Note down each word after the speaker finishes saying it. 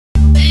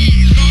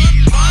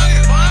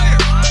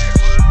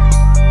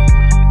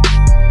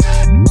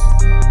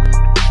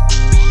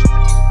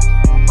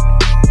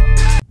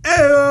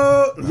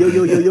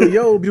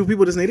Yo, beautiful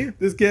people, this Nadir.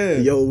 This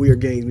Kev. Yo, we are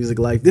Games Music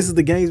Life. This is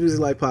the Games Music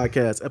Life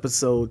podcast,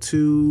 episode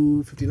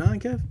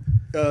 259,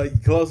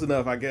 Kev? Close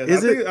enough, I guess.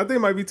 I think it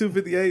might be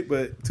 258,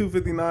 but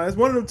 259. It's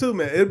one of them too,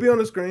 man. It'll be on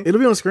the screen. It'll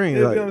be on the screen.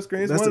 It'll be on the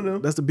screen. It's one of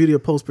them. That's the beauty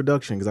of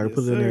post-production, because I can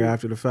put it in there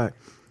after the fact.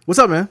 What's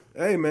up, man?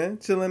 Hey, man.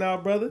 Chilling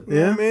out, brother. You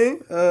know what I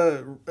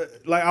mean?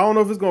 Like, I don't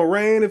know if it's going to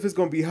rain, if it's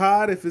going to be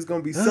hot, if it's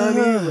going to be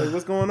sunny. Like,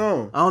 what's going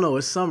on? I don't know.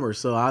 It's summer,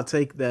 so I'll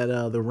take that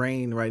the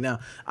rain right now.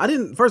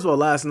 First of all,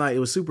 last night, it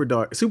was super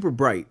dark, super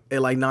bright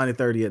at like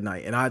 9:30 at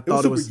night. And I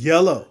thought it was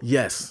yellow.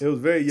 Yes. It was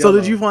very yellow. So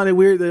did you find it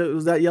weird that it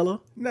was that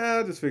yellow? Nah,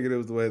 I just figured it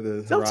was the way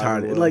the I'm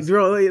tired of it. Like,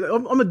 bro,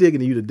 I'm gonna dig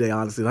into you today,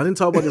 honestly. I didn't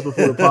talk about this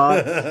before the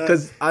pod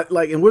because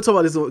and we'll talk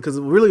about this because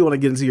I really want to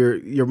get into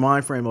your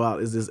mind frame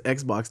about is this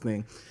Xbox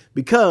thing,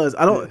 because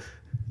I don't.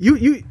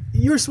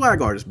 You're a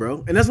swag artist,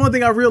 bro, and that's one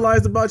thing I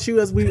realized about you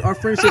as our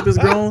friendship has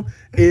grown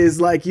is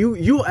like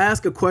you'll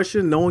ask a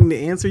question knowing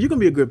the answer. You're gonna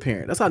be a good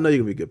parent. That's how I know you're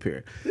gonna be a good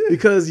parent,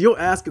 because you'll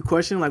ask a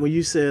question like when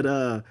you said,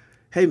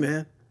 "Hey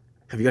man,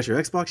 have you got your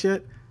Xbox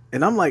yet?"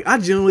 And I'm like, I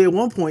genuinely at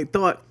one point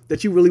thought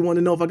that you really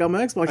wanted to know if I got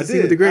my Xbox.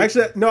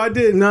 Actually, no, I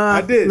did.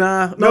 I did.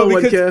 No,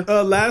 because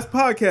last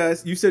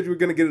podcast you said you were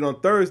going to get it on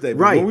Thursday.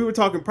 But when we were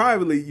talking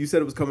privately, you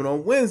said it was coming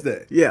on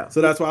Wednesday. Yeah. So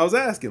that's why I was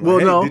asking.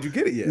 Like, no. Did you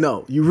get it yet?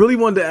 No, you really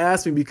wanted to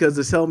ask me because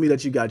to tell me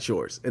that you got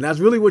yours. And that's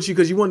really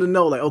because you wanted to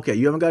know, like, okay,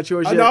 you haven't got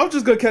yours yet? No, I was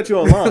just going to catch you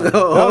online. that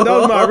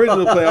was my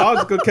original plan. I was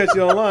just going to catch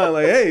you online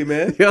like, hey,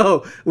 man.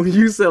 Yo, when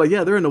you said, like,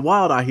 yeah, they're in the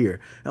wild out here.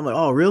 I'm like,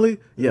 oh,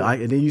 really? Yeah.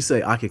 And then you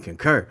say, I can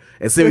concur.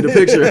 And send me the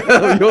picture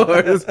of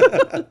yours.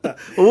 But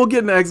we'll get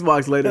in the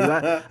Xbox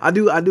later. I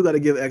do got to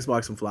give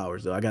Xbox some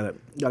flowers though. I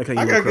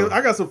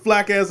got some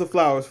flack ass of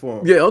flowers for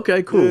him. Yeah.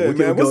 Okay. Cool. Yeah,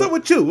 man. What's up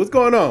with you? What's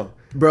going on?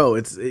 Bro,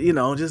 it's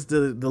just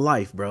the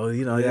life, bro.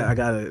 I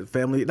got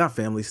a not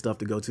family stuff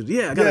to go to.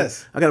 Yeah,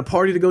 I got a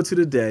party to go to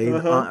today.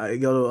 I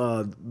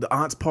go to the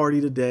aunt's party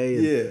today.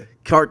 And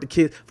cart the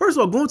kids. First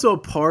of all, going to a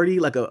party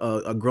like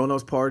a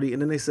grown-ups party,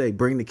 and then they say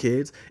bring the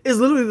kids is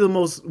literally the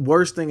most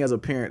worst thing as a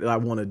parent that I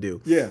want to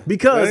do. Yeah,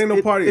 because that ain't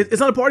no party. It's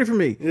not a party for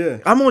me. Yeah,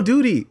 I'm on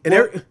duty, and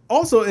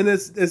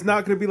it's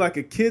not going to be like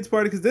a kids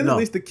party because then at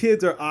least the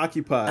kids are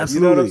occupied.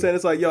 Absolutely. You know what I'm saying?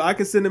 It's like, yo, I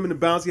can send them in the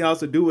bouncy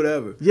house or do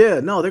whatever. Yeah,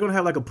 no, they're gonna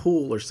have like a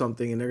pool or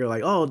something. And they're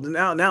like, oh,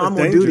 now I'm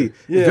on duty.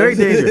 Yeah. It's very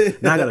dangerous.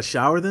 Now I got to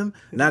shower them.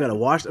 Now I got to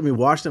wash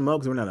them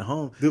up because we're not at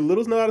home. Do the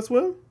littles know how to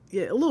swim?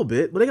 Yeah, a little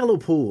bit, but they got a little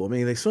pool. I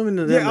mean, they swim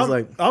into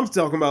them. I'm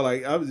talking about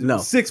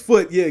like 6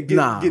 foot. Yeah, get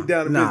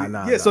down and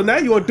busy. So now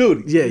you on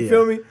duty. Yeah, you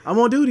feel me? I'm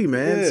on duty,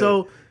 man. Yeah.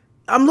 So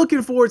I'm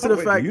looking forward to the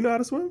fact. Do you know how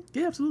to swim?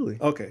 Yeah, absolutely.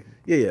 Okay.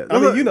 Yeah. I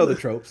mean, you know the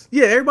tropes.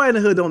 Yeah, everybody in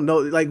the hood don't know.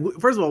 Like,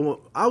 first of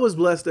all, I was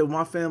blessed that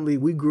my family,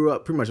 we grew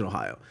up pretty much in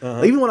Ohio.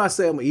 Like, even when I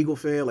say I'm an Eagle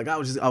fan, like I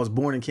was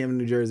born in Camden,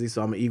 New Jersey,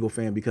 so I'm an Eagle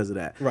fan because of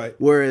that. Right.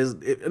 Whereas,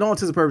 in all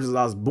intents and purposes,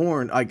 I was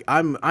born like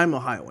I'm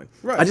Ohioan.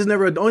 Right. I just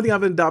never. The only thing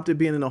I've adopted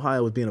being in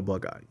Ohio was being a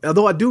Buckeye.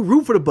 Although I do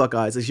root for the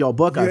Buckeyes, it's y'all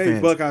Buckeye fans. You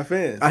hate Buckeye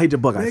fans. I hate the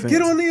Buckeye fans.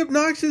 Get on the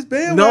obnoxious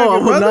bandwagon. No,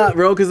 I'm brother. not,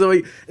 bro.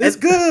 Because it's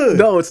good.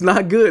 No, it's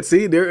not good.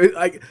 See, they're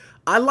like.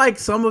 I like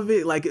some of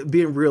it, like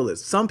being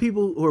realist. Some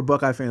people who are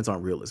Buckeye fans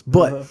aren't realists,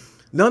 but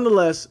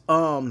nonetheless,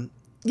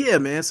 yeah,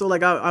 man. So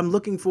like, I'm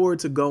looking forward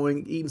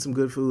to eating some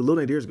good food. Lil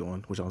Nadir's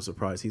going, which I'm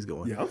surprised he's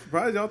going. Yeah, I'm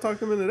surprised y'all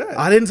talked him into that.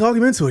 I didn't talk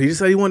him into it. He just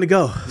said he wanted to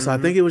go. So I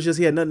think it was just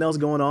he had nothing else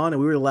going on, and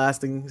we were the last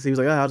thing. So he was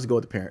like, I'll just go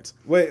with the parents.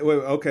 Wait.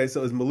 Okay,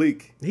 so it's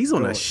Malik. He's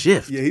on a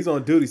shift. Yeah, he's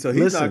on duty, so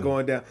he's not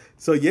going down.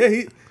 So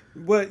yeah,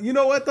 But you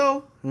know what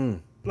though?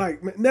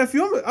 Like,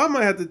 nephew, I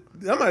might have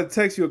to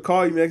text you or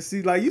call you, man.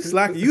 See, like, you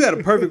slacking. You had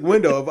a perfect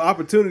window of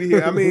opportunity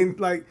here. I mean,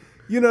 like,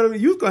 you know what I mean?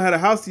 You was going to have a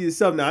house to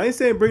yourself. Now, I ain't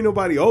saying bring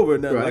nobody over or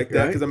nothing like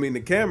that, because, I mean, the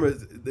camera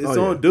is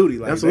on duty.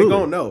 Like, they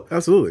going to know.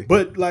 Absolutely.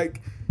 But,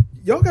 like,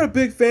 y'all got a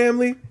big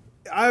family.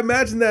 I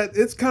imagine that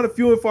it's kind of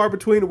few and far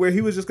between where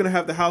he was just going to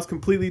have the house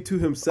completely to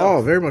himself.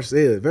 Oh, very much.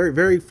 Yeah. Very,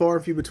 very far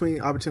and few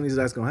between opportunities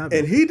that's going to happen.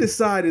 And he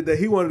decided that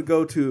he wanted to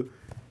go to,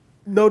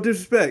 no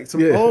disrespect,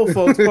 some old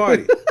folks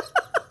party.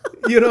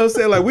 You know what I'm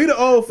saying? Like, we the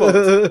old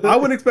folks. I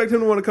wouldn't expect him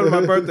to want to come to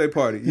my birthday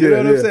party. You know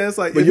what I'm saying? It's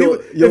like, if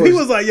he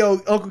was like,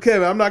 yo, Uncle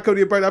Kevin, I'm not coming to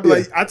your birthday, I'd be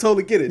like, I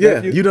totally get it.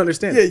 Yeah, you'd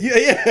understand.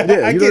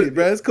 Yeah, I get it,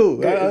 bro. It's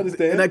cool. I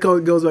understand. And that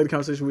goes back to the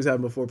conversation we was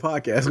having before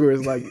podcast, where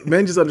it's like,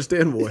 men just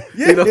understand more.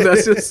 You know,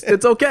 that's just,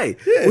 it's okay.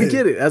 Yeah. We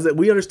get it.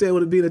 We understand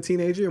what it being a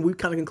teenager, and we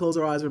kind of can close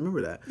our eyes and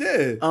remember that.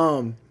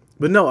 Yeah.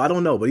 But no, I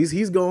don't know. But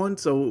he's going,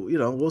 so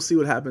we'll see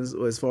what happens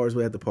as far as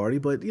we're at the party.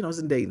 But it's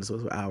in Dayton, so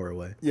it's an hour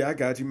away. Yeah, I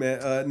got you,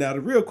 man. Now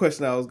the real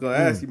question I was going to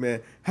ask you,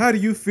 man, how do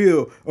you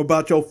feel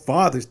about your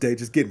Father's Day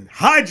just getting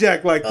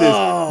hijacked like this?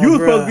 You were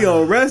supposed to be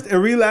on rest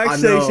and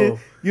relaxation.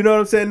 You know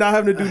what I'm saying? Not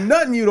having to do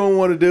nothing you don't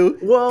want to do.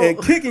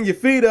 And kicking your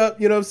feet up,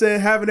 you know what I'm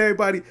saying? Having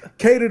everybody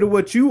cater to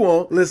what you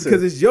want. Listen.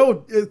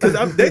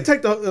 Because they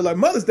take like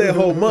Mother's Day a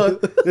whole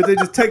month that they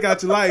just take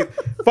out your life.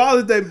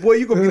 Father's Day, boy,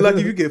 you're going to be lucky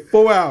if you get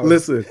 4 hours.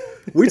 Listen.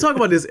 We talk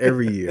about this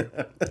every year.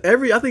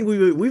 I think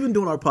we've been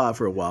doing our pod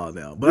for a while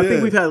now, but I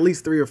think we've had at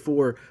least 3 or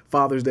 4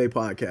 Father's Day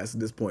podcasts at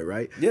this point,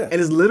 right? Yeah.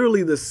 And it's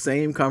literally the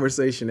same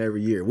conversation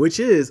every year, which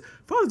is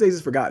Father's Day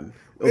is forgotten.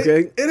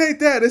 Okay, it ain't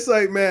that. It's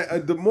like,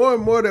 man, the more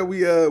and more that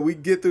we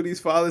get through these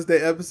Father's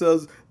Day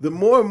episodes, the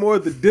more and more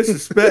the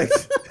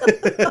disrespect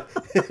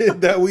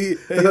that we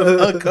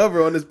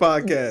uncover on this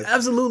podcast.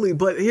 Absolutely,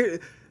 but here,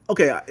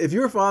 okay, if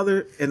you're a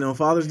father and on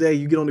Father's Day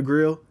you get on the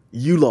grill,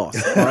 you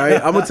lost. All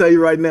right, I'm gonna tell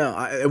you right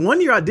now. And one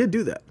year I did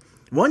do that.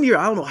 One year,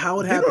 I don't know how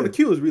it happened. On the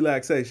queue is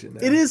relaxation. Now.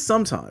 It is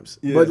sometimes,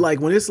 but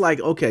like when it's like,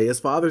 okay, it's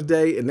Father's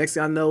Day, and next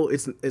thing I know,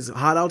 it's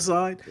hot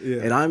outside,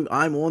 and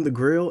I'm on the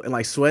grill and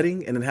like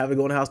sweating, and then having to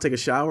go in the house, take a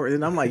shower, and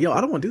then I'm like, yo,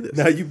 I don't want to do this.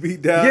 Now you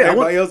beat down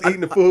everybody else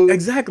eating the food.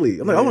 Exactly.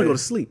 I'm like, I want to go to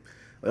sleep.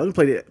 Like, I'm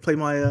gonna play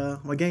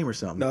my game or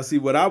something. Now, see,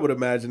 what I would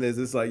imagine is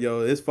it's like,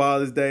 yo, it's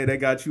Father's Day. They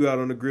got you out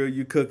on the grill,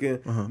 you cooking.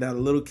 Now the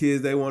little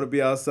kids, they want to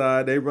be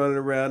outside. They running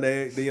around.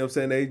 They you know what I'm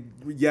saying? They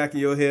yakking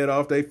your head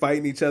off. They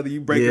fighting each other.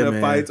 You breaking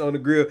up fights on the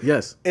grill.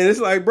 Yes. And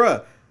it's like,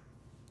 bruh,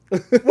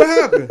 what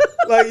happened?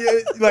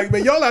 like,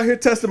 man, y'all out here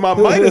testing my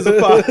might as a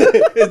father.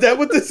 Is that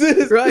what this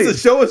is? Right. It's a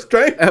show of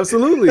strength.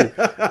 Absolutely.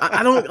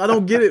 I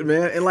don't get it,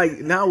 man. And like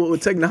now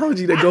with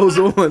technology that goes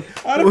on,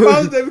 how the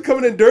Father's Day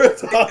becoming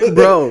endurance holiday?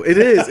 Bro, it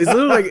is. It's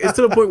literally like it's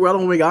to the point where I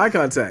don't make eye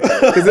contact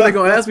because then they're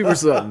gonna ask me for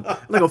something.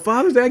 Like on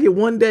Father's Day, I get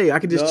one day. I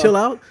can just chill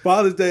out.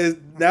 Father's Day is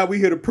now we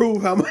here to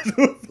prove how much.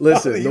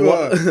 Listen, you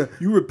are.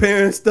 You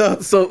repairing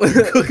stuff. So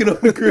you cooking on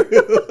the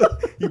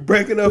grill. You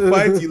breaking up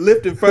fights. You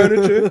lifting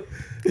furniture.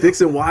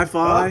 Fixing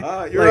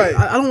Wi-Fi. You're right.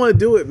 I don't want to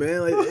do it,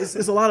 man. Like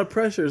it's a lot of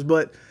pressures,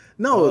 but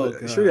no.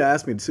 Shreya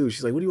asked me too.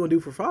 She's like, "What do you want to do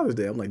for Father's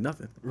Day?" I'm like,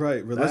 "Nothing."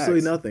 Right. Relax.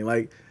 Absolutely nothing.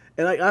 Like,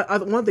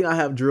 and one thing I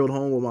have drilled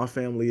home with my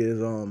family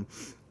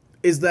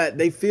is that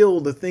they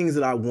feel the things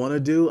that I want to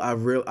do.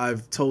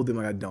 I've told them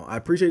like I don't. I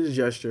appreciate the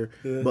gesture,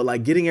 but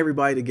like getting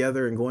everybody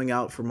together and going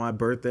out for my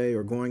birthday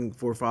or going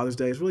for Father's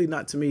Day is really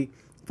not to me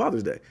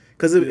Father's Day.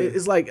 Because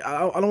it's like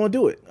I don't want to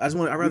do it. I'd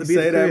rather be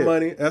save that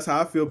money. That's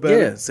how I feel better.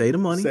 Yeah, save the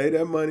money. Save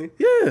that money.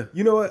 Yeah.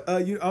 You know what?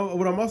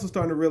 What I'm also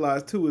starting to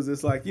realize too is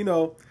it's like, you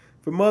know,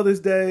 for Mother's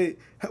Day,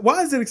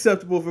 why is it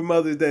acceptable for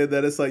Mother's Day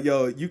that it's like,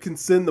 yo, you can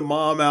send the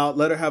mom out,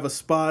 let her have a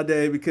spa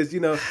day because, you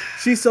know,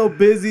 she's so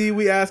busy.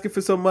 We ask her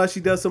for so much. She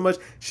does so much.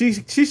 She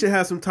should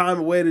have some time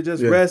away to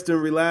just rest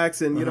and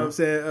relax and, you know what I'm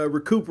saying,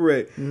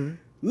 recuperate.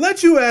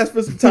 Let you ask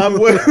for some time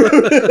away for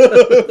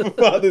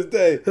Father's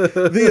Day.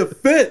 The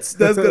offense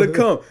that's going to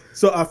come.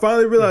 So I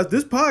finally realized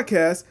this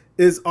podcast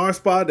is our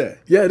spa day.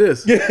 Yeah, it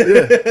is. Yeah.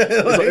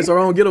 It's our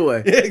own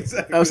getaway. Yeah,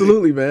 exactly.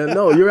 Absolutely, man.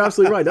 No, you're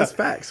absolutely right. That's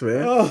facts,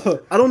 man.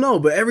 I don't know,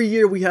 but every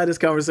year we had this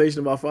conversation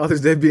about Father's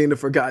Day being the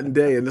forgotten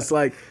day. And it's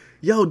like,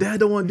 yo, Dad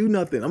don't want to do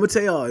nothing. I'm gonna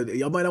tell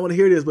y'all might not want to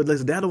hear this, but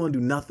listen, Dad don't want to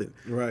do nothing.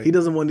 Right. He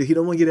don't want to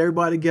get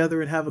everybody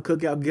together and have a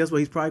cookout. Guess what?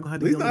 He's probably gonna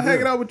have to He's be on not the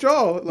hanging out with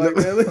y'all. Like,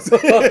 man, listen.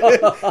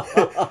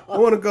 I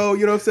want to go,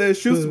 you know what I'm saying,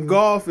 shoot some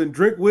golf and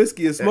drink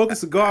whiskey and smoke a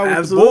cigar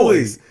with the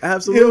boys.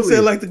 Absolutely. You know what I'm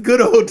saying? Like the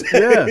good old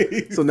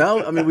days. Yeah. So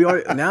now, I mean, we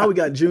got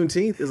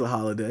Juneteenth as a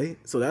holiday.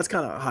 So that's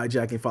kind of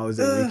hijacking Father's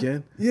Day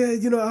weekend. Yeah,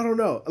 you know, I don't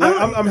know. Like,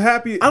 I'm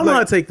happy. I don't know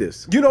how to take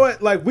this. You know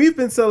what? Like, we've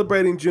been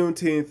celebrating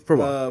Juneteenth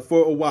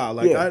for a while.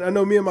 Like, I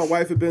know me and my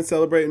wife have been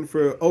celebrating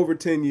for over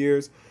 10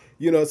 years.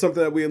 You know,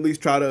 something that we at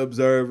least try to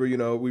observe or, you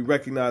know, we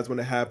recognize when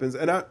it happens.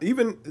 And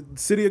even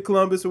City of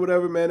Columbus or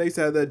whatever, man, they used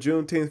to have that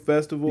Juneteenth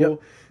festival.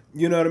 Yep.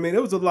 You know what I mean?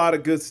 There was a lot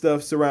of good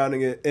stuff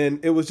surrounding it.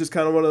 And it was just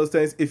kind of one of those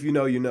things, if you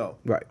know, you know.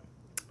 Right.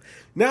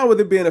 Now with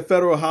it being a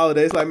federal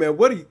holiday, it's like, man,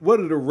 what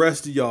are the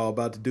rest of y'all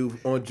about to do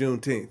on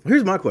Juneteenth?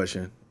 Here's my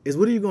question.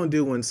 What are you going to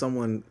do when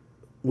someone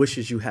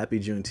wishes you happy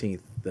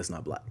Juneteenth that's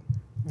not black?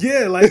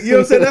 Yeah, like, you know what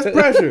I'm saying? That's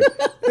pressure.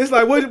 It's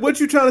like, what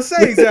you trying to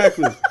say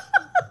exactly?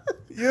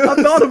 You know I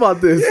thought about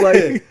this. Yeah.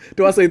 Like,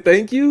 do I say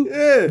thank you?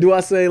 Yeah. Do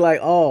I say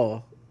like,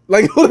 oh,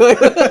 like?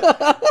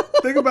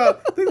 think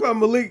about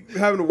Malik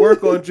having to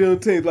work on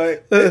Juneteenth.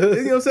 Like, you know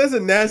what I'm saying? It's a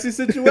nasty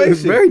situation.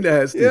 It's very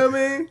nasty. You know what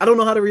I mean? I don't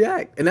know how to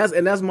react, and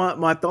that's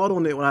my thought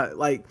on it.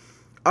 When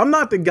I'm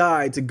not the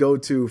guy to go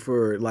to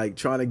for like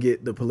trying to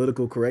get the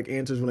political correct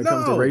answers when it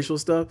comes to racial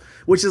stuff,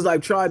 which is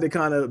I've tried to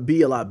kind of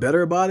be a lot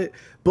better about it.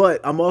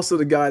 But I'm also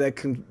the guy that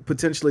can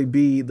potentially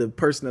be the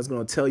person that's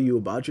going to tell you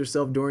about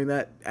yourself during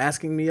that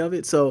asking me of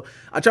it. So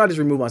I try to just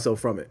remove myself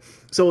from it.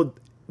 So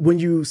when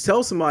you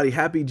tell somebody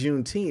happy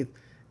Juneteenth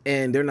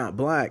and they're not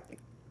black,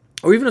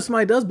 or even if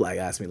somebody does black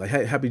ask me like,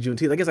 hey, happy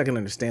Juneteenth, I guess I can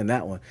understand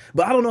that one.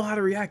 But I don't know how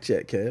to react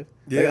yet, Kev.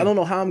 Yeah. Like, I don't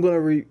know how I'm going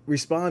to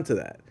respond to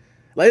that.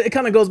 Like, it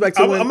kind of goes back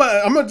to I'm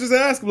gonna just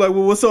ask him, like,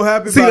 well, what's so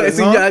happy about it?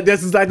 Yeah,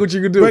 that's exactly what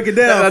you can do. Break it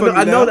down.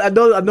 I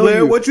know.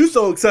 Blair, what you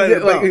so excited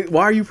about? Like,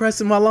 why are you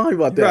pressing my line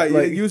about that? Right,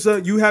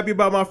 like, you happy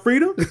about my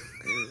freedom?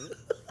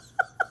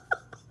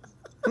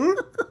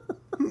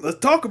 Let's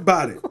talk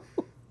about it.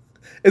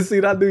 And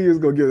see, I knew you was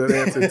gonna give that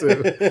answer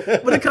too.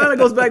 But it kind of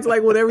goes back to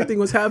like when everything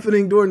was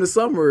happening during the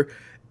summer,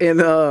 and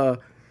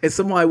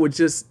somebody would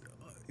just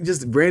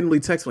randomly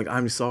text me like,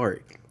 "I'm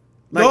sorry."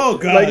 Like, oh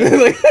God!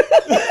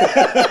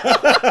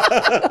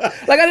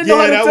 Like I didn't know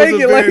how to take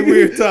it. Like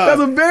weird time. That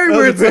was a very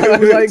weird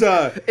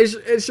time. And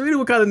Sharita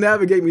would kind of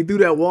navigate me through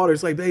that water.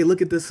 It's like, hey,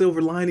 look at this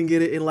silver lining,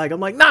 get it, and like I'm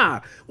like,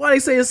 nah. Why they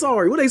saying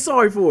sorry? What are they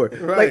sorry for?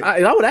 Right.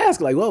 Like I would ask,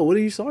 like, whoa, what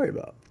are you sorry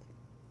about?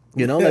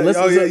 You know, like,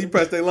 you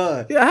press that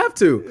line. Yeah, I have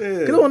to.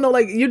 Because I don't know,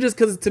 like,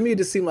 because to me, it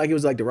just seemed like it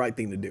was like the right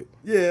thing to do.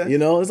 Yeah. You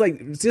know, it's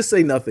like, just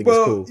say nothing. Well,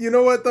 it's cool. You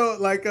know what, though?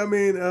 Like, I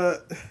mean,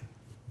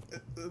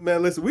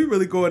 man, listen, we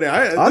really going there.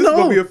 This is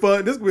going to be a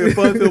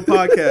fun-filled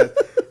podcast.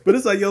 But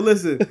it's like, yo,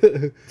 listen,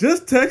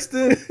 just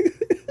texting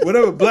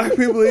whatever black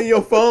people in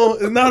your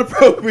phone is not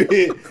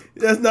appropriate.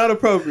 That's not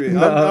appropriate.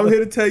 No. I'm here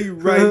to tell you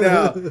right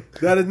now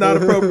that is not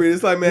appropriate.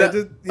 It's like, man,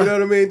 just, you know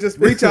what I mean? Just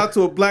reach out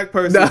to a black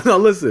person. No,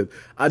 listen.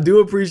 I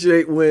do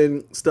appreciate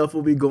when stuff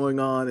will be going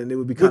on and it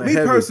would be kind of heavy.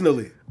 With me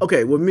personally.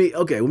 Okay, with me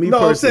personally.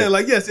 No, I'm saying,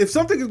 like, yes, if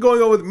something is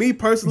going on with me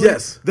personally,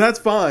 yes, that's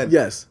fine.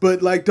 Yes.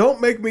 But, like, don't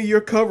make me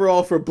your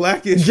coverall for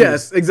black issues.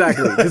 Yes,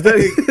 exactly.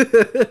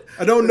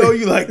 I don't know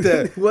you like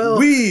that. Well,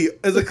 we,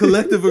 as a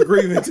collective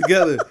agreement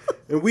together,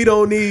 and we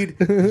don't need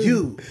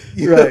you.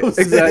 Right,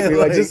 exactly.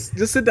 Like,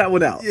 just sit that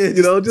one out. Yeah,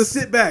 you know, just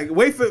sit back.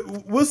 Wait for,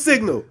 we'll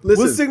signal.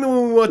 Listen, we'll signal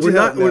when we want you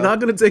help. We're not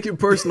going to take it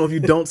personal if you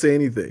don't say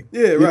anything.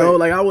 Yeah, right. You know,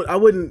 like, I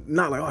wouldn't,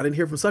 not like, oh, I didn't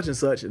hear from such and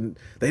such, and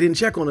they didn't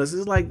check on us.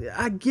 It's like,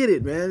 I get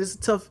it, man. It's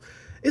tough.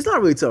 It's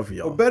not really tough for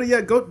y'all. Or better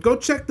yet, go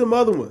check them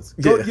other ones.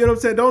 You know what I'm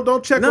saying?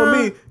 Don't check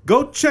on me.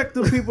 Go check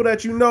the people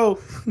that you know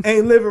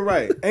ain't living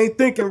right, ain't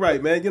thinking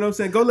right, man. You know what I'm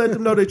saying? Go let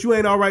them know that you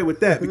ain't all right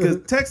with that. Because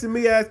texting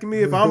me, asking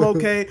me if I'm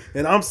okay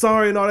and I'm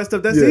sorry and all that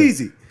stuff, that's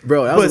easy.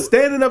 Bro, but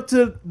standing up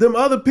to them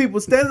other people,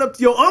 standing up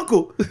to your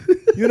uncle,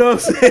 you know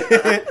what I'm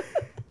saying?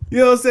 You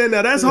know what I'm saying?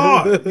 Now, that's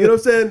hard. You know what I'm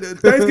saying?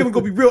 Thanksgiving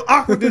going to be real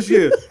awkward this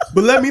year.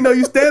 But let me know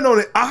you stand on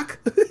it, Ock.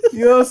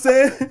 You know what I'm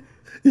saying?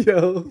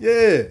 Yo,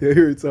 yeah,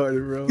 you're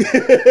retarded, bro.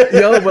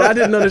 Yo, but I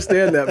didn't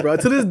understand that, bro.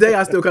 To this day,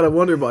 I still kind of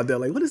wonder about that.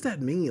 Like, what does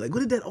that mean? Like, what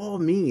did that all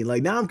mean?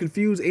 Like, now I'm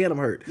confused and I'm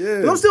hurt. Yeah,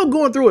 but I'm still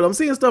going through it. I'm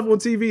seeing stuff on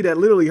TV that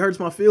literally hurts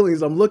my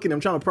feelings. I'm looking, I'm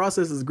trying to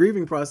process this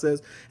grieving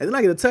process, and then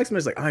I get a text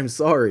message like, "I'm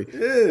sorry."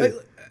 Yeah,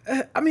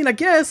 like, I mean, I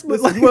guess,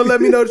 but like, you want to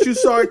let me know that you're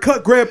sorry?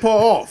 Cut Grandpa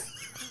off.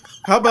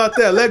 How about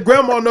that? Let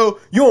Grandma know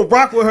you don't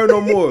rock with her no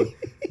more.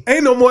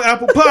 Ain't no more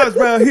apple pies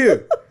around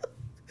here.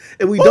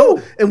 And we don't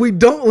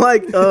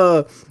like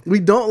what's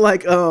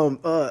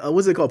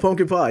it called,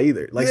 pumpkin pie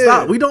either. Like,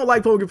 stop. We don't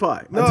like pumpkin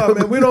pie. No,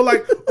 man, we don't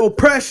like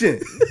oppression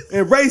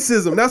and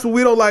racism. That's what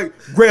we don't like,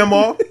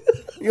 Grandma.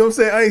 You know what I'm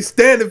saying? I ain't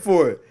standing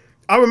for it.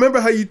 I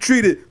remember how you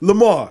treated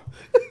Lamar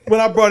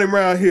when I brought him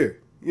around here.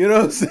 You know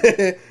what I'm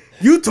saying?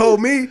 You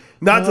told me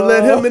not to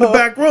let him in the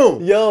back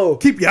room. Yo,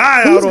 keep your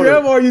eye out on him. Whose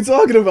grandma are you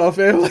talking about,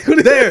 fam? Like, what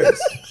is theirs?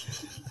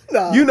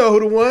 Nah. You know who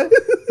the one.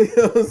 You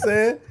know what I'm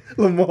saying?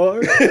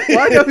 Lamar.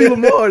 Why gotta be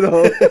Lamar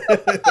though?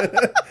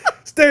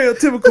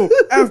 Stereotypical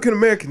African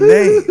American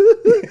name.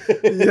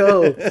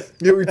 Yo,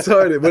 you're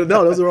retarded. But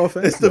no, those are all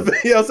facts. You know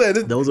what I'm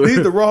saying? These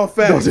are the raw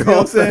facts. Those are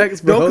all facts,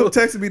 bro. Don't come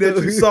texting me that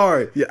you're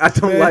sorry. Yeah, I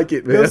don't like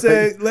it, man. You know what I'm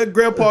saying? Let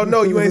Grandpa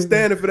know you ain't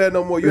standing for that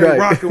no more. You ain't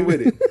rocking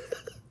with it.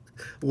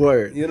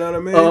 Word. You know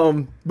what I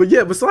mean? But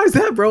yeah, besides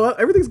that, bro,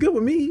 everything's good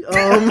with me.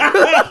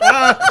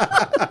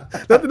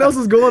 Nothing else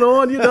is going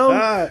on, you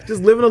know.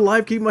 Just living a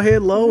life, keeping my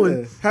head low.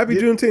 And happy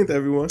Juneteenth,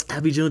 everyone.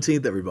 Happy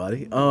Juneteenth,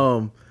 everybody.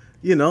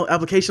 You know,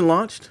 application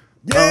launched.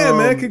 Yeah,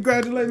 man.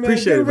 Congratulations, man.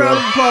 Appreciate it, bro. Round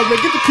of applause, man.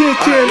 Get the kid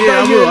cheering.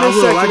 I will.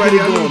 I get it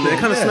going, man. It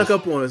kind of snuck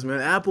up on us,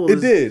 man. Apple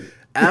did.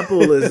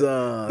 Apple is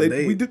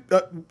we do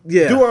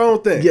our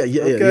own thing. Yeah.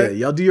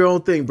 Y'all do your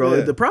own thing, bro.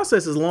 Yeah. The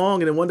process is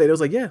long, and then one day they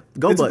was like, "Yeah,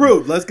 go, it's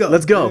approved. Let's go.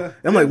 Yeah. And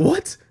I'm like,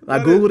 what? I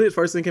googled it.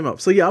 First thing came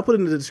up. So yeah, I'll put it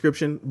in the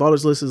description.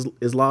 Ballers List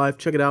is live.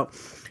 Check it out.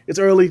 It's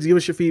early. Give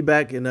us your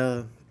feedback, and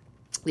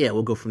yeah,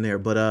 we'll go from there.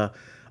 But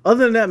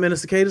other than that, man, the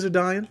cicadas are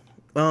dying.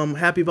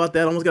 Happy about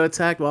that. Almost got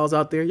attacked while I was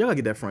out there. Y'all gotta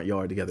get that front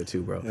yard together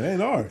too, bro. It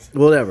ain't ours.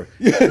 Whatever.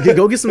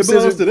 Go get some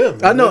scissors. To them,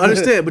 I know, I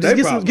understand, but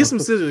just get some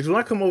scissors. When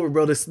I come over,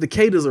 bro, the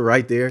cicadas are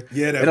right there.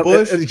 Yeah, that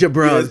bush.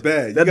 Bro, it's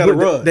bad. You gotta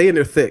run. They in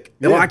there thick.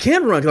 Yeah. Well, I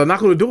can run because I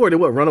knock on the door. They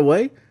what? Run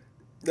away?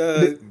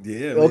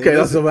 Yeah. Okay,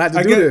 that's what I have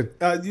to do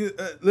then.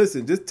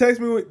 Listen, just text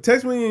me when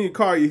in your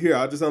car. You're here.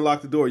 I'll just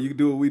unlock the door. You can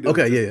do what we do.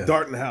 Okay, yeah.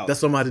 Dart in the house.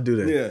 That's what I'm about to do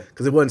then. Yeah,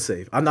 because it wasn't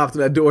safe. I knocked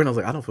on that door and I was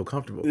like, I don't feel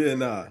comfortable. Yeah,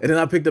 nah. And then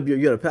I picked up you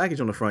had a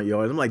package on the front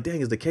yard. And I'm like,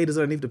 dang, is the cicadas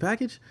underneath the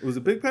package? It was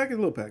a big package,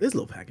 little package. It's a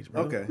little package,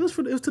 bro. Okay. It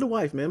was to the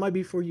wife, man. It might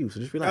be for you, so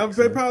just relax.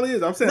 It probably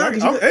is. I'm saying,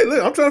 hey,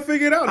 look, I'm trying to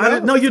figure it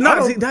out. No, you're not.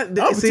 I'm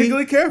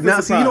particularly careful.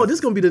 Now, see, you know what? This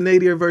is gonna be the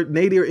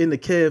Nadir in the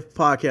Kev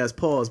podcast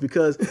pause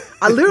because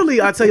I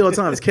tell you all the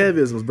time, it's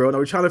Kevisms, bro. And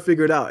we're trying to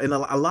figure it out, and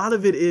a lot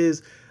of it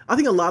is. I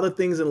think a lot of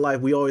things in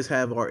life we always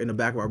have are in the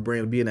back of our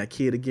brain, being that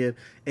kid again,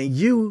 and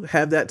you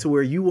have that to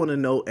where you want to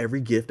know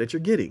every gift that you're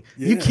getting.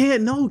 Yeah. You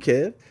can't know,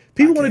 Kev.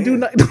 People want to do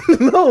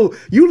no.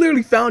 You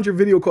literally found your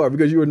video card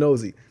because you were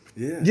nosy.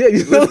 Yeah.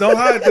 You know? Don't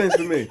hide things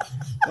from me.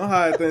 Don't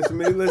hide things from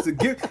me. Listen,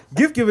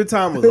 gift giving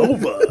time was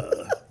over.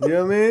 You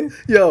know what I mean?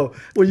 Yo,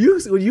 when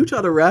you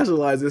try to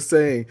rationalize this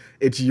saying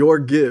it's your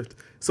gift,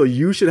 So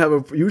you should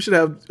have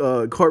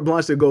carte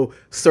blanche to go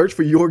search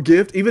for your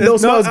gift, even though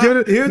someone was giving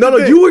it. No,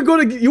 you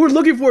were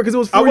looking for it because it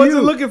was for you. I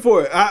wasn't looking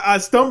for it. I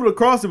stumbled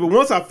across it, but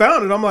once I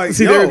found it, I'm like,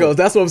 see, there it goes.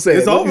 That's what I'm saying.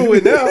 It's over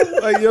with now.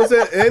 Like, you know what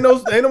I'm saying?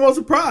 Ain't no more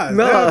surprise.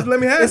 No, let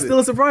me have it. It's still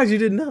a surprise you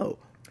didn't know.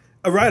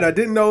 Right, I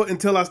didn't know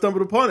until I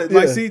stumbled upon it.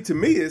 Like, see, to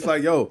me, it's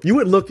like, yo, you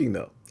went looking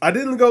though. I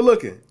didn't go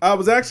looking. I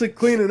was actually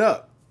cleaning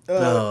up,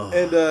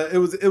 and it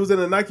was in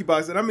a Nike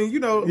box. And I mean,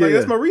 you know, like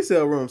that's my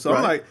resale room. So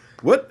I'm like,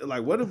 what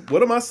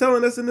am I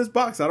selling that's in this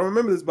box? I don't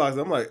remember this box.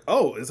 I'm like,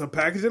 oh, it's a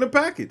package in a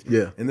package.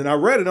 Yeah. And then I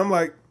read it. I'm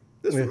like,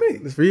 this for me.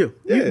 This for you.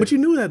 Yeah. But you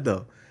knew that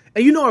though.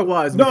 And you know our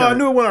wives. No, I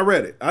knew it when I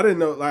read it. I didn't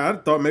know. Like, I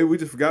thought maybe we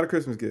just forgot a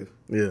Christmas gift.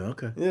 Yeah.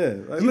 Okay. Yeah.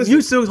 Like,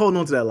 you still holding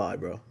on to that lie,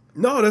 bro.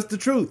 No, that's the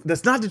truth.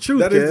 That's not the truth.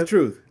 That is the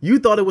truth. You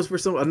thought it was for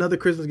another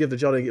Christmas gift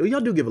that y'all didn't get. Well, y'all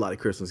do give a lot of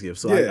Christmas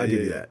gifts, so I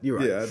give you that. You're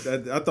right.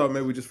 Yeah, I thought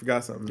maybe we just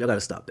forgot something. Y'all got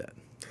to stop that.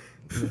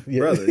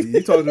 Brother,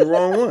 you talking to the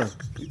wrong one.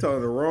 You talking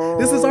to the wrong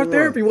This is our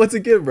therapy once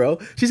again, bro.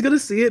 She's going to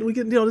see it. We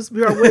can, this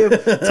be our way of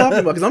talking about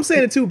it. Because I'm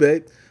saying it too,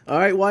 babe. All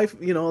right, wife,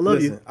 I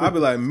love you. I'll be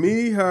like,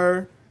 me,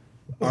 her,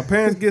 our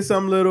parents get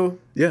something little.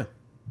 Yeah.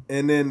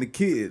 And then the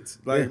kids,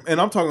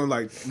 and I'm talking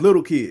like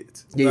little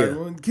kids. Yeah. Like,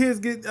 when kids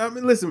get,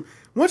 listen,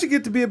 once you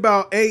get to be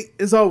about 8,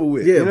 it's over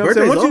with. Yeah, you know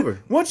birthday's over.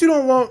 Once you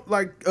don't want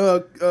like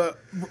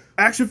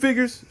action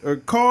figures or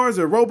cars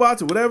or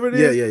robots or whatever it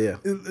is. Yeah.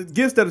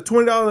 Gifts that are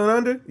 $20 and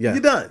under. Yeah.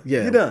 You're done.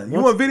 Yeah. You're done.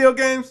 You want video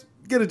games?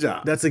 Get a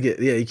job. That's a gift.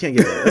 Yeah, you can't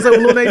get that. That's like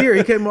with Lil Nate here.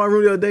 He came to my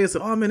room the other day and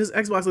said, "Oh man, this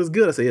Xbox looks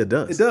good." I said, "Yeah, it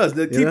does. It does.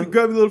 Keep your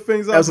grubby little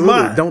fingers off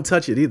Absolutely. mine. Don't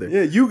touch it either.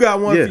 Yeah, you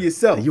got one for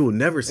yourself. And you will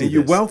never see. And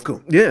you're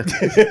welcome. Yeah,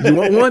 you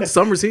want one?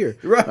 Summer's here.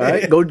 Right. All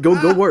right.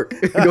 Go work.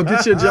 Go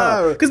get your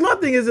job. Because my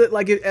thing is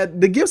that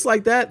the gifts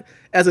like that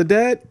as a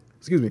dad,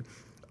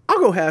 I'll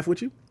go half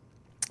with you.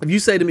 If you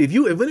say to me,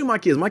 if any of my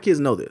kids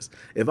know this.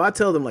 If I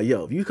tell them like,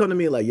 yo, if you come to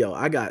me like, yo,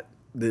 I got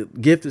the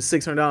gift is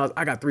 $600,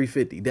 I got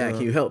 $350. Dad,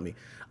 can you help me?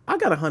 I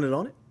got $100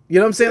 on it. You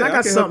know what I'm saying? Yeah, I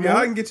got something.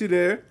 I can get you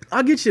there.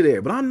 I'll get you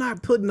there, but I'm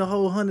not putting the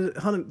whole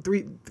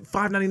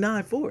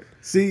 $599 for it.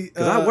 See,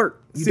 because I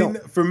work.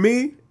 For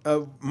me,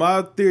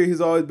 my theory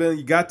has always been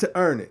you got to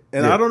earn it,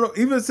 and I don't know.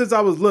 Even since I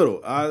was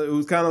little, it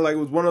was kind of like it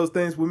was one of those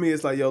things with me.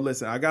 It's like, yo,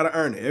 listen, I got to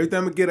earn it. Every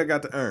time I get, I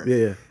got to earn.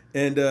 Yeah.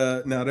 And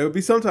now there would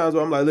be some times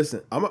where I'm like,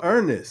 listen, I'm gonna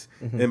earn this,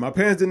 and my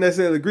parents didn't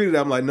necessarily agree to that.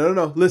 I'm like,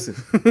 no, listen,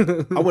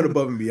 I went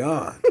above and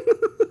beyond.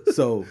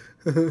 So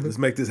let's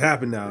make this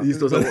happen now.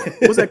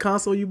 What's that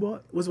console you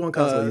bought? What's one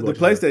console you bought? The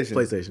PlayStation.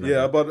 PlayStation.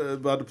 Yeah, I bought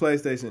the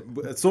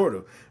PlayStation, sort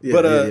of. Yeah,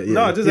 but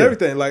yeah.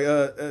 everything. Like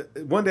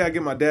one day I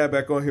get my dad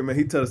back on here, man.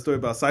 He told a story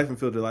about Siphon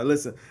Filter. Like,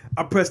 listen,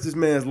 I pressed this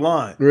man's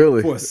line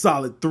for a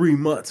solid 3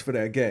 months for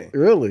that game.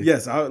 Really?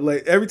 Yes.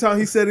 Every time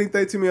he said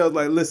anything to me, I was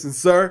like, listen,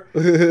 sir,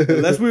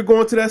 unless we're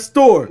going to that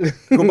store,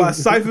 go buy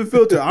Siphon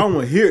Filter. I don't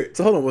want to hear it.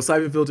 So hold on, was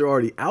Siphon Filter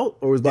already out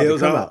or was about to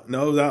come out?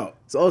 No, it was out.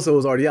 So also it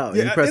was already out.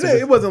 Yeah,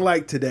 it wasn't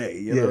like today.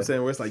 You know what I'm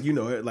saying? Where it's like,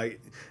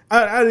 like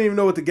I didn't even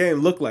know what the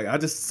game looked like. I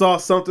just saw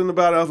something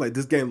about it. I was like,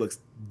 this game looks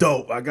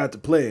dope. I got to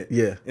play it.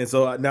 Yeah. And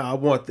so now I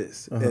want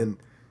this.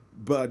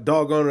 But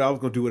doggone it, I was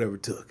gonna do whatever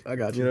it took. I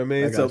got you. You know what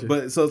I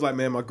mean? So it's like,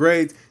 man, my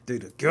grades, they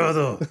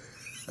together.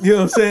 You know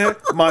what I'm saying?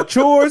 My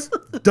chores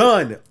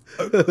done.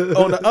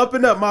 On the up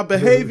and up. My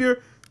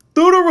behavior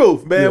through the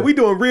roof, man. Yeah. We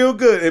doing real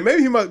good. And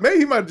maybe he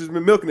might just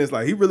been milking this.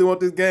 Like, he really want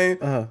this game.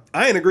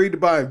 I ain't agreed to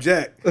buy him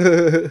Jack,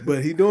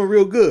 but he doing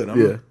real good.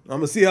 I'm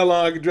gonna see how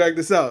long I can drag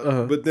this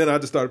out. But then I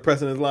just started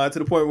pressing his line to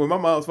the point where my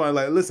mom was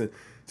finally like, listen,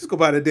 just go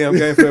buy that damn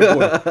game for that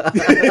boy.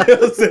 You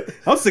know what I'm saying?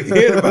 I'm sick of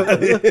hearing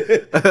about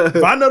it.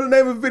 If I know the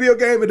name of a video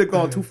game, it'd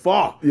gone too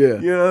far. Yeah.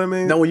 You know what I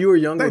mean? Now, when you were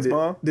younger, Thanks,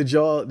 Mom. did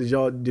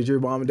your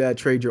mom and dad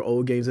trade your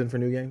old games in for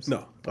new games?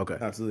 No. Okay.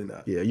 Absolutely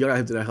not. Yeah, you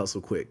gotta do that hustle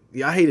quick.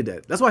 Yeah, I hated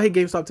that. That's why I hate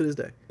GameStop to this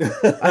day.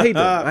 I hate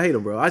them. I hate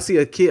them, bro. I see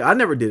a kid. I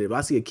never did it, but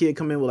I see a kid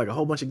come in with like a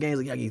whole bunch of games.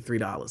 Like, I give you $3.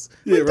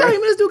 Yeah, like, right.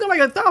 Damn, this dude got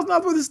like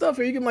 $1,000 worth of stuff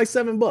here. You give him like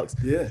 $7.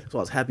 Yeah. So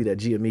I was happy that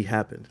GME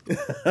happened.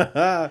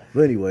 But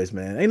anyways,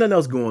 man, ain't nothing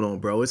else going on,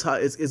 bro. It's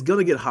hot. It's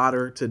gonna get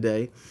hotter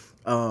today.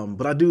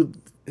 But I do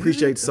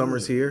appreciate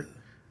summer's here.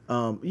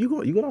 You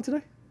going out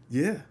today?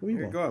 Yeah. Where you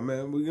Here going? Go out,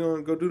 man. We're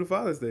gonna go do the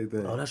Father's Day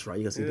thing. Oh, that's right.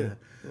 You gotta see that.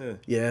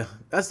 Yeah.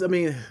 Yeah.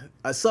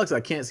 It sucks I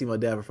can't see my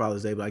dad for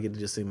Father's Day, but I get to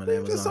just see him on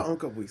Amazon. Just saw him a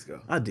couple weeks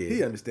ago. I did.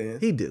 He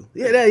understands. He do.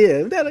 Yeah, Dad,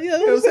 You know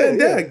what I'm saying?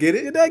 Dad get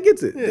it. Yeah, Dad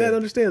gets it. Yeah. Dad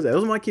understands that.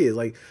 Those are my kids.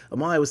 Like,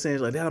 Amaya was saying,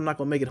 like, Dad, I'm not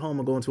going to make it home.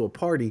 I'm going to a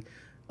party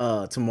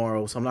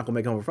tomorrow, so I'm not going to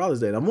make it home for Father's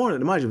Day. And I'm more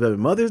than, mind you,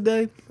 Mother's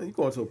Day. You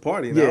going to a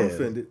party and I'm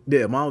offended.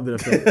 Yeah, Mom been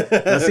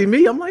offended. Now, see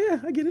me, I'm like, yeah,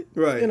 I get it.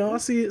 Right. I'll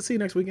see you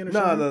next weekend or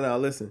something. No.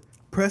 Listen.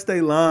 Press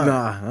they line.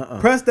 Nah,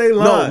 Press they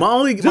line.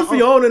 No, just for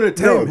your own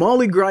entertainment. No, my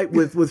only gripe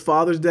with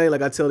Father's Day,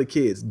 like I tell the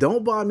kids,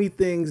 don't buy me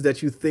things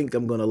that you think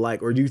I'm gonna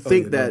like, or you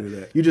think that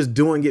you're just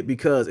doing it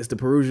because it's the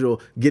perusal.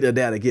 Get a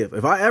dad a gift.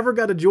 If I ever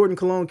got a Jordan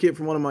cologne kit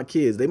from one of my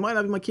kids, they might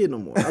not be my kid no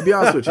more. I'll be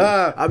honest with you.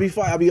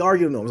 I'll be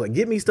arguing with them. I was like,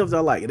 get me stuff that I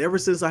like. And ever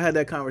since I had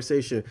that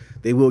conversation,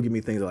 they will give me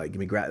things I like.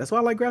 That's why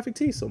I like graphic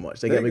tees so much.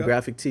 They got me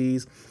graphic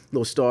tees,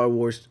 little Star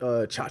Wars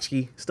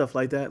tchotchke stuff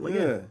like that. Like,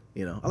 yeah.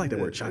 You know, I like that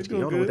word tchotchke. I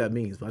don't know what that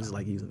means, but I just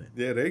like using it.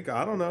 Yeah,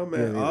 I don't know,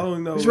 man. I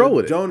don't know. Just roll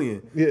with it.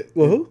 Jonian. Yeah.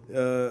 Well, who?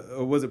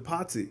 Or was it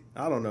Potsy?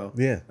 I don't know.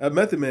 Yeah.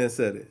 Method Man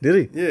said it. Did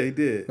he? Yeah, he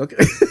did. Okay.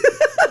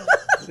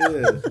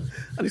 Yeah.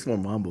 I need some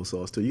more mambo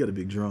sauce too. You got a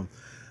big drum.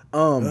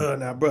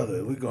 Now,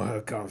 brother, we're gonna have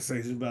a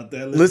conversation about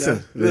that.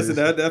 Listen.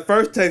 That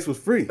first taste was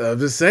free. I'm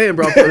just saying,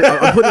 bro.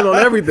 I'm putting it on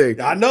everything.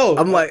 I know.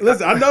 I'm like,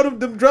 listen. I know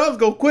them drums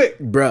go quick,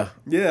 bruh.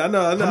 Yeah, I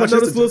know. I know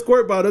this little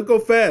squirt bottle go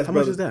fast. How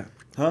much is that?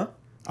 Huh?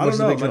 I don't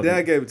know. My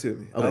dad gave it to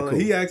me. Okay, cool.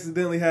 He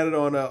accidentally had it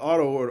on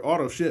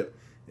auto ship.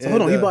 So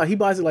hold on, he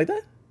buys it like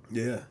that?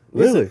 Yeah.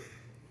 Really? Listen,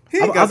 he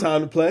ain't got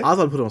time to play. I was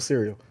about to put it on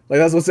cereal. Like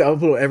that's what I'm saying. I'm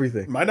put it on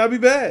everything. Might not be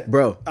bad,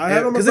 bro. I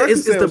had on my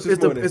breakfast sandwich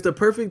this morning. It's the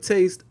perfect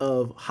taste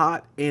of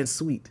hot and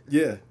sweet.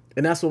 Yeah.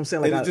 And that's what I'm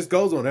saying. Like and it just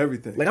goes on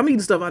everything. Like I'm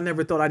eating stuff I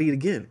never thought I'd eat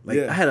again. Like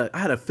I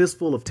had a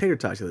fistful of tater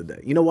tots the other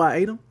day. You know why I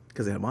ate them?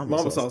 Because they had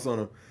mambo sauce on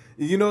them.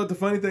 You know what the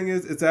funny thing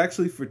is? It's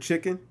actually for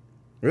chicken.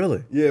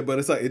 Really? Yeah, but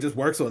it's like it just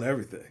works on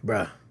everything,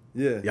 bruh.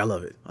 Yeah, I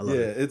love it. I love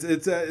it.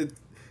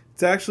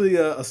 It's actually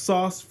a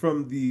sauce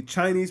from the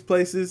Chinese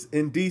places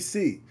in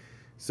D.C.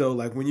 So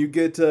like when you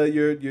get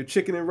your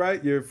chicken and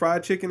rice, your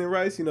fried chicken and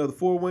rice, you know the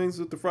 4 wings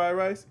with the fried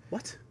rice.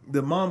 What?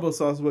 The mambo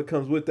sauce is what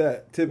comes with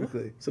that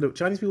typically. What? So the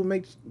Chinese people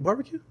make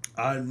barbecue?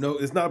 No,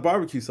 it's not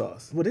barbecue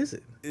sauce. What is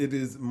it? It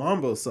is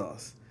mambo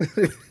sauce. You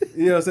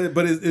know what I'm saying?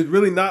 But it's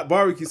really not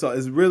barbecue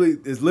sauce.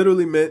 It's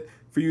literally meant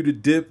for you to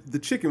dip the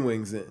chicken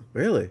wings in.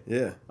 Really?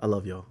 Yeah. I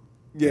love y'all.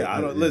 Yeah,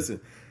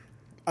 listen.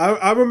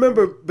 I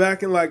remember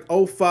back in like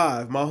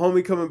 2005, my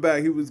homie coming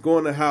back, he was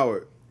going to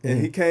Howard,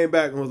 and he came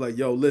back and was like,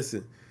 yo,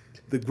 listen,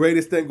 the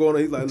greatest thing going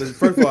on, he's like, listen,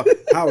 first of all,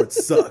 Howard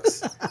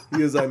sucks.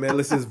 He was like, man,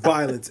 listen, there's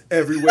violence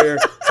everywhere.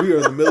 We are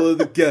in the middle of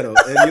the ghetto.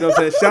 And you know what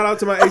I'm saying? Shout out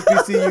to my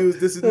HBCUs.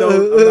 This is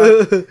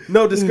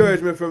no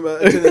discouragement from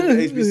attending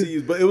the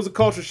HBCUs, but it was a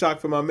culture shock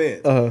for my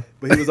man.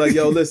 But he was like,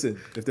 yo, listen,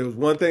 if there was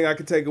one thing I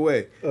could take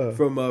away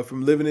from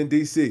living in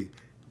D.C.,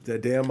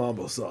 that damn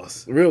mambo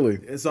sauce. Really?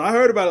 And so I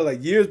heard about it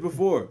like years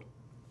before.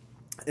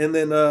 And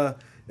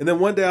then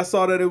one day I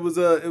saw that it was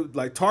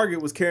like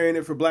Target was carrying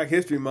it for Black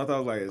History Month. I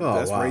was like,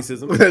 that's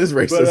racism. That is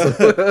racism.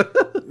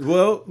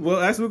 But,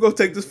 well, actually, we're going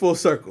to take this full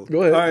circle.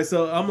 Go ahead. All right,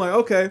 so I'm like,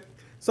 okay.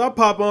 So I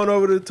pop on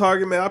over to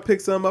Target, man. I pick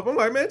some up. I'm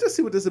like, man, just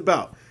see what this is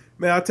about.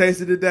 Man, I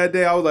tasted it that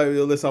day. I was like,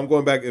 yo, listen, I'm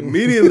going back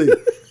immediately.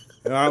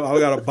 And I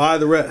got to buy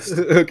the rest.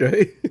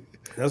 Okay.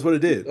 That's what it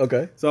did.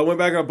 Okay. So I went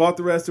back and I bought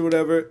the rest or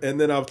whatever, and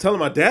then I was telling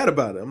my dad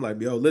about it. I'm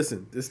like, yo,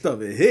 listen, this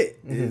stuff, it hit.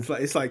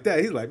 It's like that.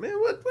 He's like, man,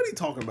 what are you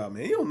talking about,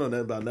 man? You don't know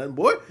nothing about nothing,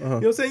 boy. You know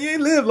what I'm saying? You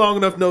ain't lived long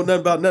enough to know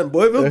nothing about nothing,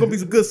 boy. If it was going to be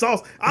some good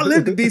sauce, I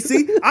lived in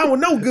D.C. I would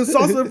know good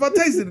sauce if I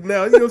tasted it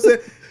now. You know what I'm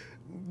saying?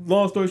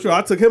 Long story short,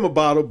 I took him a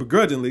bottle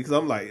begrudgingly because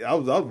I'm like, I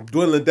was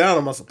dwindling down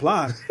on my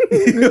supply.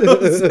 You know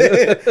what I'm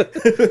saying?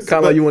 Kind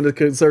of like you wanted to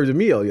conserve the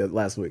meal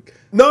last week.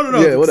 No.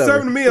 Yeah,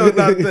 conserving the meal is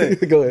not a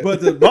thing. Go ahead.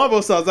 But the mambo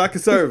sauce, I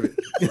conserve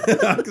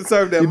it. I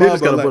conserve that mambo. You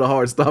just got to put a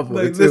hard stop on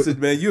it, too. Listen,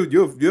 man,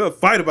 you're a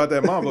fight about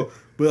that mambo.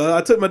 But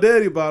I took my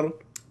daddy a bottle.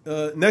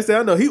 Next thing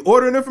I know, he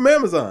ordering it from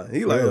Amazon.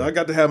 He like, I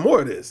got to have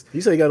more of this.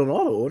 You said you got on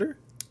auto order?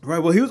 Right,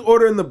 well, he was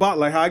ordering the bottle.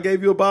 Like how I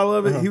gave you a bottle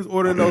of it, he was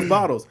ordering those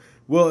bottles.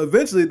 Well,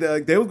 eventually,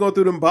 they was going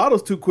through them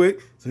bottles too quick,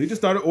 so he just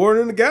started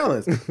ordering the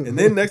gallons. And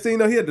then next thing you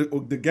know, he had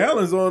the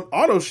gallons on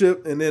auto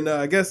ship. And then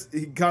I guess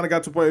he kind of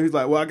got to the point where he's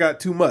like, well, I got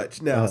too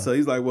much now. So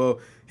he's like, well,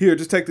 here,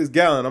 just take this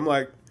gallon. I'm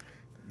like,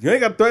 you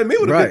ain't got to threaten me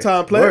with a good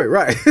time, player.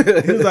 Right.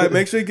 He was like,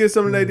 make sure you get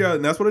some of that.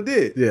 And that's what I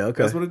did. Yeah,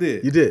 okay. That's what I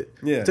did. You did?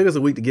 Yeah. It took us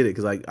a week to get it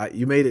because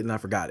you made it and I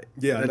forgot it.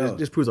 Yeah, I know. It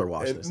just proves our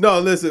washness. No,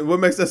 listen, what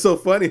makes that so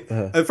funny?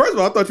 And first of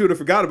all, I thought you would have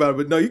forgot about it,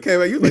 but no, you came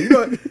back. You was like, you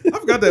know what? I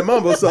forgot that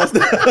mambo sauce.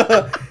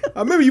 I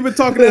remember you been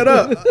talking that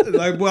up.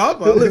 Like,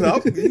 well,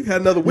 listen, you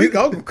had another week.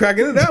 I was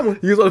cracking into that one.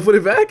 You was going to put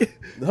it back?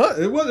 Huh?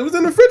 It was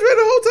in the refrigerator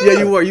the whole time. Yeah,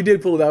 you were. You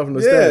did pull it out from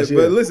the stash. Yeah,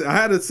 but listen, I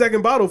had a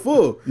second bottle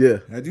full. Yeah.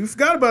 You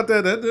forgot about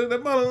that.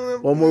 That bottle.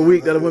 One more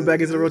week that it went back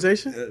into the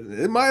rotation?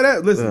 It might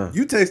have. Listen,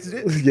 you tasted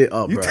it. Yeah,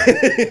 bro.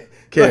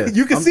 Like,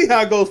 you can see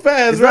how it goes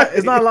fast, right?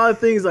 It's not a lot of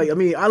things. Like, I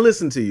mean, I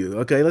listen to you.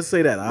 Okay, let's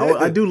say that.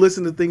 I do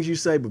listen to things you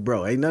say, but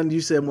bro, ain't nothing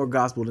you said more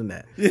gospel than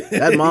that. Yeah.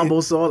 That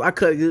mambo sauce,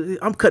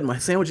 I'm cutting my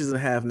sandwiches in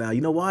half now.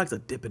 You know why? Because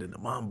I dip it in the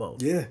mambo.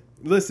 Yeah.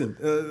 Listen.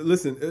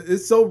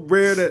 It's so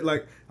rare that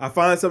like I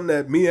find something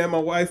that me and my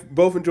wife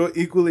both enjoy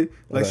equally.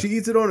 Like she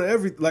eats it on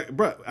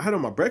bro. I had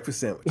on my breakfast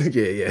sandwich.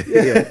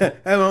 Yeah.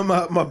 I had on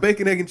my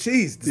bacon, egg, and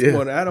cheese this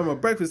morning. I had on my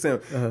breakfast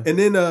sandwich. And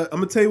then I'm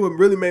gonna tell you what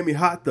really made me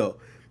hot though.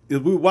 Is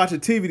we were watching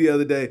TV the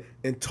other day,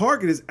 and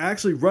Target is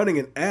actually running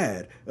an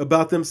ad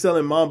about them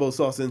selling mambo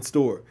sauce in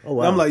store. Oh,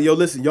 wow. And I'm like, yo,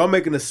 listen, y'all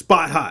making the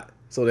spot hot.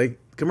 So they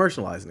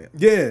commercializing it.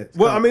 Yeah.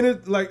 Well, I mean,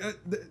 it's like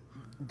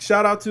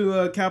shout out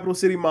to Capital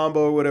City Mambo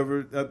or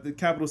whatever.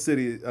 Capital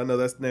City, I know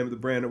that's the name of the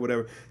brand or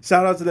whatever.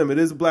 Shout out to them. It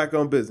is a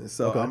black-owned business,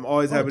 so I'm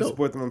always happy to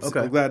support them.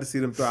 I'm glad to see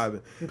them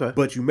thriving. Okay.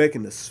 But you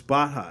making the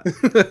spot hot.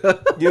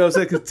 You know what I'm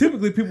saying? Because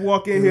typically people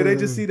walk in here, they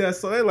just see that,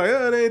 so they're like,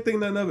 oh, they ain't think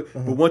nothing of it.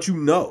 But once you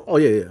know. Oh,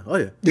 yeah.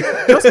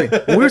 Trust me.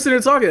 When we were sitting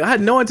there talking, I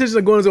had no intention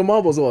of going into a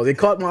Mambo's wall. They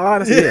caught my eye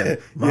and I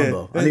said,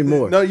 Mambo, I need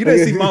more. No, you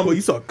didn't see Mambo.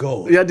 You saw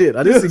gold. Yeah, I did.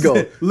 I did see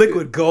gold.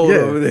 Liquid gold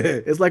over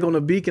there. It's like on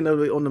the beacon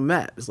on the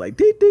map. It's like,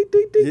 dee, dee,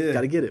 dee, dee. Yeah.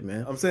 Got to get it,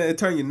 man. I'm saying it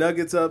turn your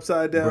nuggets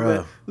upside down,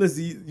 man.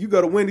 Listen, you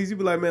go to Wendy's, you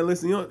be like, man,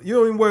 listen, you don't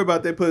even worry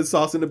about they putting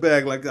sauce in the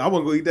bag. Like, I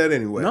want to go eat that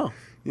anyway. No.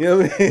 You know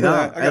what I mean?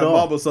 I got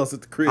Mambo sauce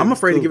at the crib. I'm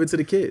afraid to give it to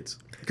the kids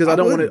because I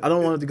don't want it to go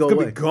away. It's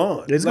gonna be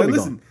gone. It's gonna be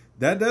gone.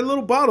 That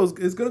little bottle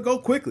is gonna go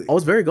quickly. Oh,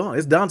 it's very gone.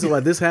 It's down to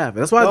like this half.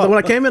 That's why when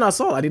I came in, I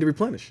saw it. I need to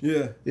replenish.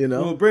 Yeah, you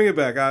know. Well, bring it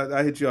back.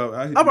 I hit you up.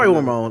 I'll probably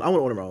order my own. I want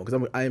to order my own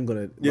because I am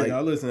gonna. Yeah,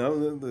 like,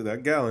 listen.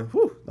 That gallon.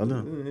 Whew. I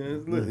know.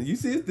 Listen, you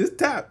see this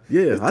tap?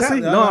 Yeah, I see.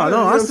 No,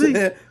 I see.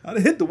 I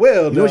hit the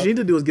well. You know what you need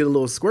to do is get a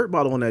little squirt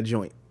bottle on that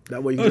joint.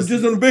 That way you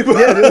just on the big one.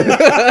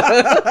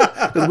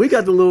 Because we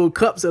got the little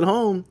cups at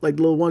home, like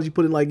the little ones you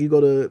put in, like you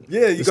go to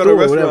you go to a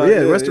restaurant. Yeah,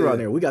 restaurant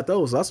there. We got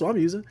those. So that's what I'm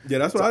using. Yeah,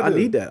 that's what I do. I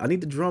need that. I need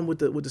the drum with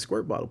the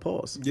squirt bottle.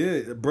 Pause. Yeah,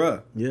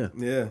 bruh. Yeah.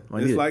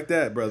 It's like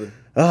that, brother.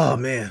 Oh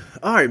man.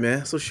 All right,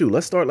 man. So shoot,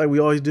 let's start like we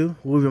always do.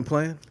 What we've been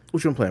playing.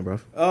 What you been playing, bro?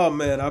 Oh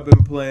man, I've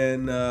been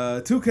playing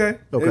 2K.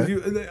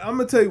 Okay. I'm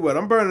gonna tell you what.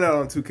 I'm burning out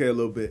on 2K a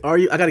little bit. Are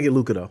you? I gotta get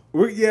Luka though.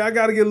 I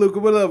gotta get Luka.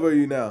 What level are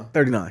you now?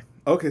 39.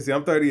 Okay, see,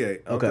 I'm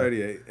 38. I'm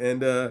 38,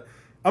 and I'm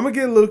gonna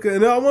get Luka,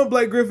 and I want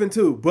Blake Griffin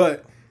too.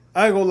 But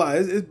I ain't gonna lie,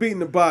 it's beating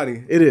the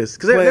body. It is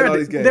because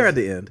they're at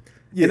the end.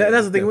 Yeah, and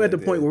that's the thing. We're at the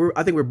point where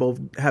I think we're both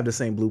have the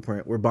same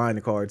blueprint. We're buying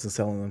the cards and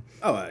selling them.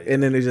 Oh, yeah.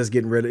 And then they're just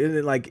getting rid of it. And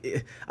then,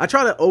 like, I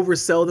try to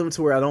oversell them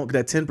to where I don't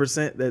that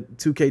 10% that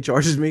 2K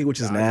charges me, which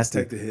is nasty.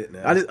 I just take the hit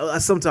now. I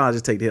sometimes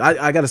just take the hit.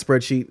 I got a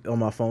spreadsheet on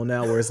my phone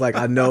now where it's like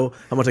I know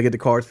how much I get the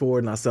cards for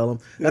and I sell them.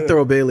 That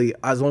Thorough Bailey,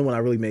 I was the only one I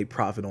really made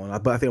profit on.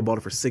 But I think I bought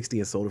it for 60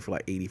 and sold it for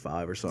like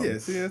 85 or something. Yeah,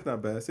 see, that's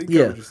not bad. So you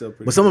covered yourself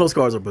pretty but some of those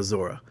cards are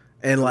Bazura.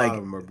 And a like, lot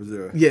of them are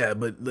Bazura. Yeah,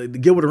 but the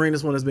Gilbert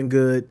Arenas one has been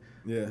good.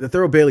 Yeah, the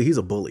Thorough Bailey, he's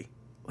a bully.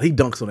 He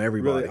dunks on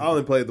everybody. Really? I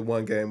only played the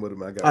one game with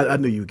him. I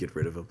knew you would get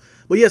rid of him.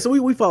 But yeah, so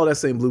we follow that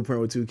same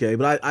blueprint with 2K.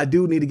 But I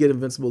do need to get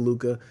Invincible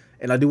Luka,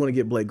 and I do want to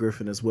get Blake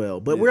Griffin as well.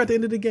 But we're at the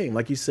end of the game.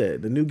 Like you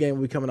said, the new game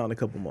will be coming out in a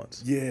couple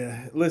months.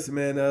 Yeah. Listen,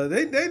 man,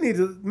 they need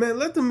to,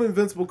 let them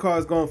Invincible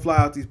cards go and fly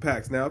out these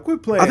packs now.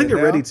 Quit playing. I think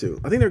they're ready to.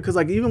 I think they're, because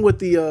like even with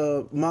the,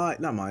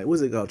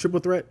 Triple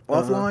Threat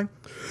offline,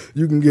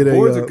 you can get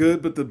boards are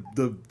good, but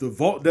the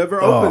vault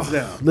never opens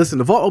now. Listen,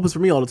 the vault opens for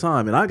me all the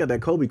time, and I got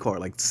that Kobe card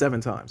like 7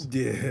 times.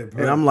 Yeah,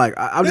 bro. And I'm like,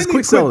 I'm just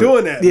quick selling.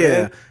 Doing that, yeah.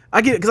 Man.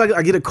 I get it because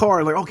I get a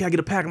card like, okay, I get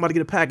a pack. I'm about to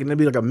get a pack, and it'll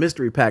be like a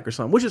mystery pack or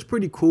something, which is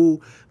pretty cool.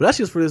 But that's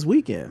just for this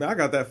weekend. Man, I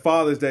got that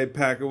Father's Day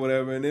pack or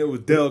whatever, and it was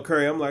Del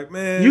Curry. I'm like,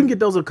 man, you can get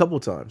those a couple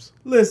times.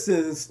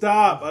 Listen,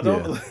 stop. I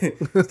don't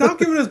stop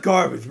giving us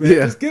garbage, man.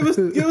 Yeah. Just give us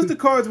the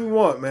cards we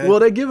want, man. Well,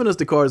 they're giving us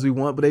the cards we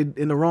want, but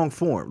they in the wrong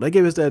form. They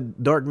gave us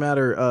that Dark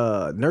Matter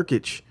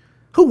Nurkic.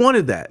 Who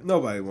wanted that?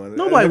 Nobody wanted.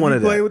 Nobody wanted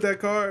that. Played with that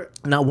card?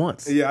 Not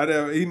once.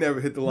 Yeah, he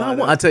never hit the line.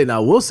 I tell you now,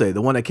 I will say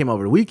the one that came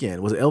over the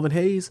weekend was Elvin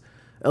Hayes.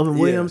 Elvin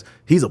Williams,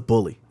 he's a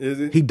bully. Is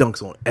he? He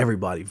dunks on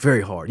everybody very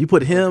hard. You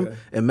put him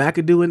and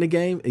McAdoo in the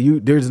game,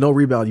 and there's no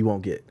rebound you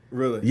won't get.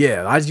 Really?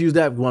 Yeah, I just use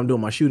that when I'm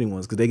doing my shooting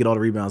ones because they get all the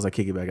rebounds. I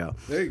kick it back out.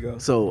 There you go.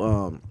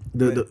 So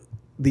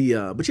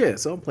but yeah,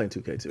 so I'm playing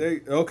 2K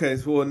too. Okay,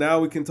 so now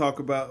we can talk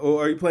about.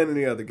 Are you playing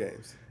any other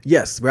games?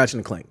 Yes, Ratchet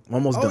and Clank. I'm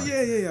almost done.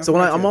 Yeah. So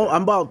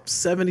I'm about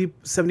 70,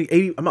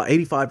 80, I'm about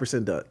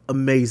 85% done.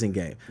 Amazing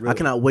game. Really? I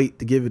cannot wait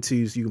to give it to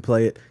you so you can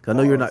play it. Cause I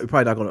know you're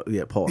probably not going to.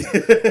 Yeah, pause.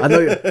 I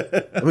know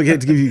I'm going to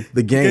give you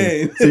the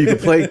game so you can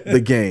play the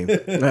game.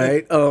 All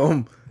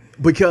right.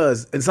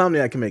 Because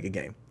Insomniac can make a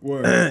game.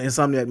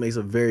 Insomniac makes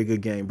a very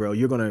good game, bro.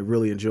 You're going to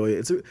really enjoy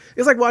it.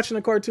 It's like watching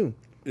a cartoon.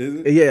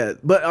 Is it? Yeah,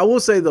 but I will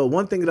say though,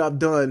 one thing that I've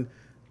done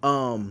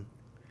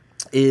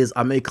is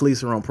I made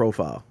Khaleesi her own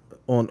profile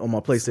on my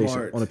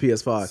PlayStation, on the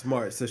PS5.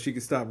 Smart, so she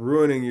can stop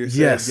ruining your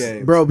games.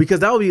 Yes, bro, because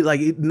that would be like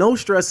no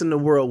stress in the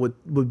world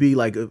would be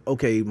like,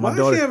 okay, my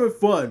daughter. Why is she having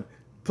fun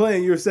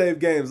playing your save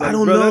games? Like, I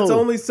don't know. That's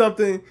only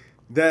something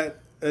that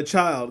a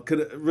child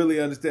could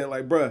really understand.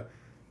 Like, bruh.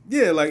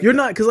 Yeah, like you're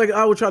not, because like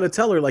I would try to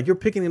tell her like you're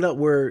picking it up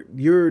where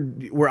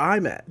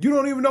I'm at. You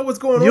don't even know what's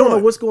going on. You don't know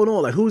what's going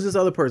on. Like who's this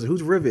other person?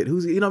 Who's Rivet?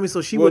 Who's you know what I mean?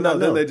 So she would not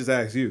know. Then they just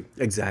ask you.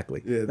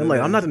 Exactly. Yeah. I'm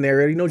like, I'm not the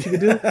narrator. You know what you can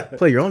do?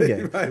 Play your own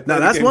game. Right, now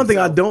that's one thing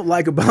I don't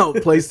like about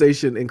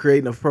PlayStation and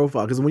creating a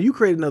profile, because when you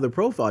create another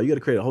profile, you got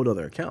to create a whole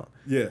other account.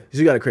 Yeah. So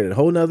you got to create a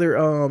whole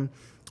other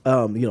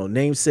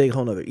namesake,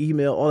 whole other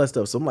email, all that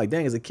stuff. So I'm like,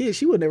 dang, as a kid,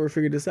 she would never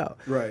figure this out.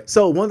 Right.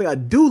 So one thing I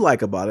do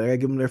like about it, I gotta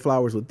give them their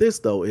flowers with this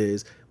though,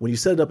 is when you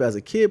set it up as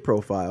a kid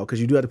profile, because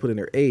you do have to put in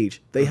their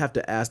age, they have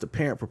to ask the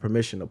parent for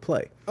permission to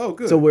play. Oh,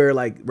 good. So where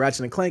like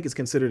Ratchet and Clank is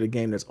considered a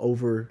game that's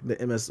over the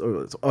MS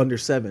or it's under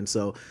 7.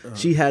 So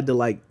she had to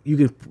like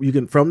you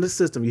can from the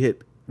system you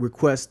hit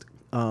request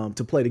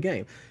to play the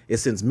game. It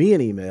sends me an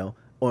email.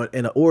 or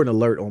an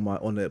alert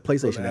on the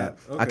PlayStation app.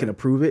 Okay. I can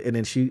approve it, and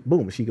then she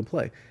can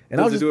play.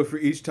 And I'll just do it for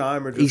each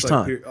time or just each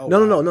time.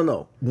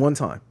 No, one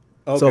time.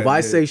 Okay, so if I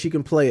say she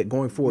can play it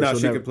going forward,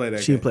 she can play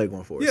that. She can play it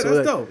going forward. Yeah, so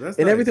that's dope. That's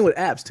and nice. Everything with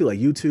apps too, like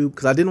YouTube,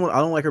 because I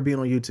don't like her being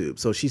on YouTube.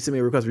 So she sent me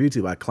a request for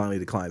YouTube. I kindly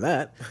declined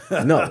that.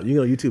 No,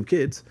 YouTube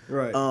Kids.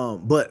 Right.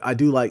 But I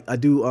do like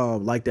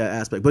that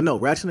aspect. But no,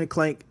 Ratchet and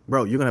Clank,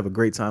 bro, you're gonna have a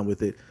great time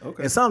with it.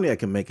 Okay. Insomniac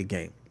can make a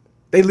game.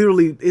 They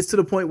literally, it's to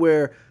the point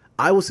where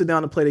I will sit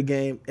down and play the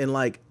game, and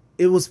like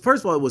it was,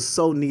 first of all, it was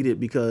so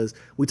needed because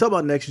we talk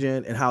about next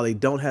gen and how they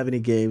don't have any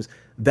games.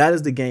 That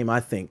is the game I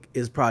think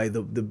is probably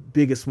the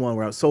biggest one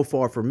where so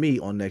far for me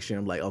on next gen,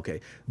 I'm like,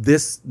 okay,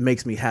 this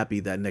makes me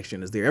happy that next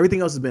gen is there. Everything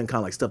else has been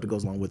kind of like stuff that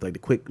goes along with like the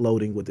quick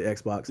loading with the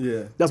Xbox.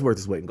 Yeah. That's worth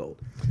its weight in gold.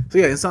 So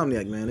yeah,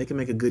 Insomniac, man, they can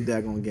make a good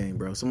daggone game,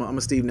 bro. So I'm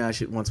gonna Steve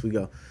Nash it once we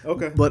go.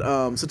 Okay. But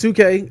so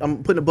 2K,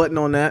 I'm putting a button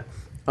on that.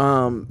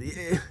 I'm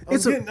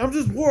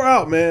just wore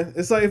out, man.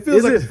 It's like it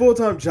feels like a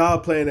full-time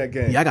job playing that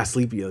game. Yeah, I got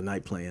sleepy the other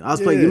night playing. I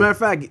was playing. As a matter of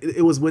fact,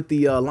 it was with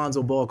the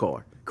Alonzo Ball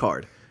card.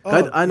 He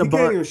can't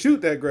even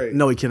shoot that great.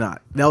 No, he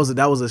cannot. That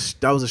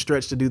was a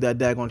stretch to do that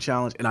daggone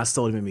challenge, and I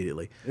sold him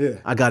immediately. Yeah,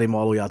 I got him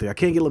all the way out there. I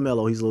can't get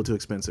LaMelo; he's a little too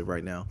expensive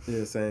right now.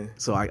 Yeah, same.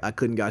 So I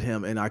couldn't got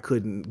him, and I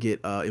couldn't get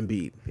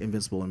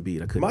Invincible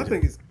Embiid. I couldn't. My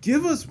thing is,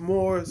 give us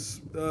more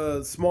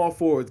small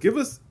forwards. Give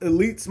us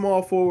elite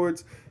small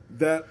forwards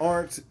that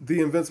aren't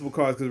the invincible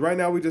cards, because right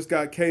now we just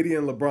got KD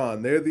and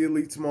LeBron. They're the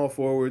elite small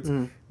forwards,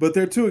 but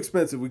they're too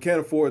expensive. We can't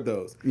afford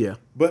those. Yeah.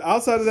 But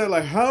outside of that,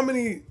 like, how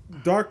many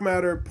dark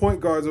matter point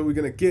guards are we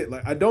going to get?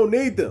 Like, I don't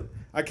need them.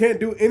 I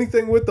can't do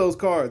anything with those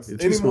cards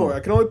anymore.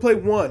 I can only play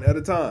one at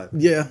a time.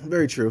 Yeah,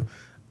 very true.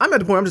 I'm at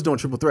the point I'm just doing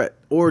triple threat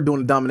or doing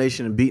the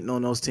domination and beating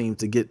on those teams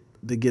to get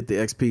the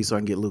XP so I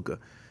can get Luka.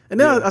 And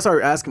then I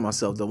started asking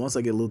myself, though, once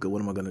I get Luka,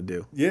 what am I going to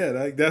do?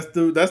 Yeah, that's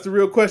the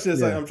real question. It's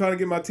like, I'm trying to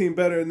get my team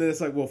better, and then it's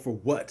like, well, for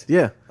what?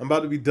 Yeah. I'm about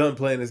to be done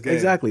playing this game.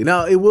 Exactly.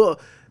 Now, it will,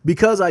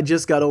 because I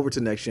just got over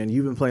to next gen,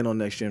 you've been playing on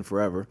next gen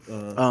forever,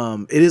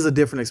 it is a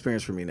different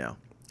experience for me now.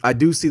 I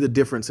do see the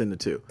difference in the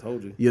two.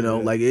 Told you. You know,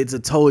 like, it's a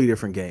totally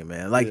different game,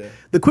 man. Like,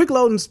 the quick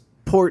loading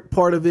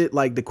part of it,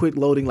 like, the quick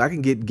loading, like, I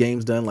can get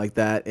games done like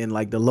that, and,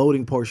 like, the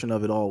loading portion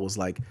of it all was,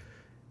 like,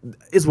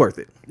 it's worth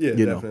it. Yeah,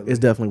 definitely. It's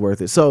definitely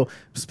worth it. So,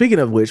 speaking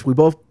of which, we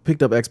both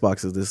picked up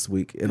Xboxes this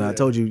week, and I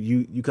told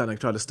you kind of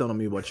tried to stun on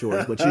me about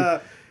yours,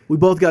 but we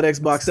both got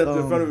Xbox. Stepped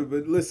in front of it,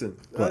 but listen,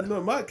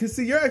 because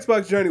see, your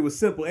Xbox journey was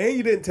simple, and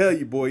you didn't tell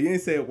your boy. You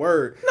didn't say a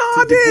word. No,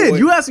 I did.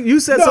 You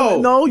said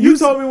something. No, you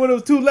told me when it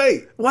was too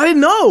late. Well, I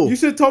didn't know. You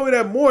should have told me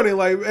that morning,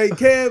 like, hey,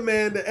 Kev,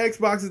 man, the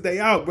Xbox is day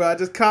out, bro. I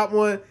just copped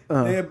one.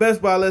 And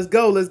Best Buy, let's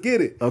go, let's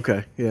get it.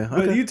 Okay, yeah.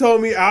 But you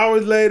told me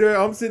hours later.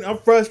 I'm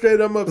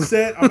frustrated. I'm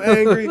upset. I'm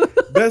angry.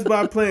 Best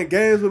Buy playing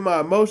games with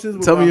my emotions.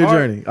 With Tell me your heart.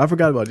 journey. I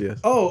forgot about this.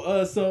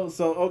 Oh, so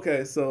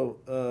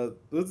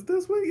was it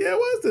this week? Yeah, it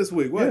was this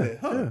week, wasn't it?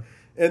 Huh? Yeah.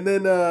 And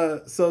then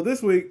so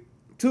this week,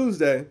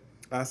 Tuesday,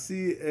 I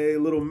see a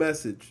little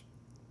message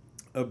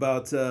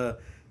about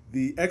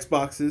the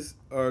Xboxes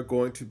are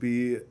going to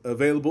be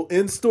available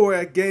in store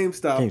at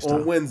GameStop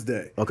on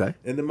Wednesday. Okay.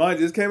 And then mine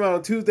just came out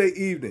on Tuesday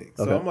evening.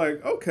 So I'm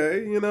like,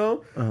 okay, you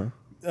know.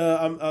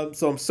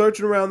 I'm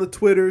searching around the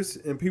Twitters,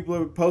 and people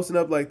are posting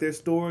up like their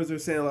stores are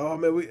saying like, oh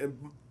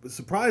man,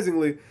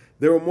 surprisingly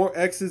there were more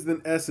X's than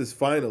S's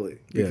finally,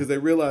 because they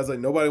realized like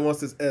nobody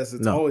wants this S.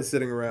 It's always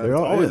sitting around. It's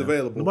always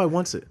available. Nobody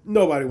wants it.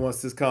 Nobody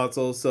wants this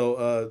console.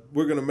 So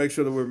we're gonna make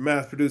sure that we're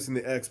mass producing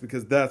the X,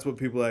 because that's what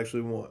people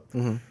actually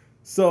want.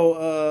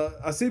 So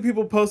I see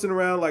people posting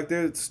around like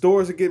their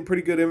stores are getting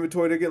pretty good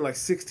inventory. They're getting like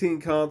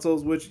 16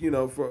 consoles, which, you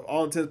know, for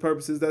all intents and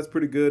purposes, that's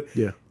pretty good.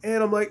 Yeah.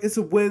 And I'm like, it's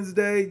a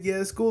Wednesday.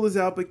 Yeah, school is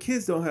out, but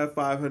kids don't have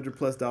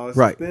 $500+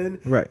 to spend.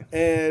 Right.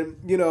 And,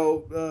 you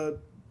know,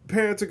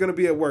 parents are going to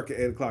be at work at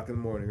 8 o'clock in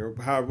the morning, or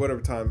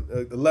whatever time,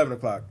 11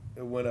 o'clock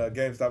when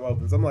GameStop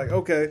opens. I'm like,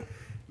 okay,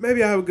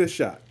 maybe I have a good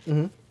shot.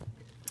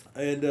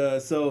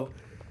 And so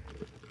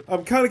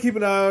I'm kind of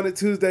keeping an eye on it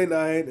Tuesday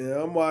night, and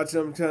I'm watching.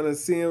 I'm trying to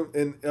see him,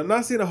 and I'm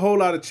not seeing a whole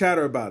lot of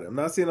chatter about it. I'm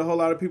not seeing a whole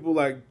lot of people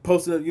like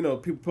posting, you know,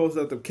 people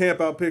posting up the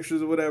camp out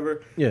pictures or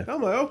whatever. Yeah.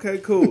 I'm like, okay,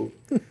 cool.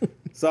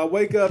 So I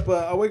wake up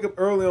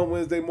early on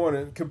Wednesday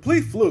morning.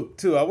 Complete fluke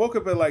too. I woke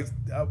up at like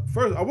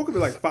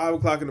 5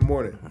 o'clock in the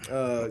morning.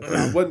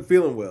 I wasn't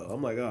feeling well.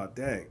 I'm like, oh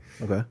dang.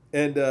 Okay.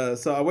 And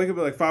so I wake up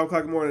at like 5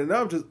 o'clock in the morning, and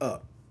now I'm just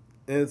up.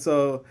 And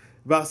so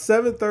about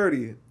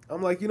 7:30,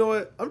 I'm like, you know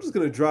what? I'm just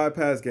gonna drive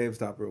past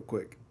GameStop real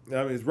quick.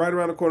 I mean, it's right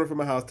around the corner from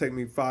my house. Take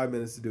me 5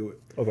 minutes to do it.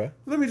 Okay.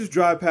 Let me just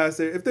drive past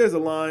there. If there's a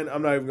line,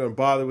 I'm not even going to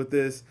bother with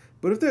this.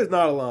 But if there's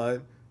not a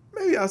line,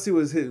 maybe I'll see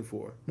what it's hitting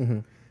for.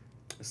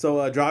 So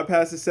I drive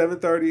past at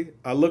 7:30.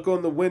 I look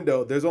on the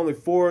window. There's only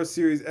 4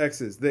 Series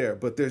X's there,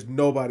 but there's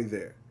nobody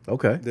there.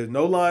 Okay. There's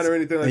no line or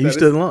anything like that. And you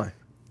stood in line?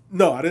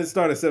 No, I didn't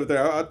start at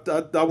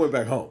 7:30. I went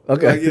back home.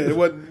 Okay. Like, yeah,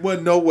 it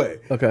wasn't no way.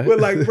 Okay. But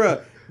like,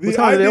 bruh. What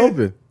time did they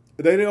open?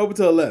 They didn't open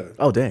till 11.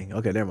 Oh, dang.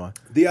 Okay, never mind.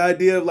 The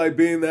idea of like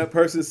being that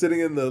person sitting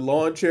in the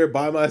lawn chair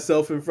by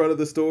myself in front of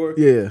the store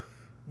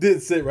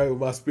didn't sit right with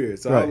my spirit.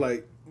 So I was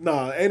like,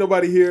 nah, ain't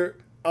nobody here.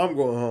 I'm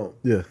going home.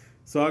 Yeah.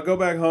 So I go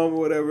back home or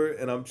whatever,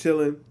 and I'm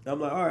chilling. I'm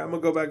like, all right, I'm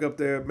gonna go back up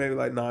there maybe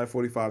like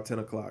 9:45, 10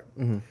 o'clock.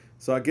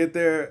 So I get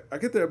there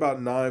about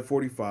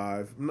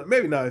 9:45,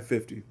 maybe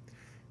 9:50.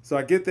 So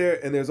I get there,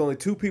 and there's only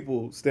 2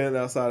 people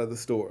standing outside of the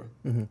store.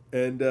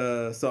 And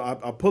so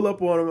I pull up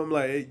on them. I'm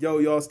like, hey, yo,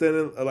 y'all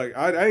standing? Like,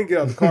 I didn't get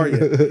out the car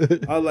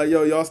yet. I was like,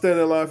 yo, y'all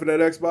standing in line for that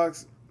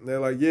Xbox? And they're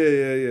like,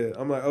 yeah.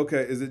 I'm like,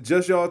 okay, is it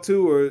just y'all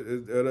 2, or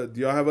do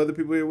y'all have other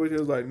people here with you?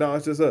 It was like, no,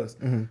 it's just us.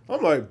 I'm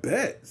like,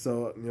 bet.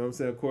 So, you know what I'm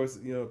saying? Of course,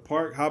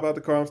 park, hop out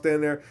the car. I'm standing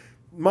there.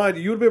 Mind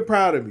you, you would have been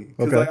proud of me.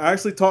 Because like, I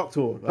actually talked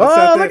to him.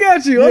 Look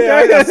at you.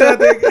 Yeah, Okay. I sat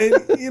there,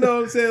 and you know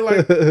what I'm saying?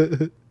 Like,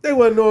 they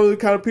wasn't normally the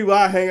kind of people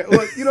I hang out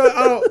with. You know,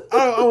 I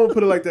don't want to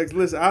put it like that.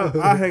 Listen,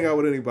 I hang out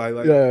with anybody.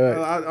 Like,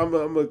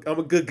 right. I'm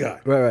a good guy.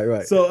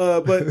 Right.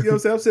 So, but, you know what I'm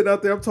saying? I'm sitting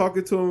out there. I'm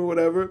talking to him or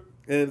whatever.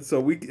 And so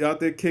we out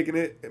there kicking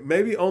it.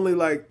 Maybe only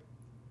like,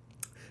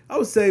 I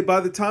would say by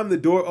the time the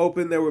door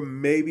opened, there were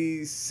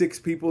maybe 6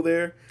 people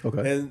there.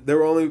 Okay. And there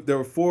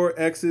were 4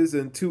 X's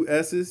and 2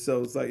 S's.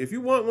 So it's like, if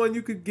you want one,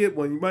 you could get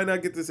one. You might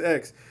not get this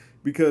X.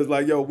 Because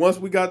like, yo, once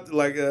we got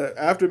like,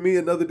 after me,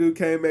 another dude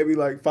came maybe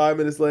like 5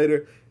 minutes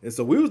later. And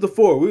so we was the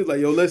 4. We was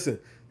like, yo, listen,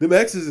 them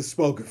X's is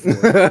spoken for.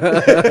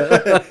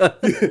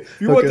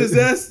 If you want this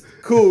S,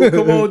 cool,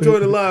 come on,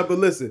 join the line. But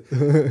listen,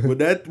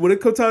 when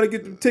it comes time to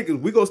get the tickets,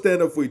 we gonna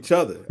stand up for each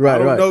other. I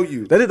don't know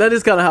you. That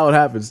is kind of how it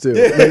happens too.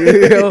 Like,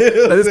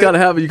 that is kind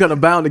of how you kind of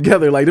bound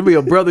together. Like, to be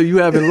a brother you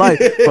have in life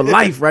for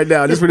life right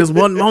now, just for this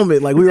one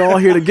moment. Like, we're all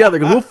here together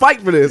because we'll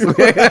fight for this.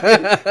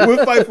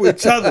 We'll fight for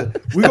each other.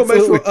 We gonna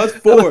make sure us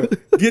 4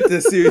 get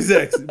this Series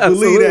X.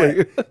 Believe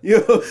that. You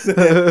know what I'm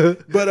saying?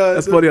 But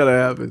that's funny how that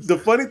happens. The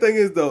funny thing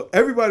is though,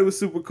 everybody was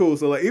super cool.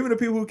 So like, even the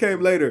people who came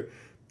later.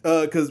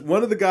 Because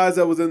one of the guys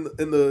that was in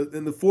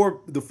the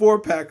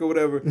 4-pack or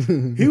whatever,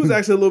 he was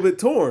actually a little bit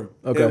torn.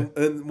 Okay.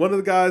 And one of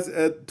the guys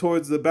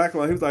towards the back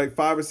line, he was like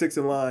 5 or 6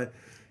 in line.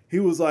 He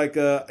was like,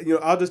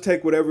 I'll just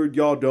take whatever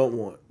y'all don't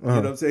want. You know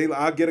what I'm saying?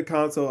 I'll get a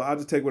console. I'll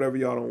just take whatever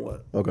y'all don't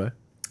want. Okay.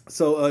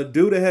 So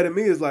dude ahead of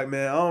me is like,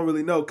 man, I don't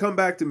really know. Come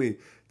back to me.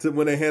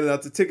 When they handed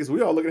out the tickets,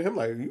 we all look at him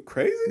like, are you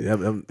crazy?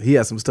 Yeah, he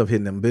had some stuff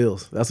hitting them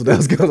bills. That's what that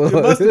was going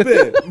on.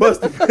 It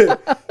must have been.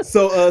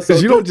 So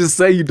you don't just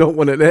say you don't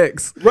want an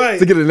X, right?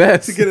 To get an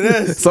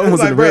S. Someone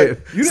was in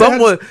red.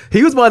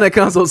 He was buying that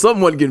console.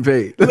 Someone wasn't getting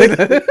paid.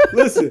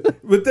 Listen,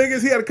 the thing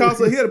is, he had a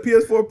console. He had a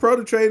PS4 Pro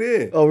to trade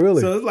in. Oh,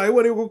 really? So it's like, it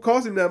wasn't even going to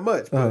cost him that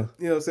much. But,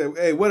 you know what I'm saying?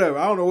 Hey, whatever.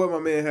 I don't know what my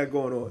man had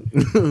going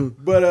on.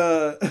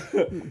 But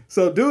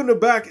so dude in the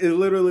back is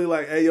literally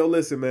like, hey, yo,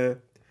 listen, man.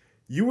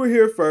 You were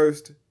here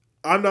first.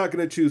 I'm not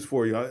going to choose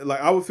for you.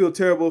 I would feel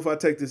terrible if I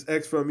take this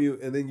X from you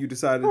and then you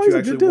decide that you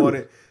actually want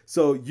it.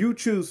 So you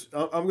choose.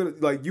 I'm going to,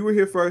 like, you were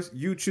here first.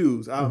 You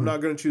choose. I'm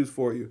not going to choose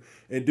for you.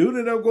 And dude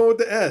ended up going with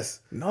the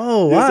S.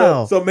 No,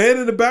 wow. So man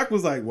in the back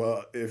was like,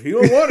 well, if he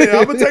don't want it,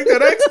 I'm going to take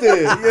that X then.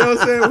 You know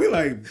what I'm saying? We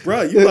like,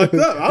 bro, you lucked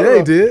up.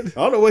 He did. I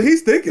don't know what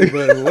he's thinking,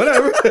 but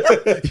whatever.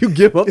 You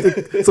give up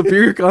the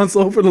superior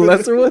console for the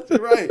lesser one?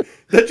 Right.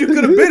 That you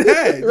could have been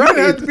had. You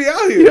didn't have to be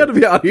out here. You had to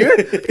be out here.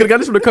 You could have got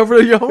this from the comfort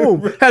of your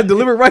home. Had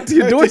delivered right to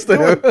your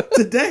doorstep.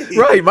 Today.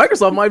 Right.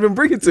 Microsoft might even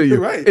bring it to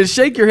you. Right. And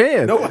shake your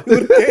hand. Nobody would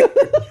have cared.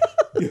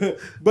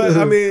 But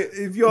I mean,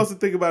 if you also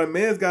think about it,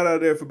 man's got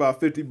out there for about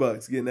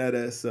 $50 getting that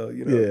S. So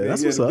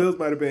that's what's the up. bills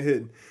might have been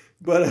hitting.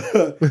 But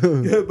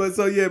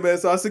man.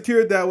 So I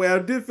secured that way. I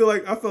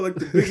felt like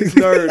the biggest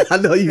nerd I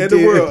know you in did.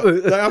 the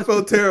world. Like, I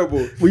felt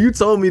terrible. Well, you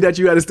told me that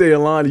you had to stay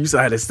in line, and you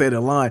said I had to stay in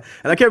line,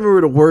 and I can't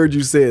remember the word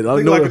you said. I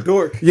think like a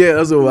dork. Yeah,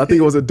 that's what I think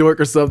it was, a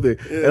dork or something.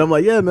 Yeah. And I'm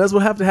like, yeah, man, that's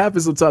what have to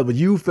happen sometimes. But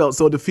you felt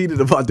so defeated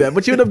about that.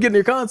 But you ended up getting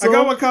your console. I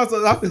got my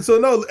console. So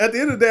no, at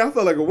the end of the day, I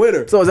felt like a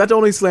winner. So is that the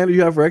only slander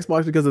you have for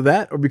Xbox because of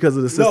that, or because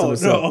of the system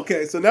itself? No.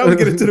 Okay, so now we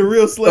get into the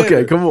real slander.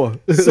 Okay, come on.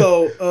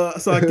 So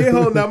I get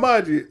home. Now,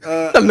 mind you,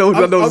 I know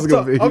this is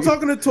gonna be. I'm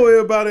talking to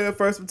Toya about it at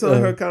first. I'm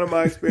telling her kind of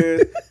my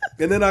experience,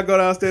 and then I go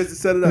downstairs to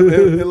set it up.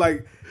 And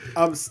like,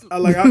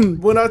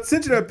 when I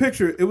sent you that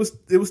picture, it was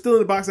still in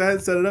the box. I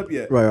hadn't set it up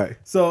yet. Right.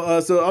 So I'm,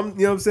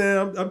 you know what I'm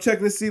saying, I'm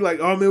checking to see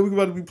like, oh man, we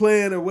about to be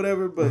playing or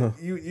whatever.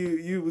 But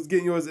you was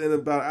getting yours in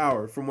about an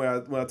hour from when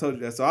I told you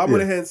that. So I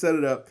went ahead and set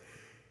it up.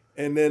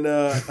 And then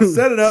I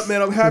set it up,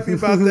 man. I'm happy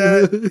about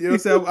that. You know what I'm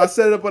saying? I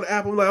set it up on the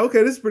app. I'm like,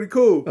 okay, this is pretty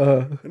cool.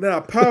 And then I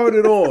powered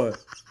it on.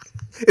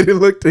 And it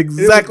looked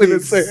exactly the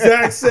same.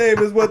 Exact same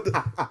as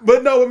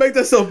but no, what makes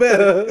that so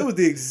bad? It was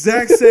the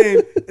exact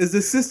same as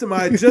the system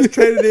I had just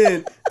traded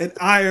in an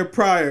hour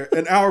prior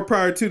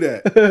to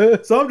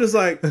that. So I'm just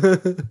like,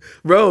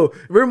 bro,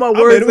 remember my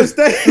words? I made a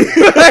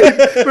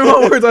mistake. Remember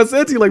my words I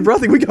said to you, like, bro, I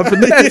think we got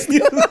finessed.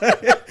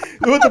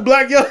 With the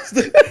black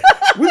youngster,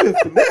 we got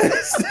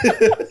finessed. We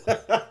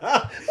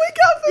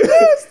got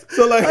finessed.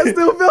 So like, I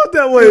still felt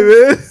that way,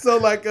 man. So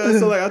like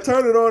I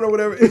turned it on or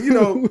whatever. And, you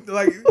know,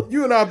 like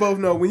you and I both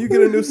know when you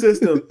get a new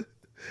system,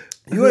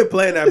 you ain't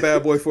playing that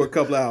bad boy for a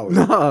couple of hours.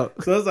 Nah.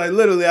 So it's like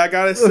literally, I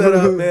got it set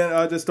up, man.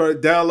 I just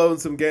started downloading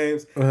some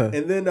games,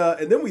 and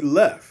then we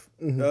left.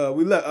 We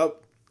left.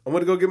 I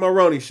went to go get my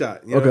Roni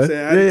shot. You know what I'm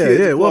saying?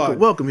 Yeah.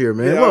 Welcome here,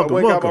 man. Yeah, welcome. I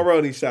went and got my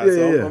Roni shot.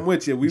 So I'm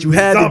with you. That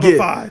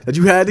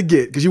you had to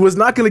get because you was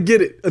not going to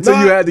get it until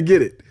you had to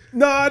get it.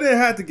 No, I didn't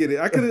have to get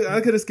it. I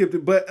could have skipped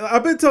it, but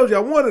I've been told you I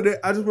wanted it.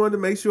 I just wanted to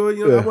make sure,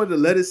 I wanted to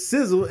let it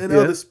sizzle in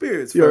other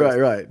spirits. You're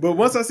right. But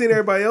once I seen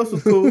everybody else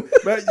was cool,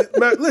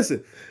 man,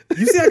 listen,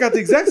 you see, I got the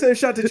exact same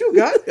shot that you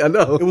got. I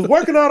know it was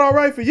working out all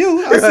right for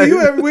you. I see you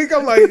every week.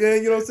 I'm like,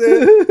 man, you know what I'm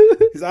saying?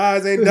 His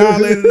eyes ain't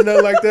dilated or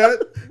nothing like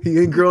that. He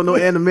ain't growing no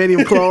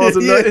animanium claws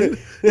or nothing.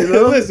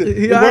 Listen,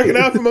 he's working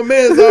out for my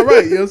man's all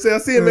right. You know what I'm saying? I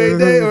see him every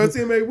day or I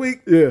see him every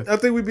week. Yeah, I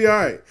think we'd be all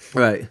right.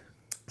 Right.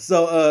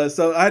 So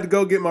I had to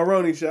go get my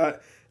Roni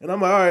shot, and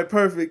I'm like, all right,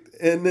 perfect.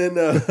 And then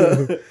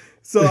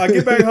so I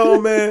get back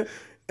home, man,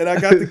 and I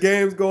got the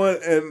games going,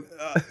 and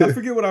I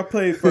forget what I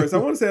played first. I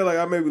want to say like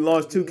I maybe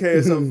launched 2K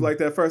or something like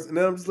that first, and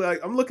then I'm just like,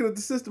 I'm looking at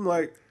the system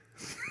like.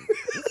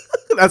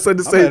 I said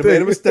the same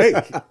thing.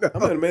 I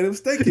might have made a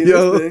mistake in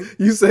this thing.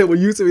 You said when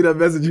you sent me that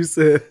message, you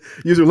said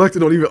you was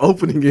reluctant on even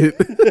opening it.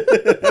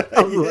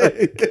 I was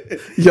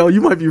like, yo,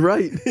 you might be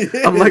right.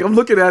 Yeah. I'm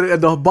looking at it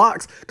at the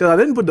box because I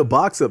didn't put the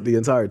box up the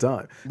entire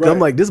time. Right. I'm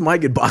like, this might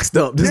get boxed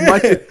up.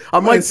 I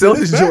might sell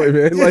this joint,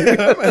 man.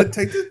 I might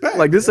take this back.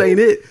 Like this ain't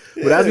it.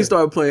 Yeah. But as we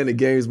started playing the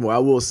games more, I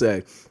will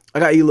say, I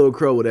got E Little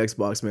Crow with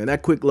Xbox, man.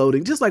 That quick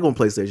loading, just like on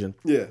PlayStation.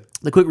 Yeah.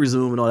 The quick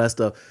resume and all that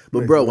stuff.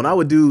 But, bro, when I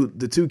would do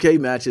the 2K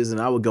matches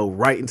and I would go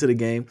right into the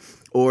game,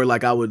 or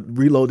like I would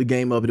reload the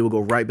game up and it would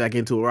go right back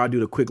into it, or I'd do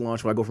the quick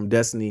launch where I go from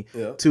Destiny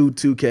to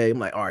 2K. I'm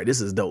like, all right, this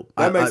is dope.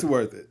 That makes it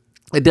worth it.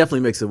 It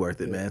definitely makes it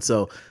worth it, man.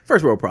 So,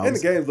 first world problems.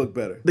 And the games look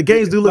better. The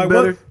games do look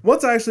better.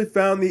 Once I actually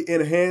found the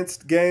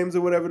enhanced games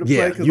or whatever to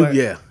play, because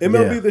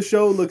MLB The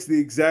Show looks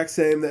the exact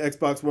same, the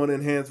Xbox One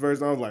enhanced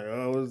version. I was like,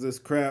 oh, what is this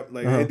crap?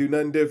 Like, I ain't do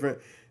nothing different.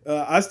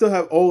 I still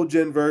have old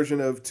gen version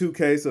of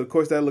 2K, so of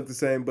course that looked the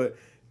same. But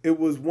it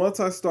was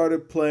once I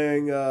started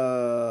playing,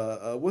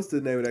 what's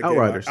the name of that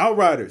Outriders. game?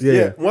 Outriders.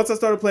 Yeah. Once I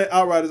started playing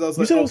Outriders, I was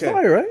like, you said it was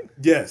fire, right?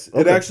 Yes,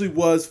 it actually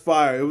was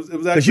fire. It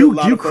was actually a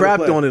lot you of fun to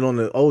crapped play. on it on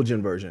the old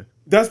gen version.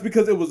 That's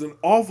because it was an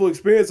awful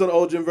experience on the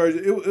old gen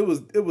version.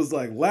 It was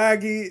like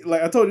laggy.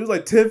 Like I told you, it was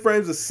like 10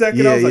 frames a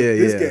second. I was like,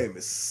 this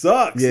game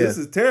sucks. Yeah. This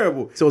is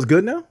terrible. So it's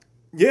good now?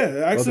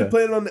 Yeah, actually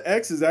playing it on the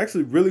X is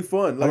actually really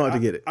fun. Like, I'm about to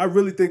get it. I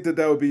really think that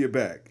would be your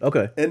bag.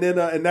 Okay. And then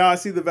and now I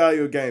see the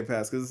value of Game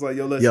Pass because it's like,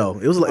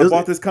 listen, I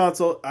bought this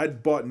console. I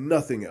bought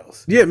nothing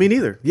else. Yeah, me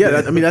neither.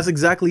 Yeah, I mean that's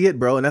exactly it,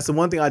 bro. And that's the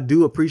one thing I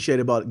do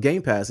appreciate about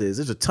Game Pass is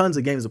there's tons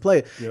of games to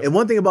play. Yep. And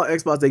one thing about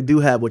Xbox they do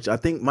have, which I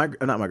think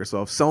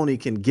Sony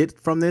can get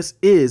from this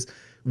is.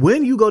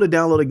 When you go to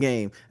download a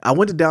game, I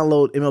went to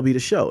download MLB The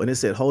Show, and it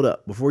said, hold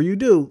up, before you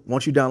do,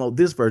 won't you download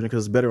this version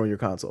because it's better on your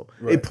console.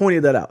 Right. It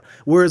pointed that out.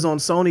 Whereas on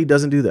Sony,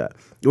 doesn't do that.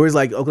 Whereas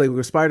like, okay,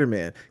 we're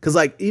Spider-Man. Because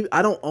like,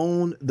 I don't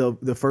own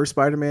the first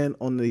Spider-Man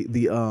on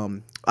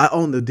I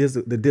own the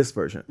disc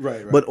version.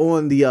 Right. But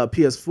on the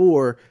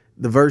PS4,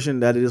 the version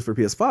that it is for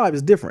PS5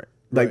 is different.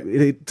 Like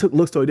it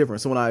looks totally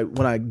different. So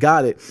when I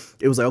got it,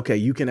 it was like, okay,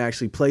 you can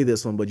actually play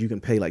this one, but you can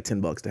pay like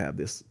 $10 to have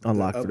this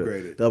unlocked for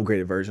the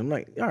upgraded version. I'm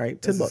like, all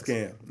right, $10. It's a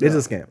scam. It's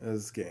a scam.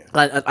 It's a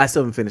scam. I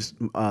still haven't finished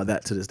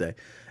that to this day.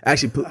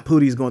 Actually,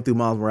 Pootie's going through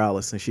Miles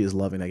Morales, and she is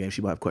loving that game.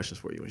 She might have questions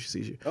for you when she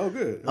sees you. Oh,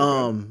 good.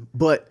 Okay.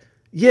 But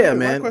yeah,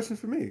 man. My questions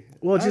for me.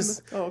 Well,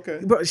 just okay.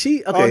 Bro,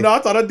 okay. Oh no, I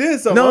thought I did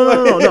something.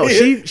 No.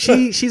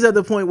 She's at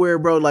the point where,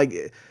 bro,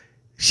 like.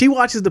 She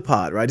watches the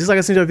pod, right? Just like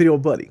I sent you a video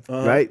with Buddy,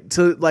 right?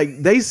 So like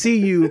they see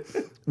you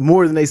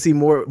more than they see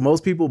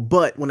most people,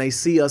 but when they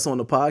see us on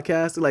the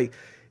podcast,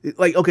 they're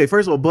like okay,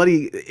 first of all,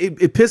 Buddy,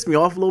 it pissed me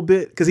off a little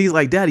bit because he's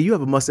like, Daddy, you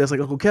have a mustache like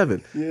Uncle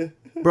Kevin. Yeah.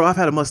 Bro, I've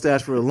had a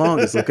mustache for the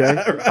longest, okay?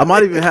 Right. I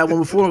might even have one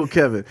before Uncle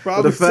Kevin.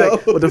 But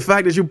the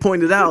fact that you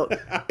pointed out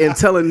and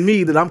telling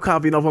me that I'm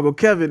copying off Uncle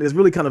Kevin is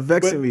really kind of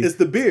vexing me. It's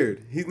the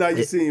beard. He's not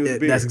used to seeing you with the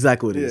beard. That's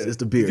exactly what it is. It's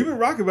the beard. You've been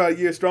rocking about a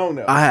year strong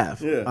now. I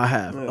have. Yeah. I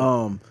have.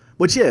 Yeah.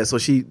 But yeah, so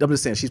I'm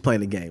just saying she's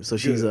playing the game. So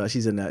she's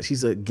in that.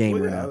 She's a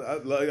gamer now.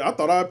 I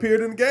thought I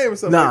appered in the game or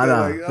something.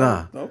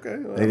 Nah. Okay.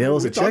 Well, they owe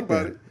us a check.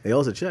 They owe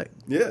us a check.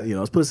 Yeah.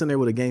 Let's put us in there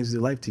with a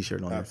GamesMusicLyfe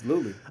t-shirt on.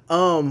 Absolutely.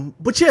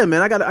 But yeah,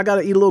 man, I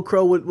gotta eat a little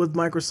crow with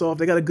Microsoft.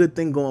 They got a good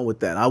thing going with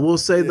that. I will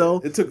say though,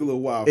 it took a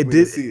little while for me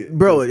to see it,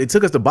 bro. It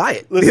took us to buy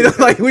it.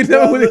 Listen, like we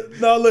never.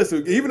 No,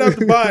 listen. Even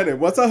after buying it,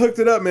 once I hooked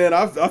it up, man,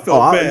 I felt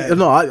bad.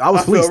 I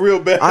was. I felt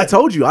real bad. I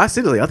told you. I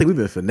said I think we've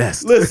been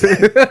finessed.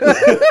 Listen.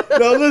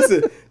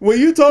 Listen. When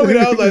you told me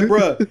that, I was like,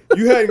 bro,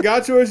 you hadn't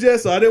got yours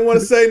yet, so I didn't want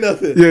to say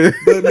nothing. Yeah.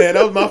 But man,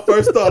 that was my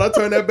first thought. I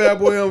turned that bad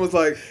boy on, was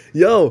like,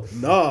 yo,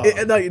 nah.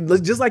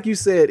 Just like you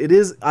said, it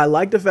is. I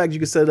like the fact you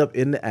can set it up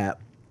in the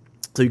app.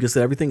 So you can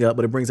set everything up,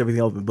 but it brings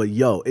everything open. But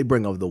it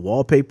brings over the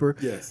wallpaper,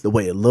 the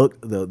way it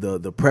looked,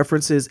 the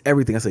preferences,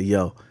 everything. I said,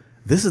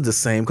 this is the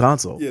same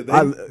console.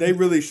 Yeah, they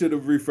really should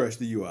have refreshed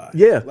the UI.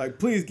 Yeah. Like,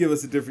 please give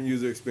us a different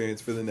user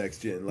experience for the next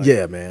gen. Like,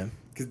 yeah, man.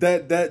 Because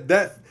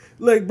that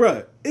like,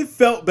 bruh, it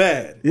felt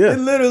bad. Yeah. It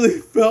literally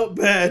felt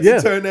bad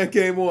to turn that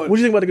game on. What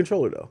do you think about the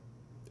controller, though?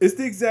 It's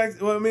the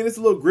exact. Well, I mean, it's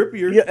a little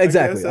grippier. Yeah,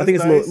 exactly. I think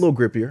it's nice. a little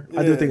grippier.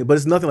 Yeah. I do think, but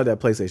it's nothing like that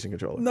PlayStation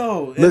controller.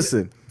 No.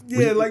 Listen,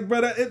 Yeah, like,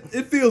 brother,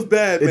 it feels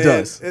bad, man. It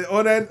does.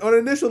 On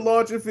initial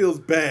launch, it feels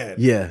bad.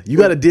 Yeah, you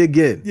got to dig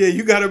in. Yeah,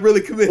 you got to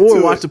really commit to it.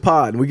 Or watch the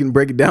pod, and we can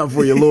break it down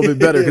for you a little bit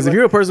better. Because if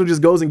you're a person who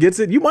just goes and gets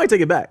it, you might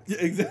take it back. Yeah,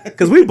 exactly.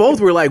 Because we both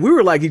were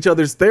like each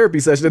other's therapy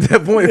session at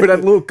that point. For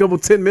that little couple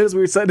 10 minutes, we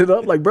were setting it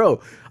up. Like,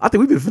 bro, I think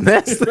we've been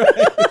finessed. Right.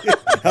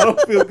 I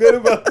don't feel good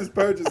about this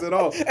purchase at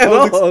all. I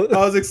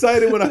was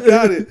excited when I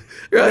got it.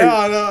 Right.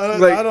 No,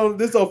 like, I don't.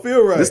 This don't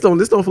feel right. This don't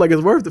feel like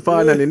it's worth the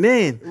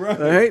 $5.99.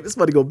 Right. All right, this is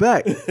about to go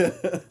back.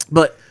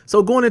 But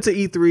so going into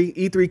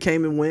E3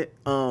 came and went.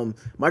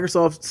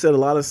 Microsoft said a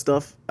lot of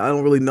stuff. I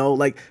don't really know.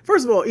 Like,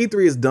 first of all,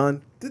 E3 is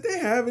done. Did they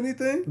have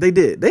anything? They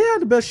did. They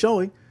had the best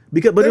showing.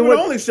 But they were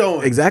only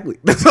showing. Exactly.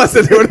 That's why I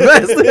said they were the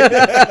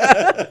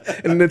best.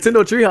 And the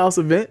Nintendo Treehouse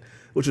event,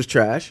 which was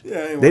trash.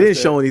 Yeah, they didn't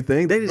show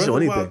anything. They didn't show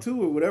anything. Wild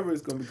 2 or whatever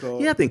it's going to be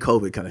called. Yeah, I think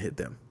COVID kind of hit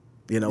them.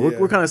 You know,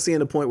 we're kind of seeing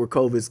the point where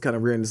COVID's kind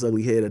of rearing its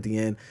ugly head at the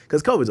end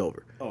because COVID's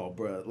over. Oh,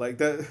 bro, like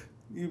that.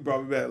 You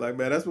brought me back, like,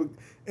 man. That's what,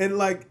 and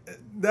like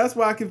that's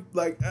why I could,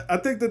 like, I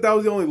think that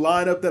was the only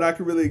lineup that I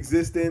could really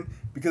exist in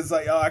because,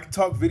 like, I can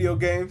talk video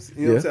games.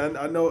 You know what I'm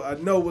saying? I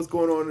know what's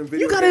going on in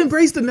video. You gotta games.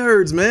 embrace the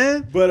nerds,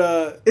 man.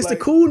 But it's like,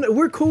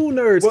 we're cool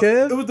nerds,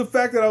 Kev. It was the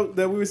fact that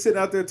we were sitting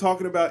out there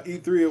talking about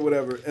E3 or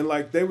whatever, and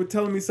like they were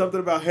telling me something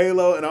about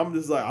Halo, and I'm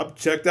just like, I'm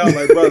checked out,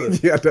 like, brother.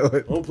 Yeah, I know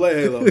it. Don't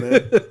play Halo,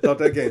 man. Thought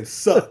that game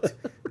sucked.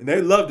 And they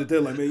loved it.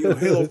 They're like, man, you know,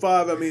 Halo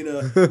 5. I mean,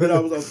 then I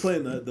was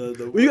playing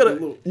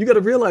you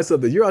gotta realize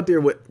something. You're out there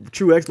with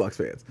true Xbox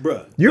fans,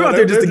 bruh. You're out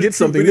there just to get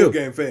something video new.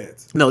 game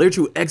fans. No, they're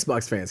true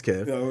Xbox fans, Kev.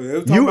 You know, they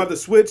were talking about the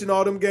Switch and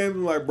all them games.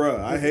 I'm like,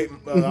 bruh, I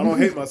don't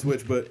hate my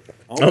Switch, but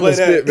I don't play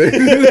that.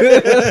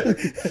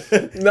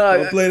 Spit, man. Nah, I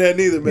don't play that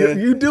neither, man.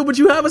 You do, but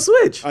you have a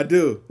Switch. I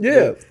do.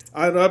 Yeah.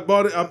 I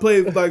bought it. I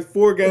played like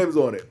 4 games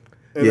on it,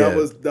 and that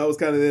was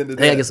kind of the end of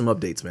that. I gotta get some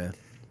updates, man.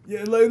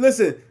 Yeah, like,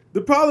 listen. The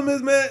problem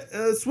is, man,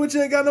 Switch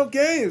ain't got no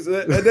games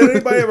that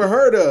anybody ever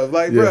heard of.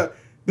 Like, bruh,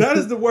 that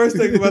is the worst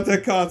thing about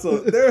that console.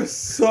 There are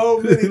so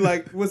many,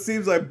 like, what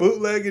seems like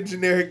bootleg and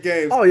generic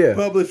games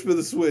published for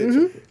the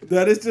Switch.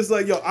 That it's just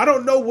like, yo, I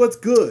don't know what's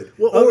good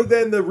other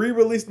than the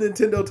re-released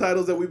Nintendo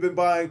titles that we've been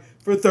buying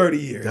for 30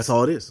 years. That's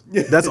all it is.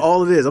 That's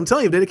all it is. I'm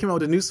telling you, if they came out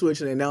with a new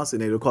Switch and they announced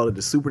it and they would call it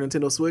the Super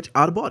Nintendo Switch,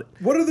 I'd have bought it.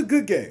 What are the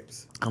good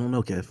games? I don't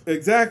know, Kev.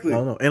 Exactly. I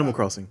don't know. Animal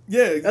Crossing.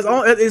 Yeah. Exactly. That's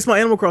all. It's my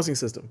Animal Crossing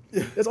system.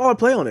 Yeah. That's all I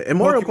play on it. And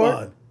Mario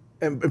Kart.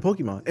 And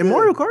Pokemon. And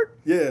Mario Kart?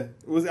 Yeah.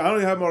 I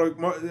don't even have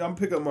I'm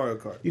picking up Mario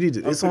Kart. You need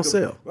to. It's on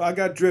sale. Well, I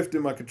got drift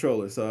in my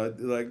controller, so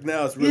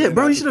now it's really. Yeah,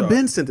 bro, you should have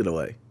been sent it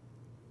away.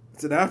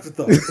 It's an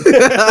afterthought.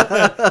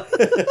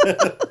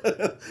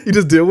 You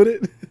just deal with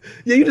it?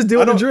 Yeah, you just deal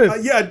with the drift.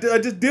 I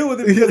just deal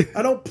with it because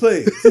I don't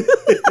play.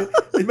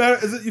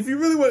 If you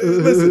really want,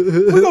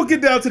 listen, we're gonna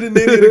get down to the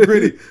nitty and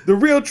gritty. The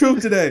real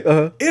truth today.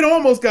 It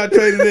almost got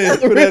traded in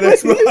for that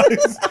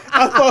Xbox.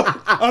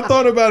 I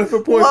thought about it for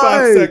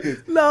 0.5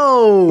 seconds.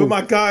 No, but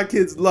my god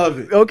kids love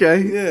it.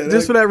 Okay, yeah,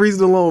 just for that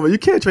reason alone. But you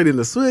can't trade in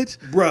the Switch,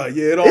 bro.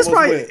 Yeah, it almost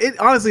went. It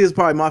honestly is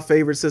probably my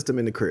favorite system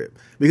in the crib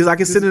because I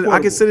can sit in.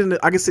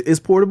 It's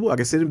portable. I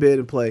can sit in bed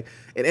and play.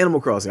 And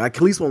Animal Crossing, at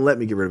least won't let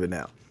me get rid of it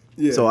now.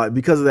 Yeah. So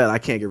because of that, I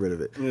can't get rid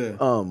of it. Yeah.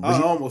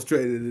 I almost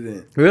traded it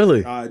in.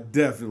 Really? I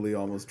definitely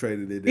almost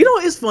traded it in. You know,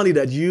 it's funny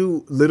that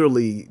you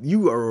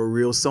are a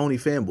real Sony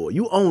fanboy.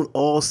 You own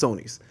all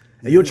Sonys.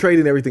 And you're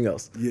trading everything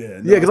else.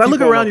 Yeah. Yeah, because I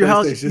look around your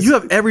house, you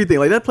have everything.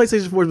 Like that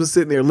PlayStation 4 has been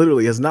sitting there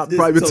literally has not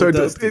probably been turned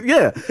on.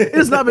 Yeah.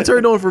 It's not been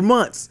turned on for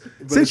months.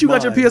 Since you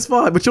got your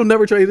PS5, but you'll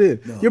never trade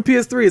it in. No. Your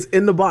PS3 is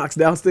in the box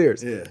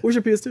downstairs. Yeah. Where's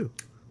your PS2?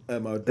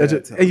 At my dad's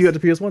house. And you got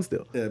the PS1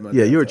 still.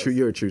 Yeah, you're a true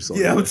Sony.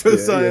 Yeah, I'm true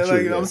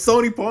Sony. I'm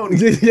Sony pony.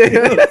 Yeah.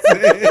 You know what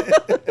I'm saying?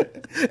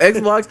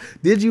 Xbox.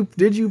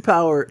 Did you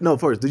power? No,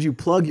 first, did you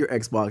plug your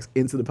Xbox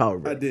into the power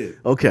brick? I did.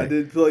 Okay. I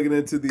did plug it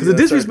into the. Because the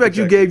disrespect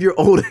you gave your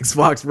old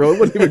Xbox, bro, it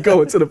wouldn't even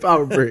go into the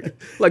power brick.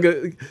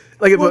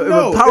 If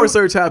a power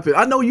surge happened,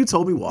 I know you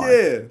told me why.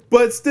 Yeah,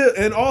 but still,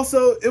 and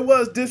also it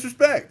was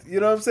disrespect. You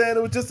know what I'm saying?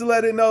 It was just to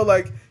let it know,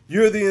 like,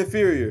 you're the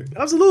inferior.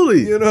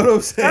 Absolutely. You know what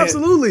I'm saying?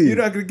 Absolutely. You're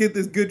not going to get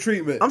this good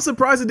treatment. I'm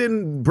surprised it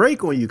didn't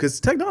break on you because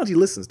technology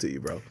listens to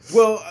you, bro.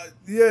 Well,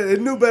 yeah,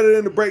 it knew better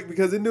than to break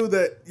because it knew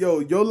that,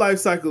 your life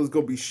cycle is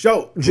going to be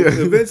short. Yeah.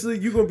 Eventually,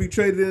 you're going to be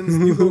traded in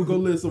and you're going to go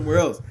live somewhere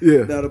else.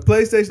 Yeah. Now, the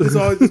PlayStation is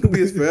always going to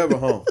be its forever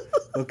home.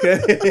 Okay?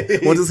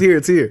 Once it's here,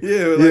 it's here.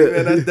 Yeah,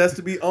 man, that's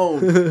to be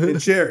owned and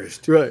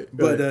cherished. Right.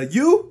 But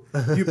you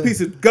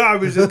piece of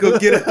garbage, just go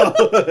get out.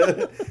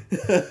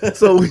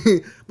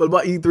 But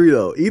about E3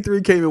 though,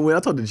 E3 came and went.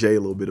 I talked to Jay a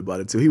little bit about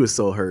it too. He was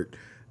so hurt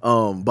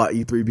by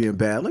E3 being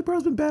bad. I'm like, bro,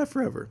 it's been bad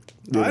forever.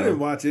 I didn't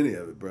watch any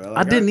of it, bro.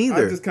 I didn't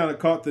either. I just kind of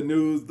caught the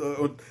news.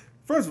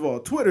 First of all,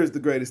 Twitter is the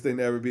greatest thing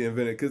to ever be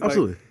invented because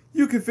absolutely.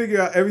 You can figure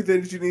out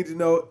everything that you need to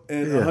know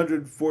in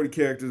 140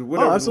 characters,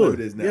 whatever the limit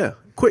is now. Yeah,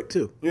 quick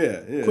too.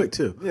 Yeah. Quick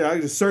too. Yeah, I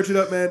can just search it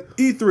up, man.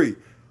 E3.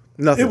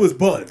 Nothing. It was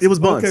buns. It was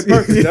buns. Okay,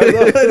 perfect. That's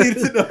all I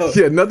needed to know.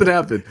 Yeah, nothing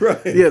happened. Right.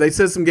 Yeah, they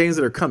said some games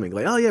that are coming.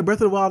 Like, oh yeah,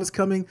 Breath of the Wild is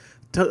coming.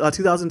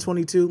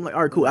 2022. I'm like,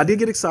 all right, cool. I did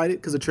get excited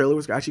because the trailer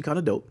was actually kind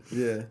of dope.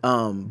 Yeah.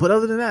 But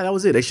other than that, that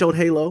was it. They showed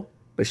Halo.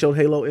 They showed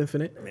Halo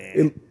Infinite.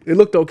 It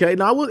looked okay.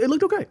 No, it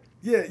looked okay.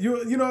 Yeah,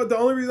 you know the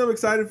only reason I'm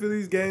excited for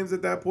these games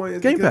at that point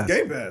is Game because Pass.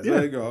 Game Pass. Yeah.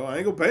 I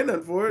ain't gonna pay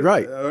nothing for it.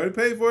 Right. I already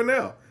paid for it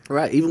now.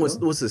 Right. Even what's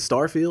the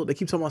Starfield? They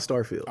keep talking about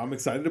Starfield. I'm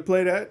excited to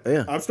play that.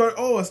 Yeah. I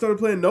started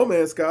playing No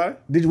Man's Sky.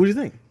 What did you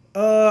think?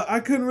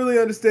 I couldn't really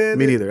understand.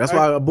 Me neither. That's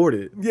why I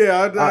aborted it.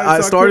 Yeah,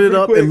 I started it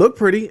up. Quick. It looked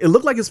pretty. It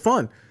looked like it's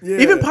fun. Yeah.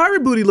 Even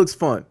Pirate Booty looks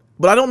fun,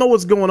 but I don't know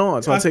what's going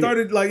on. So I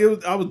started like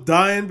I was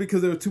dying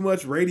because there was too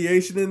much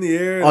radiation in the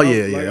air. Oh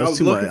yeah, it was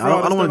too much.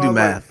 I don't want to do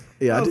math.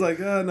 I was like,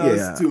 no, this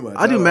is too much.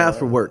 I do math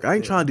for work. I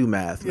ain't trying to do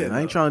math, man.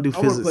 I ain't trying to do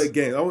physics. I want to play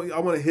games. I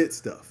want to hit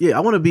stuff. Yeah,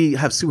 I want to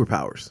have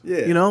superpowers.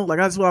 Yeah, you know, like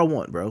that's what I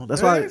want, bro.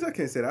 That's why I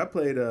can't say that.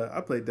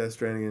 I played Death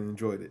Stranding and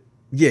enjoyed it.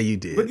 Yeah, you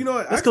did. But you know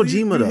what? That's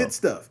Kojima though. You hit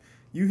stuff.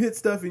 You hit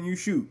stuff and you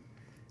shoot.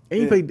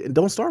 And you play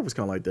Don't Starve was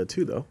kind of like that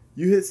too, though.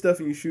 You hit stuff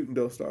and you shoot and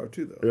Don't Starve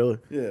too, though. Really?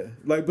 Yeah.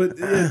 Like, but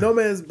No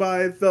Man's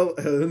By felt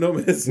No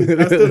Man's.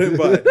 I still didn't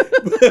buy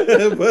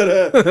it, but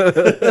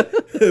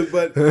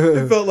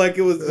it felt like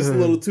it was just a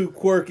little too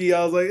quirky.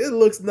 I was like, it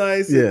looks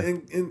nice. Yeah.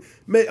 And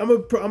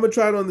I'm gonna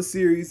try it on the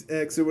Series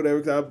X or whatever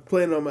because I'm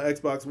playing it on my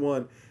Xbox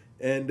One,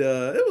 and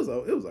it was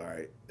all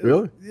right.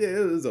 Really? Yeah,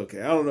 it was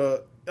okay. I don't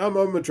know. I'm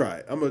gonna try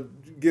it. I'm gonna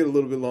get a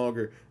little bit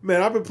longer.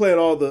 Man, I've been playing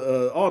all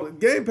the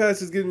Game Pass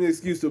just gives me an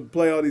excuse to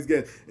play all these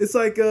games. It's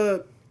like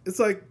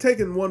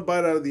taking one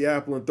bite out of the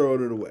apple and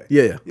throwing it away.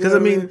 Yeah, because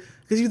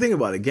because you think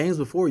about it, games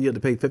before you had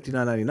to pay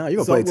 $59.99.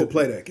 You're gonna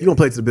play that game. You're gonna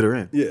play to the bitter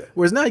end. Yeah.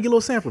 Whereas now you get a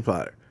little sample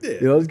platter. Yeah.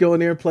 You know, just go in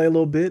there and play a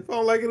little bit. If I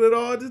don't like it at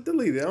all, just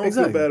delete it. I don't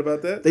feel bad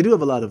about that. They do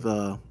have a lot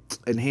of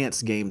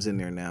enhanced games in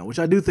there now, which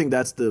I do think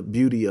that's the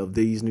beauty of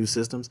these new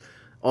systems.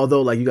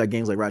 Although, like, you got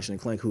games like Ratchet and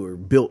Clank who are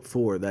built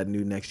for that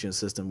new next gen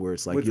system, where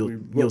it's like which you'll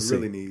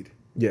really need.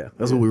 Yeah,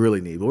 that's what we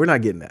really need, but we're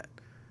not getting that.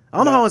 I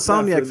don't know how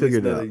Insomniac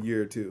figured it out. A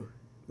year or two.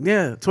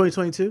 Yeah,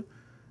 2022.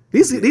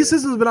 These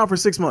systems have been out for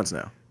 6 months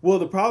now. Well,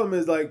 the problem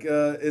is like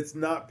it's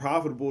not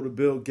profitable to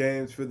build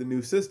games for the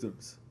new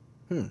systems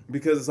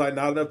because it's like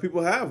not enough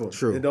people have them.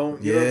 True. They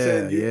don't. You know what I'm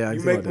saying?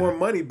 You make more that.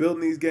 money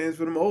building these games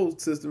for them old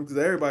systems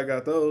because everybody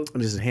got those. I'm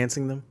just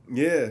enhancing them.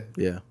 Yeah.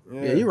 Yeah.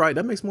 You're right.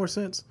 That makes more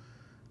sense.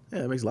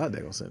 Yeah, it makes a lot of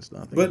daggone sense.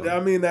 But I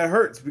mean, that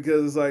hurts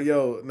because it's like,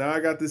 yo, now I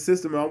got this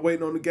system and I'm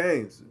waiting on the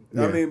games.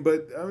 Yeah. I mean,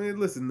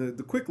 listen,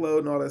 the quick load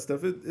and all that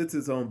stuff, it's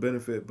its own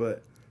benefit,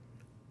 but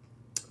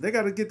they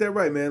got to get that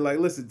right, man. Like,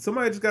 listen,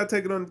 somebody just got to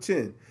take it on the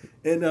chin.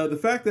 And the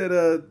fact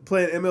that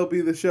playing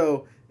MLB The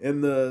Show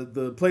and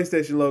the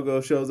PlayStation logo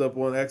shows up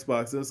on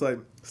Xbox, it's like,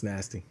 it's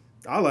nasty.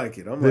 I like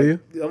it. I'm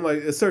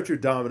like, assert your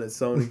dominance,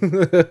 Sony.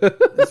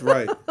 That's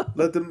right.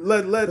 Let them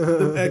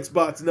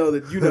Xbox know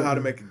that you know how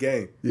to make a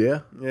game. Yeah.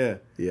 Yeah.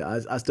 Yeah.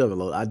 I still haven't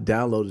loaded. I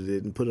downloaded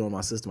it and put it on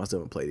my system. I still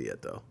haven't played it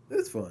yet, though.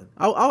 It's fun.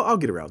 I'll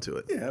get around to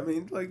it. Yeah, I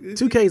mean, like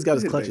 2K's got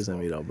its clutches in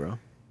me, though, bro.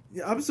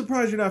 Yeah, I'm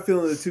surprised you're not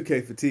feeling the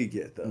 2K fatigue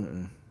yet, though.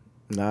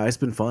 Nah, it's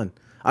been fun.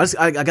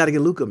 I got to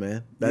get Luca,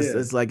 man.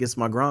 It's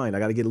my grind. I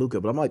got to get Luca,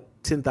 but I'm like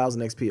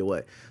 10,000 XP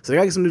away. So I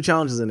got to get some new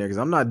challenges in there because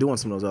I'm not doing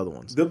some of those other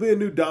ones. There'll be a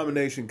new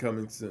Domination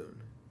coming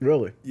soon.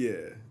 Really? Yeah.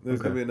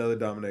 There's going to be another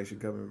Domination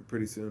coming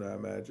pretty soon, I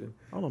imagine.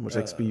 I don't know how much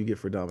XP you get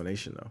for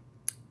Domination, though.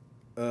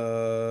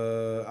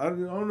 I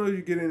don't know if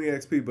you get any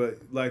XP, but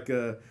like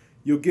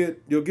you'll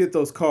get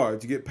those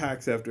cards. You get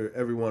packs after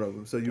every one of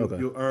them. So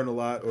you'll earn a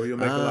lot or you'll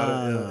make a lot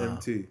of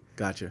MT.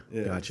 Gotcha.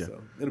 Yeah, gotcha.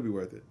 So it'll be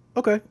worth it.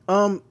 Okay.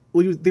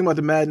 What do you think about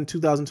the Madden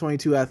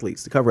 2022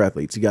 athletes, the cover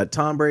athletes? You got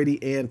Tom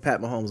Brady and Pat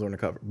Mahomes on the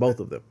cover,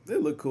 both of them. They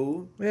look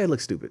cool. Yeah, it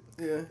looks stupid.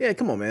 Yeah. Yeah,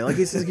 come on, man. Like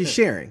it's you're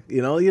sharing.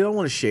 You know, you don't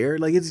want to share.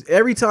 Like it's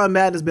every time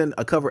Madden has been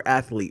a cover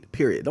athlete.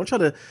 Period. Don't try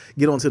to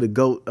get onto the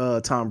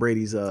GOAT Tom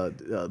Brady's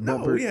bumper.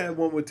 No, we had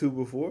one with two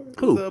before.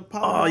 Who?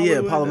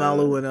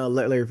 Palomalu and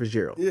Larry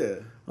Fitzgerald. Yeah.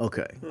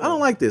 Okay. I don't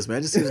like this, man.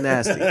 It just seems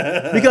nasty.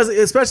 Because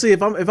especially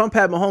if I'm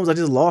Pat Mahomes, I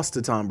just lost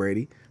to Tom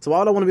Brady. So why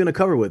would I want to be on the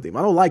cover with him?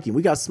 I don't like him.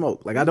 We got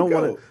smoke. Like I don't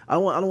want to. I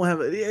don't want to have.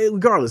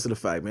 Regardless of the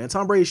fact, man,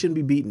 Tom Brady shouldn't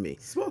be beating me.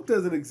 Smoke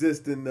doesn't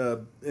exist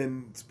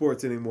in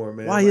sports anymore,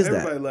 man. Why is that?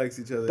 Everybody likes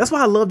each other. That's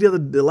why I loved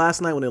the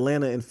last night when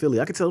Atlanta and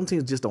Philly. I could tell them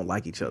teams just don't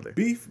like each other.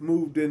 Beef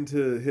moved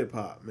into hip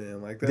hop, man.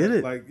 Like that. Did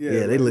it? Like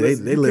they live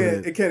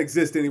in. It can't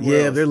exist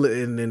anywhere. Yeah,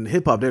 they're in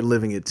hip hop. They're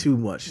living it too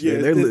much. Yeah,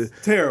 it's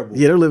terrible.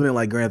 Yeah, they're living it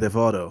like Grand Theft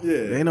Auto. Yeah,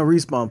 there ain't no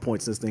respawn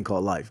points in this thing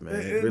called life, man.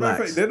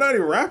 Relax. They're not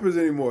even rappers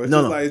anymore. It's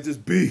it's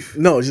just beef.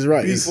 No, it's just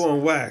right. Beef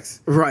on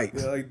wax. Right.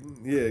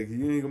 You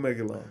ain't gonna make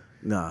it long.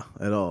 Nah,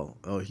 at all.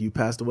 Oh, you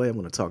passed away. I'm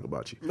gonna talk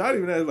about you. Not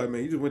even that. Like,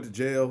 man, you just went to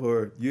jail,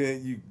 or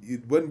you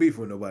wasn't beef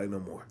with nobody no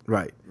more.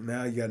 Right.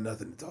 Now you got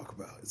nothing to talk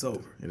about. It's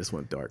over. It just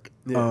went dark.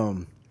 Yeah.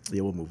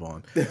 Yeah, we'll move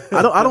on.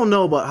 I don't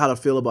know about how to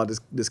feel about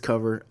this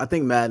cover. I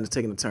think Madden is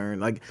taking a turn.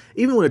 Like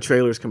even when the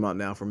trailers come out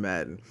now for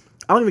Madden,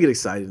 I don't even get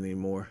excited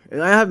anymore.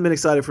 And I haven't been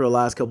excited for the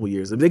last couple of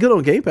years. If they get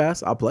on Game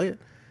Pass, I'll play it.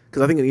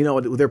 Because I think,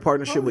 with their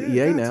partnership with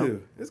EA now.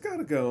 It's got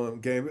to go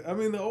on Game Pass. I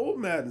mean, the old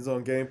Madden's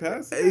on Game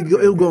Pass.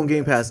 It'll go on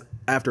Game Pass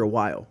after a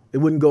while. It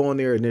wouldn't go on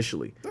there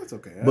initially. That's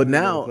okay. But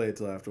now, play it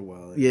till after a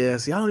while. Yeah,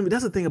 see, I don't even.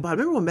 That's the thing about it.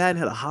 Remember when Madden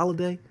had a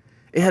holiday?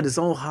 It had its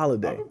own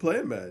holiday. I've been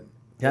playing Madden.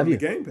 Have you?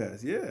 The Game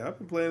Pass? Yeah, I've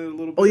been playing it a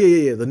little bit. Oh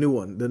yeah. The new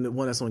one, the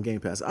one that's on Game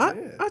Pass.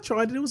 I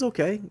tried it. It was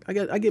okay. I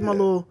get my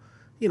little,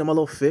 my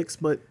little fix,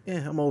 but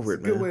yeah, I'm over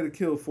it, man. It's a good way to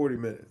kill 40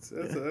 minutes.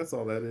 That's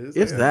all that is.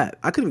 If that,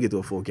 I couldn't even get through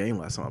a full game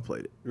last time I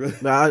played it. Really?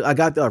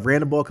 I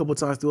ran the ball a couple of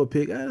times through a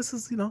pick. This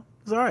is,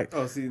 it's all right.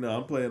 Oh, see, no,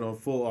 I'm playing on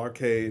full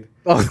arcade.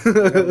 Oh.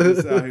 I'm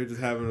just out here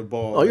just having a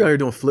ball. Oh, you're out here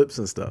doing flips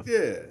and stuff.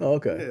 Yeah. Oh,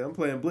 okay. Yeah, I'm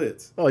playing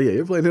Blitz. Oh yeah,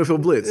 you're playing it for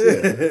Blitz.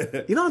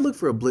 Yeah. I looked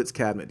for a Blitz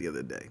cabinet the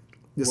other day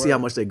to see how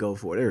much they go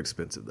for. They're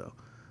expensive though.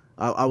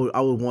 I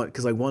would want,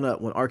 because like when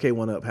Arcade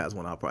 1UP has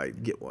one, I'll probably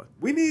get one.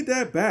 We need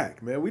that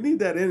back, man. We need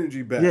that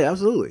energy back. Yeah,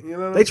 absolutely. You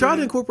know what they tried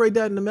to incorporate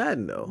that into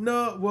Madden though.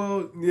 No,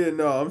 well, yeah,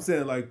 no. I'm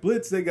saying like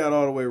Blitz, they got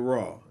all the way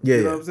raw. Yeah,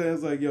 you know what I'm saying?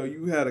 It's like, yo,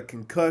 you had a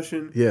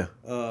concussion. Yeah.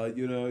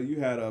 You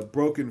had a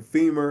broken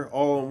femur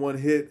all in one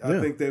hit. I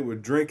think they were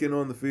drinking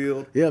on the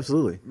field. Yeah,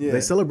 absolutely. Yeah. They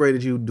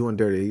celebrated you doing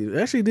dirty. You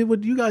actually did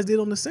what you guys did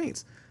on the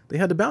Saints. They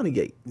had the bounty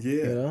gate.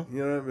 Yeah.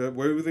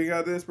 Where do they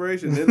got the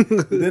inspiration?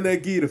 Then they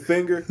give you the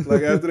finger.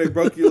 Like after they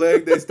broke your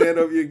leg, they stand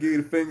over you and give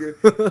you the finger.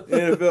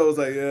 NFL was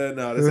like,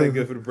 this ain't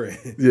good for the brain.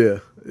 Yeah.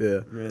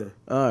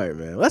 All right,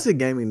 man. Well, that's it,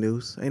 gaming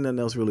news. Ain't nothing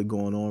else really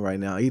going on right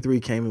now.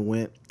 E3 came and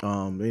went.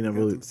 They never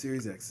really.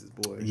 Series X's,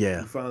 boy. Yeah.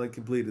 You finally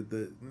completed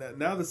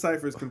now the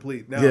cipher is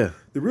complete. Now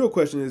the real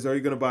question is, are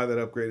you going to buy that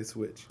upgraded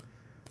Switch?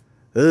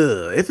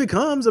 If it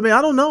comes, I mean,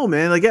 I don't know,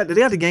 man. Like they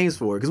got the games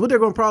for it, because what they're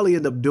going to probably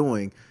end up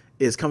doing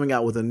is coming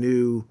out with a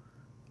new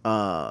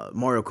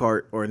Mario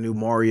Kart or a new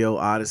Mario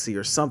Odyssey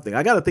or something.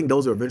 I got to think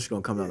those are eventually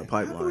going to come down the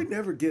pipeline. How do we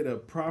never get a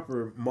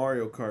proper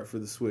Mario Kart for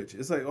the Switch?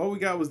 It's like all we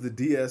got was the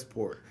DS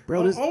port.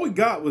 Bro, all we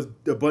got was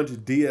a bunch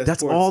of DS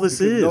that's ports. That's all this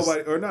is.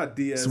 Nobody, or not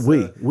DS. It's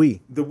Wii.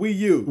 The Wii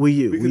U.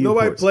 Wii Because U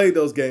nobody ports. played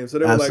those games. So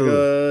they were like,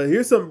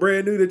 here's something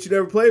brand new that you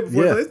never played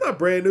before. Yeah. So it's not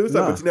brand new. It's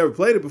not, but you never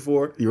played it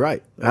before. You're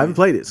right. I haven't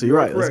played it, so you're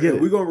right. Let's get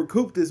it. We're going to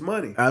recoup this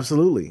money.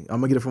 Absolutely. I'm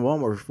going to get it from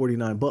Walmart for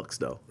 $49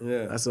 though.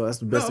 Yeah. That's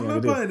the best thing I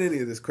can do. I'm not buying any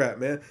of this crap,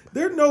 man.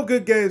 There are no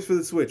good games for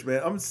the Switch,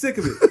 man. I'm sick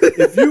of it.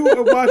 If you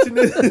are watching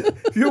this,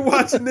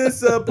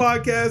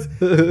 podcast,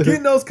 get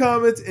in those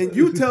comments and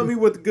you tell me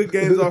what the good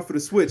games are for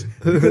the Switch,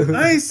 because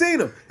I ain't seen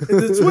them. And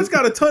the Switch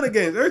got a ton of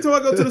games. Every time I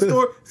go to the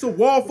store, it's a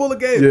wall full of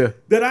games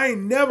that I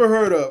ain't never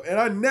heard of, and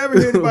I never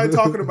hear anybody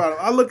talking about them.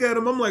 I look at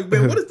them, I'm like,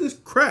 man, what is this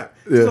crap?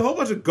 There's a whole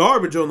bunch of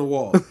garbage on the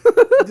wall.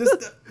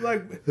 Just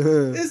like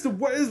it's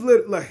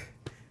like.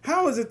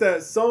 How is it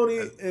that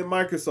Sony and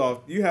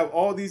Microsoft, you have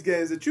all these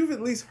games that you've at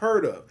least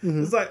heard of?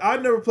 Mm-hmm. It's like,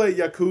 I've never played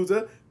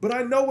Yakuza, but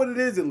I know what it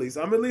is at least.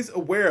 I'm at least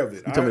aware of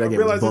it. You told me that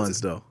game was buns,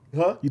 though.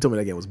 Huh? You told me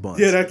that game was buns.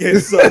 Yeah, that game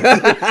sucked.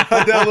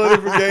 I downloaded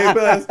it for Game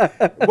Pass.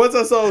 Once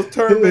I saw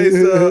turn-based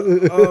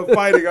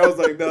fighting, I was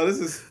like, no,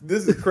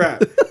 this is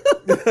crap.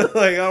 Like,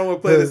 I don't want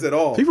to play this at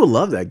all. People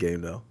love that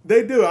game, though.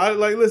 They do.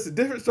 Listen,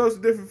 different strokes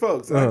for different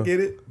folks. I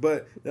get it,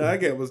 but that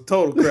game was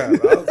total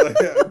crap. I was like,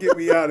 get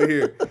me out of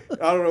here.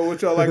 I don't know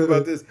what y'all like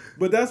about this.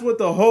 But that's what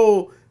the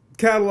whole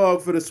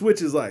catalog for the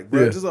Switch is like,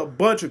 bro. Just a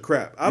bunch of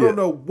crap. I don't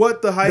know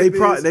what the hype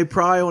is. They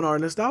pry on our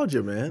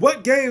nostalgia, man.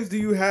 What games do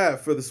you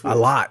have for the Switch? A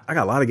lot. I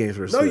got a lot of games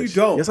for the Switch. No, you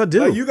don't. Yes, I do.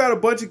 Like, you got a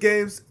bunch of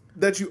games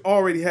that you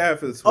already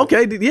have for the Switch.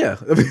 Okay, yeah.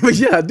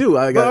 Yeah, I do.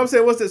 But I'm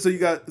saying, what's that? So you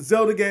got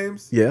Zelda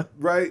games. Yeah.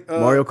 Right?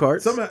 Mario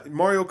Karts.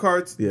 Mario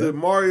Karts. Yeah. The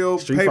Mario,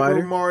 Street Paper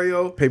Fighter.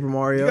 Paper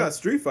Mario. You got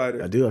Street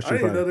Fighter. I do have Street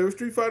Fighter. I didn't know there was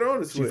Street Fighter on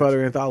the Switch. Street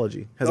Fighter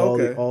Anthology. Has all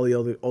the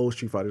other old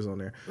Street Fighters on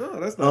there. No,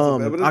 that's not so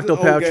bad. But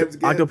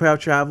Octopath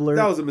Traveler.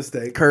 That was a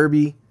mistake.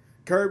 Kirby.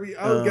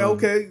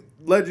 Okay.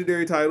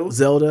 Legendary titles.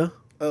 Zelda.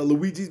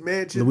 Luigi's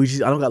Mansion.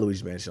 I don't got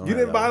Luigi's Mansion. You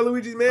didn't buy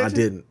Luigi's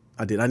Mansion?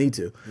 I did. I need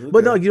to. Okay.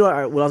 But no,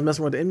 I was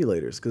messing with the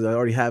emulators because I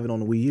already have it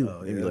on the Wii U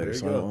emulator,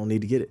 so I don't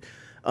need to get it.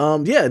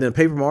 And then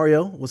Paper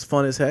Mario was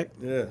fun as heck.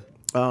 Yeah.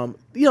 There's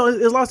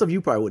a lot of stuff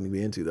you probably wouldn't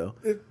be into though.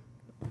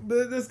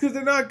 That's because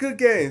they're not good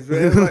games,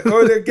 man.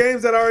 Or they're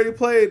games that I already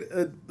played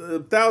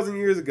 1,000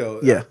 years ago.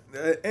 Yeah.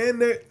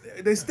 And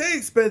they stay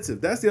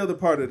expensive. That's the other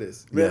part of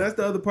this, man. That's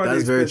the other part.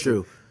 That's very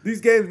true. These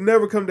games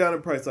never come down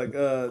in price, like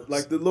the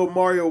little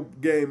Mario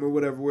game or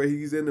whatever, where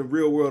he's in the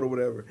real world or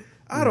whatever.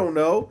 I don't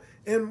know.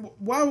 And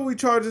why would we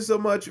charge so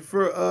much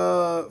for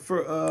the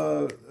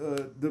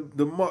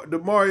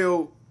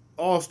Mario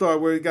All-Star,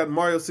 where you got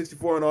Mario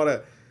 64 and all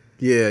that?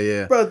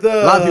 Yeah. But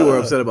a lot of people were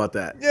upset about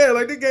that. Yeah,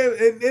 like the game,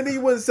 and then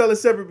you wouldn't sell it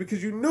separate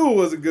because you knew it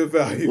wasn't good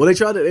value. Well, they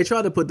tried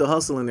to put the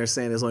hustle in there,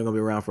 saying it's only gonna be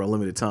around for a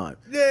limited time.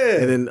 Yeah,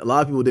 and then a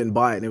lot of people didn't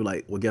buy it, and they were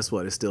like, "Well, guess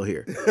what? It's still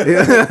here."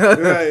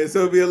 Right,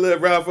 so it'll be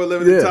around for a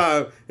limited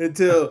time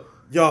until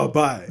y'all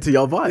buy it. Until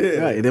y'all buy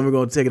it, right? And then we're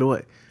gonna take it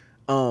away.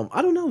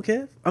 I don't know,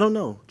 Kev. I don't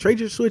know.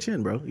 Trade your Switch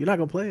in, bro. You're not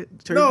gonna play it.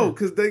 No,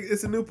 because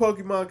it's a new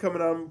Pokemon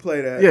coming out. I'm gonna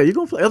play that. Yeah, you're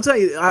gonna play. I'm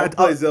telling you, I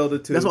play Zelda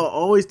too. That's what I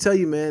always tell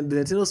you, man. The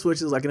Nintendo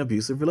Switch is like an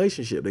abusive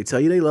relationship. They tell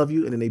you they love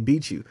you, and then they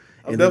beat you.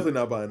 I'm definitely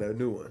not buying that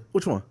new one.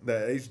 Which one?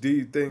 That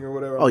HD thing or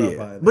whatever. I'm not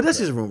buying but that's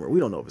just rumor. We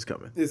don't know if it's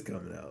coming. It's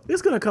coming out.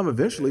 It's gonna come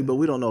eventually, but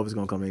we don't know if it's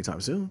gonna come anytime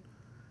soon.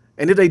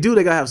 And if they do,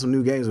 they gotta have some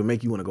new games that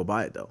make you want to go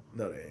buy it, though.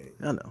 No, they ain't.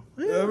 I know.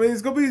 Yeah. I mean,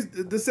 it's gonna be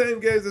the same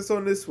games that's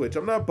on this Switch.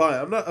 I'm not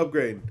buying. I'm not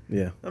upgrading.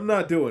 Yeah. I'm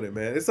not doing it,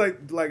 man. It's like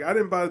I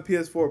didn't buy the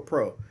PS4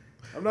 Pro.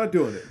 I'm not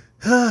doing it.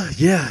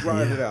 Yeah.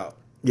 Riding it out.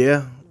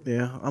 Yeah.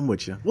 Yeah. I'm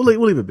with you. We'll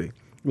leave it be.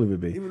 We'll leave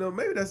it be. Even though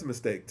maybe that's a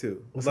mistake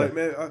too. What's like,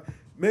 that? man,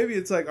 maybe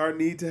it's like our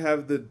need to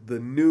have the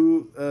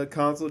new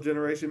console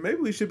generation.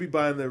 Maybe we should be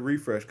buying the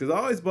refresh because I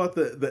always bought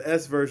the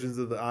S versions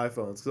of the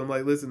iPhones because I'm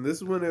like, listen, this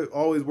is when it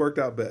always worked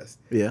out best.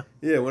 Yeah.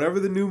 Yeah. Whenever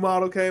the new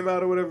model came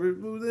out or whatever,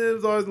 it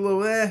was always a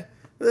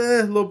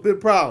little bit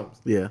problems.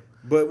 Yeah.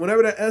 But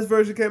whenever that S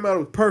version came out, it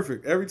was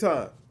perfect every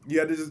time. You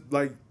had to just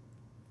like,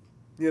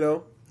 you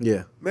know.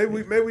 Yeah. Maybe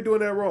we doing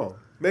that wrong.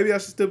 Maybe I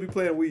should still be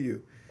playing Wii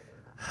U.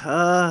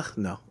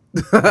 No.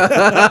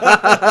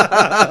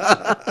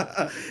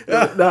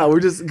 No, we're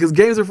just because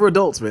games are for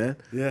adults, man.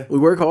 Yeah, we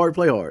work hard,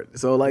 play hard.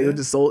 So like, it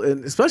just sold,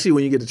 and especially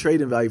when you get the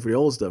trade-in value for the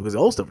old stuff, because the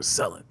old stuff is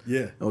selling.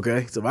 Yeah.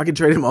 Okay, so if I can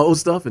trade in my old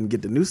stuff and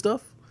get the new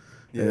stuff,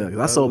 yeah, because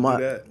I sold my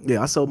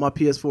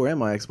PS4 and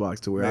my Xbox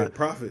to where made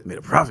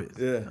a profit.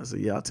 Yeah, I said,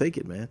 yeah, I'll take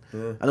it, man.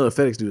 Yeah. I know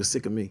the FedEx dude is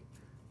sick of me.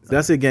 So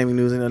that's it, gaming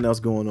news. Ain't nothing else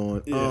going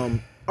on. Yeah.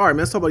 All right, man,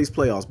 let's talk about these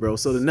playoffs, bro.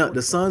 So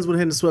the Suns went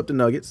ahead and swept the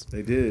Nuggets.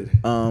 They did.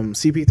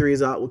 CP3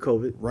 is out with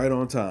COVID. Right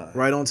on time.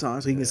 Right on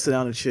time, so he can sit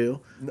down and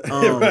chill.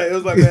 Right. It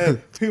was like,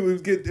 man,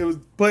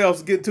 playoffs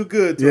was getting too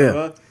good to him,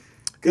 huh?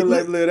 Couldn't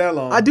let him live that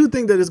long. I do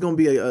think that it's gonna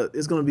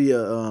be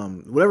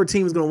whatever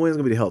team is gonna win is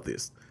gonna be the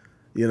healthiest.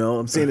 You know,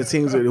 I'm seeing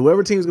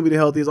whoever team is gonna be the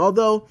healthiest.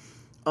 Although,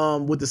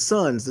 with the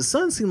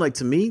Suns seem like,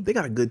 to me, they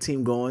got a good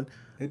team going.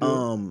 They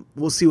do.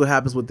 We'll see what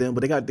happens with them,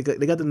 but they got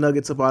the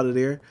Nuggets up out of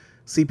there.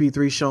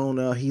 CP3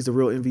 shown he's the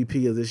real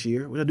MVP of this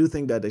year, which I do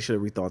think that they should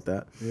have rethought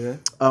that. Yeah.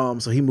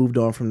 So he moved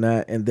on from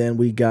that, and then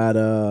we got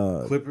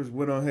Clippers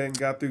went on ahead and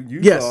got through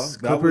Utah. Yes,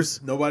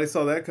 Clippers. Nobody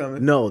saw that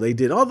coming. No, they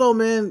did. Although,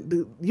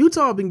 man,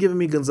 Utah have been giving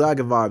me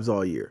Gonzaga vibes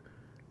all year.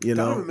 You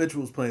know, Donovan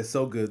Mitchell was playing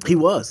so good, though. He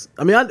was.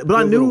 I mean,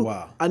 I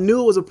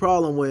knew it was a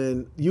problem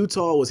when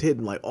Utah was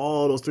hitting like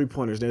all those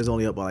 3-pointers. And they was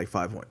only up by like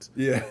 5 points.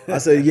 Yeah, I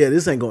said, yeah,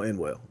 this ain't gonna end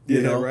well.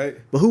 You know? Right.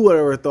 But who would have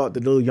ever thought the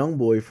little young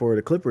boy for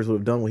the Clippers would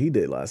have done what he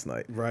did last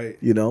night? Right.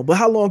 You know, but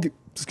how long?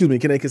 Excuse me,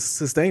 can they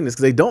sustain this?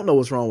 Because they don't know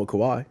what's wrong with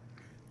Kawhi.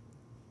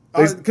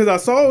 Because I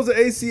saw it was an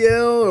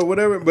ACL or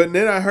whatever, but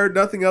then I heard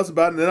nothing else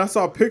about it. And then I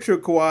saw a picture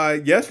of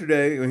Kawhi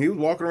yesterday, and he was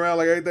walking around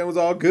like everything was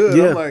all good.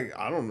 Yeah. I'm like,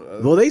 I don't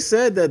know. Well, they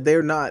said that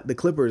the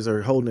Clippers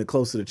are holding it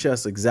close to the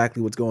chest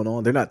exactly what's going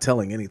on. They're not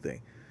telling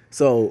anything.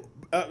 So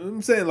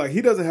I'm saying, like,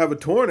 he doesn't have a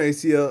torn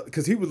ACL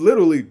because he was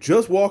literally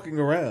just walking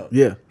around.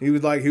 Yeah. He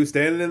was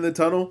standing in the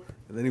tunnel,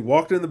 and then he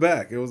walked in the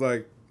back. It was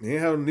like, he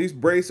didn't have a knee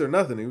brace or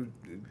nothing.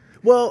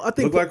 I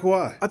think looked like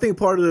Kawhi. I think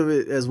part of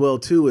it as well,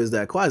 too, is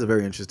that Kawhi's a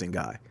very interesting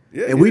guy.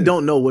 Yeah, and we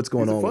don't know what's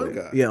going on with him.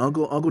 Guy. Yeah,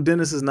 Uncle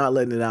Dennis is not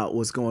letting it out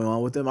what's going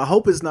on with him. I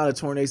hope it's not a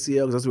torn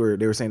ACL because that's where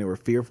they were saying they were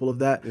fearful of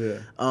that. Yeah.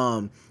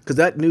 Because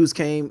that news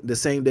came the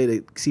same day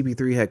that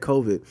CP3 had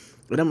COVID.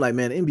 And I'm like,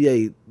 man,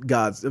 NBA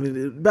gods,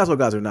 basketball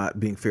gods are not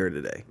being fair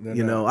today.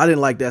 You know, I didn't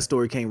like that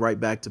story, came right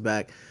back to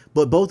back.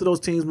 But both of those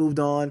teams moved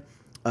on.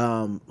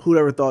 Who'd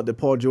ever thought that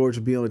Paul George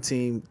would be on a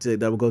team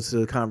that would go to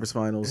the conference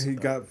finals? He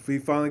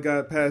finally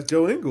got past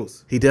Joe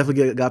Ingles. He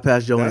definitely got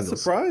past Joe Ingles.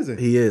 That's surprising.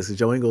 He is.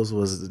 Joe Ingles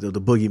was the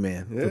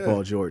boogeyman for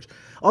Paul George.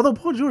 Although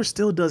Paul George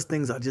still does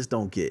things I just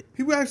don't get.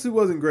 He actually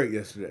wasn't great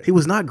yesterday. He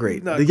was not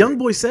great. The young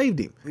boy saved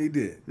him. He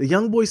did. The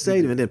young boy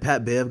saved him. And then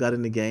Pat Bev got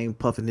in the game,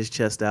 puffing his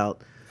chest out.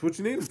 That's what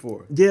you need him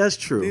for. Yeah, that's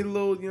true. You need a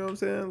little, you know what I'm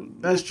saying?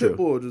 That's true.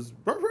 Pitbull, just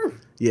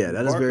yeah,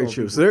 that is very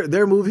true. So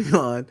they're moving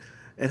on.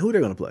 And who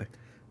they're going to play?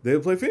 They'll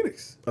play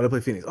Phoenix. Oh, they play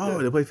Phoenix.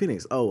 Oh, they play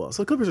Phoenix. Oh, well.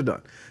 So Clippers are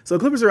done. So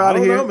Clippers are out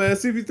of here. I don't know, man.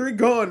 CP3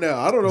 gone now.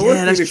 I don't know what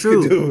Phoenix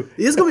can do.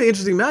 It's going to be an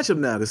interesting matchup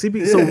now.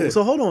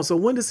 So hold on. So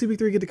when does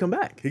CP3 get to come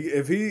back?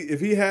 If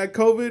he had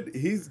COVID,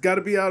 he's got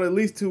to be out at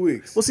least 2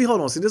 weeks. Well,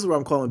 hold on. This is where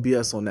I'm calling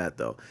BS on that,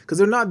 though. Because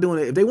they're not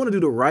doing it. If they want to do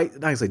the right,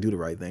 not say do the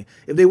right thing.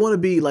 If they want to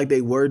be like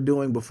they were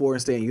doing before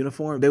and stay in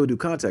uniform, they would do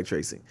contact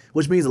tracing,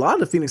 which means a lot of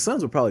the Phoenix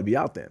Suns would probably be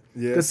out then.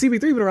 Yeah. Because CP3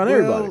 been around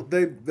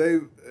everybody.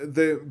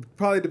 They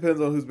probably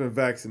depends on who's been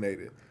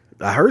vaccinated.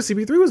 I heard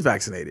CP3 was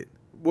vaccinated.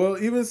 Well,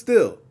 even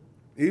still,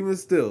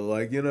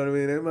 like, you know what I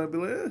mean? They might be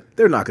like,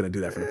 they're not going to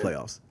do that for the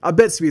playoffs. I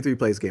bet CP3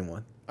 plays game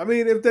 1. I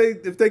mean, if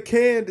they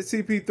can to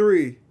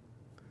CP3,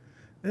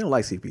 they don't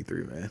like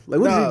CP3, man. Like,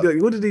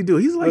 what did he do?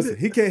 He's like,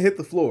 he can't hit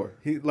the floor.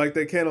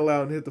 They can't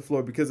allow him to hit the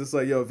floor because it's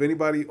like, yo, if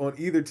anybody on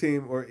either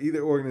team or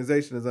either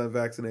organization is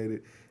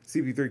unvaccinated,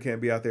 CP3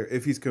 can't be out there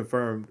if he's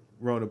confirmed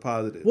Rona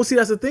positive. Well, see,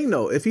 that's the thing,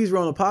 though. If he's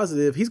Rona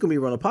positive, he's going to be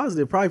Rona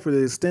positive probably for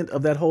the extent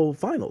of that whole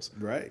finals.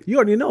 Right. You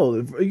already know.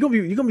 You're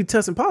going to be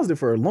testing positive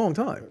for a long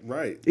time.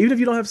 Right. Even if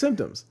you don't have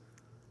symptoms.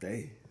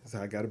 Hey, that's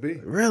how I got to be.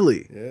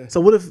 Really? Yeah. So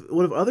what if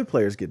other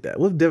players get that?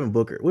 What if Devin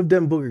Booker? What if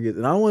Devin Booker gets it?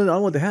 And I don't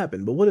want it to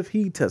happen, but what if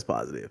he tests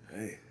positive?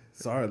 Hey,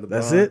 sorry, LeBron.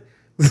 That's it?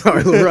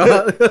 Sorry,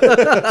 LeBron.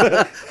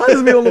 How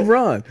does it be on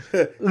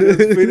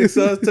LeBron? Phoenix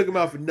Suns took him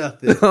out for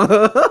nothing.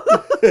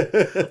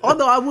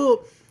 Although I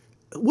will...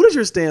 What is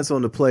your stance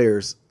on the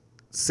players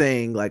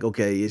saying, like,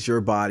 okay, it's your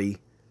body,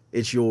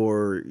 it's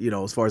your,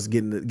 as far as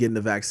getting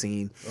the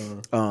vaccine,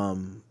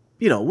 I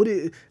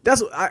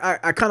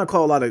kind of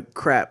call a lot of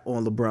crap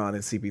on LeBron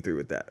and CP3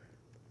 with that.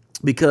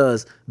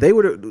 because they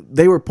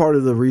were part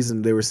of the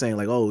reason they were saying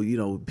like, oh, you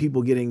know,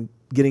 people getting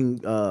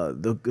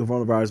the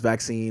coronavirus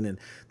vaccine and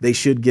they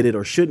should get it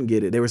or shouldn't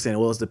get it. They were saying,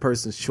 well, it's the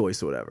person's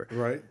choice or whatever.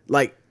 Right.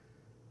 Like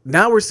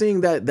now we're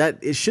seeing that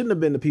it shouldn't have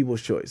been the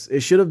people's choice.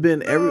 It should have been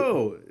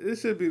No, it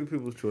should be the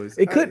people's choice.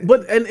 It could,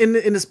 but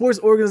in the sports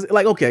organization,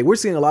 like, okay, we're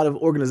seeing a lot of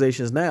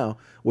organizations now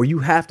where you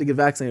have to get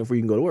vaccinated before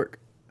you can go to work.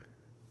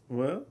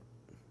 Well,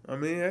 I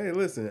mean, hey,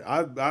 listen,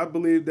 I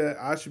believe that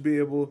I should be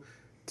able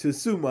to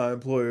sue my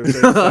employer if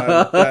they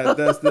decide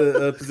that's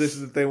the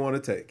position that they want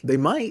to take. They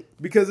might.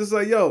 Because it's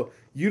like, yo,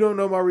 you don't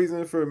know my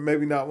reason for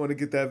maybe not want to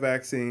get that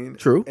vaccine.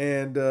 True.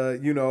 And,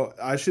 you know,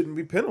 I shouldn't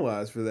be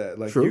penalized for that.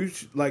 Like, True.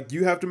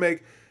 You have to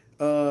make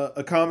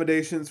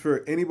accommodations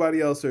for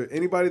anybody else or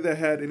anybody that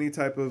had any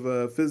type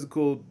of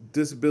physical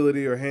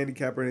disability or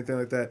handicap or anything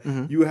like that.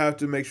 Mm-hmm. You have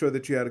to make sure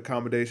that you had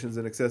accommodations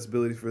and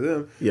accessibility for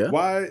them. Yeah.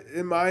 Why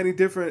am I any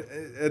different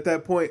at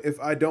that point if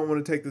I don't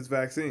want to take this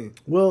vaccine?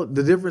 Well,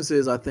 the difference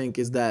is, I think,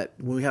 is that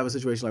when we have a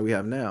situation like we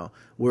have now,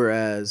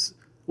 whereas,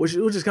 which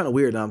is kind of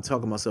weird, and I'm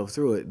talking myself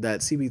through it,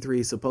 that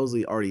CP3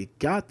 supposedly already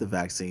got the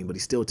vaccine, but he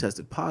still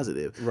tested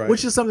positive, right.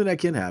 Which is something that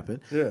can happen.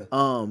 Yeah.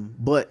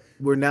 But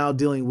we're now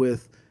dealing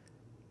with,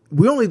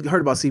 we only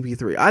heard about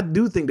CP3. I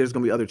do think there's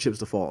going to be other chips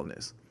to fall on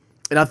this.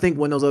 And I think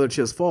when those other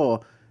chips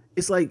fall,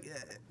 it's like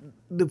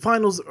the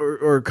finals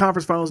or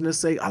conference finals in this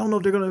sake, I don't know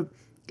if they're going to,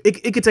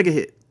 it could take a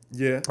hit.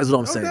 Yeah. That's what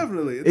I'm saying.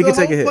 Definitely. It could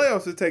take a hit. The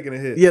playoffs are taking a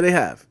hit. Yeah, they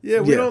have.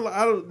 Yeah,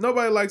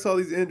 nobody likes all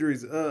these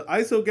injuries.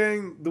 ISO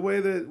gang, the way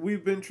that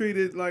we've been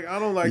treated, like, I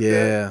don't like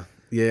that.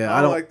 Yeah.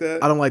 I don't like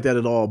that. I don't like that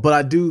at all. But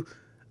I do.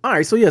 All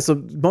right, so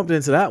bumped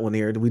into that one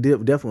here. We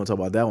definitely want to talk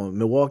about that one.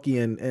 Milwaukee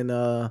and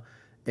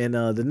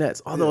the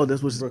Nets. Although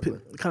this was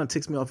kind of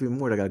ticks me off even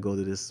more that I got to go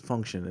to this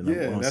function. And I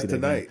that's see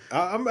tonight.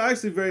 I'm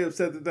actually very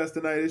upset that that's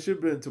tonight. It should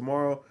have been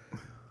tomorrow.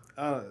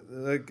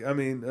 Clippers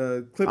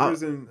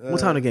and what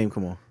time the game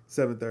come on?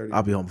 7:30.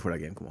 I'll be home before that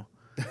game come on.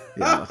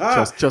 Yeah,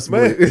 trust me.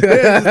 Man,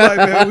 it's like,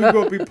 man, we're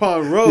gonna be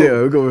Pond Road.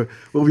 Yeah,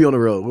 we'll be on the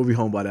road. We'll be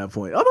home by that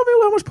point. I don't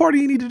know how much party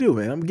you need to do,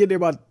 man. I'm getting there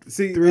about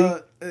 3.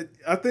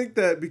 I think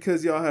that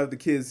because y'all have the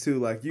kids too,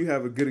 like you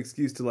have a good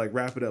excuse to like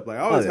wrap it up. Like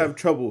I always have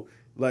trouble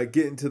like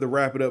getting to the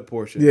wrap it up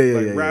portion.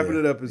 Wrapping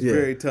it up is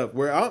very tough.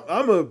 Where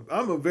I'm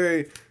a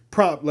very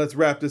prompt, let's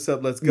wrap this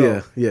up, let's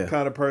go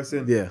kind of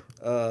person. You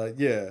know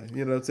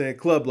what I'm saying?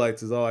 Club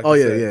lights is all I can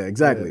say.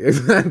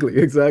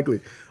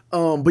 Exactly.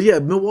 But yeah,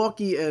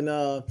 Milwaukee and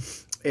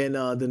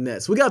the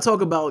Nets. We got to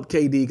talk about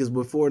KD because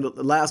before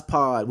the last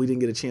pod, we didn't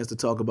get a chance to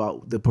talk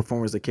about the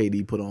performance that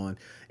KD put on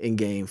in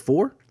Game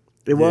 4.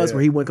 It was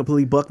where he went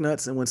completely buck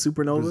nuts and went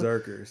supernova.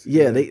 Berserkers.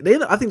 Yeah, they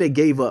I think they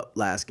gave up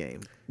last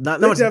game. They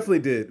definitely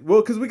did.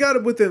 Well, because we got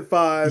it within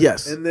 5.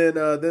 Yes. And then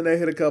they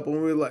hit a couple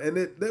and we were like,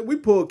 and we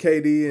pulled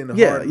KD and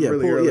Harden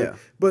really early. Yeah.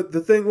 But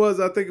the thing was,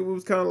 I think it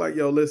was kind of like,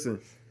 yo, listen,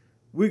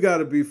 we got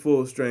to be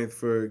full strength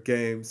for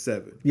Game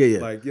 7. Yeah.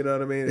 Like, you know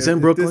what I mean? It's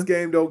in Brooklyn. If this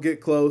game don't get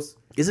close,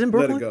 is it in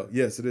Brooklyn? Let it go.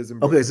 Yes, it is in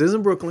Brooklyn. Okay, so it's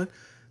in Brooklyn.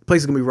 The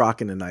place is going to be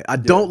rocking tonight. I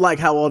don't like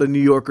how all the New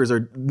Yorkers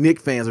or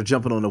Knicks fans are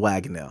jumping on the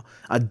wagon now.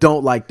 I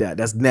don't like that.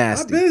 That's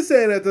nasty. I've been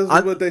saying that this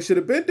is what they should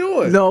have been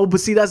doing. No,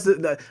 but see,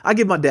 I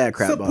give my dad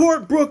crap.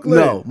 Support Brooklyn.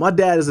 No, my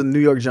dad is a New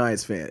York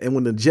Giants fan. And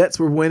when the Jets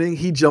were winning,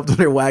 he jumped on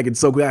their wagon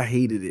so good. I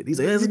hated it. He's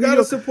like, you got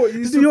to support.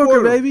 New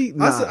Yorker, baby.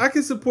 Nah. I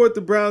can support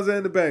the Browns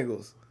and the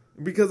Bengals.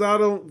 Because I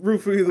don't root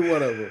for either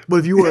one of them. But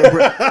if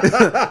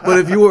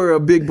you were a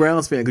big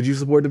Browns fan, could you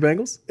support the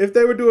Bengals? If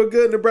they were doing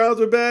good and the Browns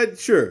were bad,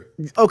 sure.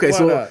 Okay, Why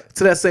so not?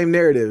 To that same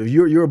narrative, if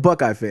you're a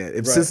Buckeye fan,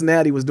 if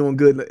Cincinnati was doing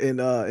good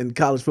in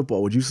college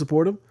football, would you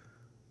support them?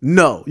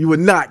 No, you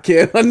would not,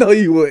 Ken. I know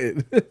you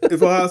wouldn't.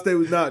 If Ohio State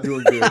was not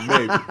doing good,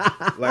 maybe.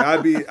 Like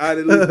I'd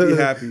at least be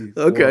happy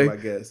for them, I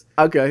guess.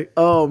 Okay.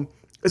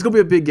 It's gonna be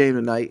a big game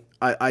tonight.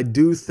 I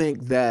do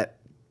think that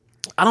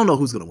I don't know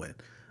who's gonna win.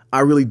 I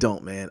really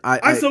don't, man.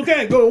 I still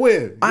can't go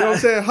win. You know what I'm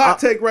saying? Hot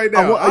take right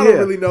now. I don't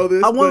really know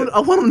this. I want him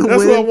to win.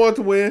 That's what I want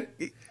to win.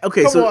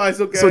 Okay, Come on,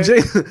 ISO gang.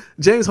 So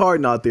James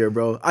Harden out there,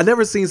 bro. I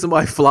never seen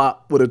somebody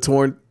flop with a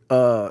torn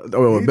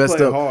or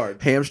messed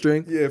up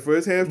hamstring. Yeah, for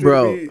his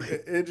hamstring to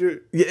be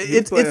injured. Yeah,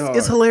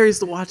 it's hilarious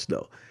to watch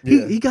though.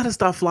 He got to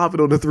stop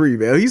flopping on the 3,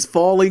 man. He's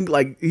falling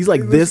he's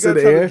like this in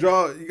the air.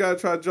 You got to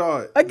try to draw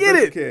it. I get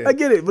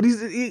it. But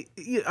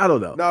he I don't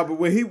know. Nah, but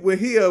when he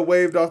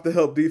waved off the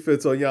help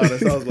defense on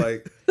Giannis, I was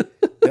like,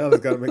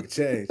 Giannis got to make a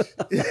change.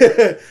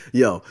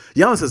 Yo,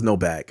 Giannis has no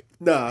bag.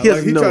 Nah,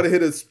 he tried to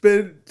hit a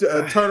spin,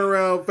 a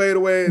turnaround, fade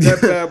away, and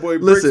that bad boy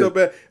breaks so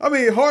bad. I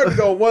mean, Harden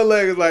on one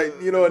leg is like,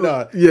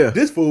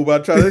 this fool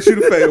about to try to shoot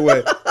a fade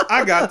away.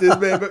 I got this,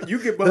 man. But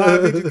you get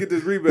behind me, you get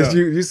this rebound.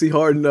 You see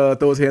Harden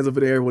throw his hands up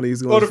in the air when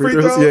he's going to free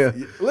throws?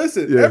 Yeah.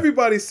 Listen,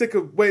 everybody's sick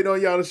of waiting on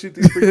y'all to shoot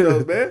these free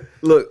throws, man.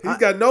 Look, he's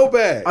got no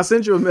bag. I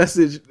sent you a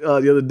message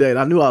the other day, and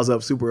I knew I was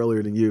up super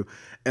earlier than you,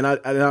 and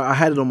I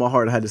had it on my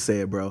heart. I had to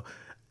say it, bro.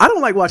 I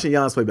don't like watching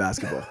Giannis play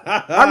basketball.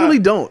 I really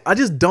don't. I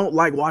just don't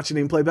like watching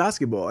him play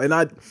basketball. And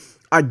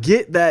I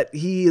get that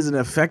he is an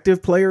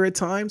effective player at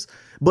times,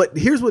 but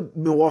here's what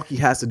Milwaukee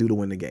has to do to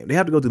win the game. They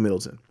have to go through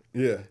Middleton.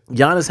 Yeah.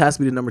 Giannis has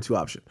to be the number 2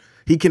 option.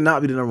 He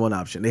cannot be the number 1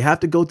 option. They have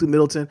to go through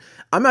Middleton.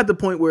 I'm at the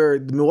point where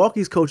the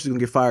Milwaukee's coach is going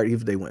to get fired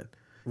if they win.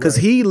 Because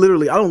he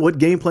literally, I don't know what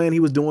game plan he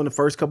was doing the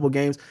first couple of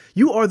games.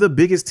 You are the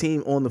biggest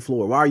team on the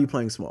floor. Why are you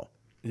playing small?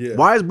 Yeah.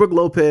 Why is Brook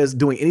Lopez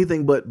doing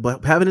anything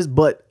but having his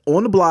butt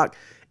on the block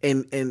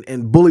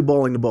and bully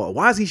balling the ball?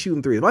 Why is he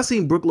shooting threes? If I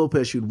seen Brook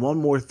Lopez shoot one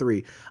more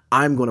 3,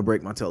 I'm going to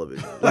break my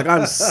television. Like,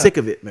 I'm sick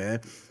of it, man.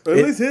 At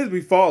least his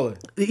be falling.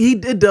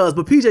 It does.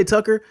 But PJ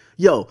Tucker,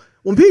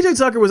 when PJ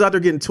Tucker was out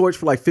there getting torched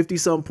for like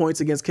 50-some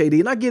points against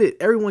KD, and I get it,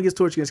 everyone gets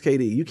torched against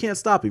KD. You can't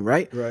stop him,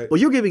 right? Right. But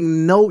you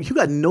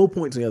got no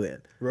points on the other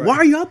end. Right. Why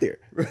are you out there?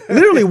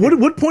 Literally,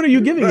 what point are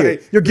you giving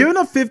here? You're giving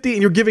up 50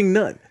 and you're giving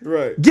none.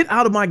 Right. Get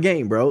out of my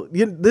game, bro.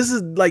 This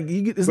is like,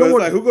 it's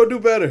like, who gonna do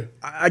better?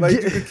 You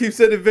can keep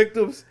sending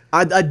victims.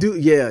 I do,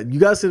 yeah. You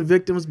gotta send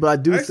victims, but I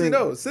do actually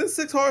no. Send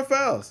 6 hard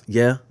fouls.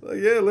 Yeah.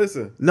 Yeah.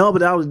 Listen. No,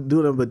 but I was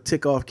doing it, but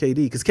tick off KD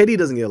because KD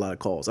doesn't get a lot of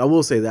calls. I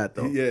will say that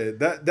though. Yeah,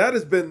 that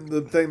has been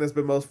the thing that's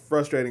been most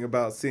frustrating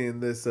about seeing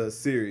this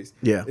series.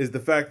 Yeah. Is the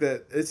fact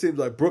that it seems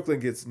like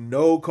Brooklyn gets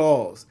no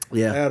calls.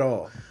 At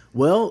all.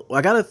 Well,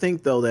 I gotta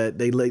think though that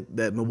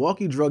that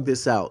Milwaukee drugged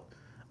this out.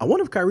 I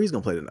wonder if Kyrie's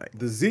gonna play tonight.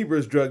 The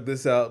Zebras drugged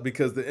this out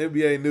because the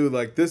NBA knew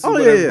like this is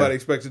what everybody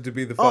expected to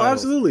be the finals. Oh,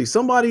 absolutely.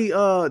 Somebody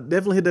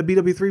definitely hit that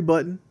BW3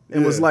 button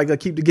and was like,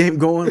 keep the game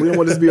going. We don't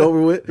want this to be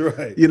over with.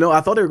 Right.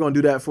 I thought they were gonna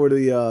do that for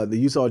the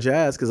Utah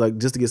Jazz because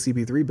just to get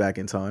CP3 back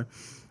in time.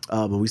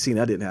 But we seen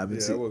that didn't happen.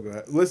 Yeah, we'll go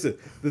ahead. Listen,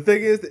 the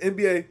thing is, the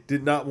NBA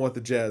did not want the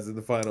Jazz in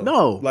the final.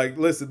 No. Like,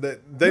 listen,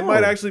 they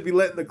might actually be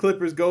letting the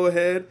Clippers go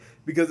ahead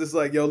because it's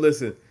like,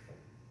 listen,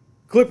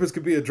 Clippers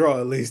could be a draw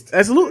at least.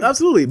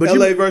 Absolutely. But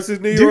LA versus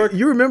New York.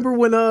 You remember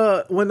when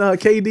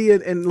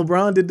KD and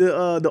LeBron did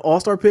the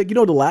All-Star pick?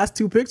 The last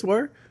 2 picks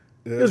were?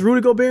 Yeah. It was Rudy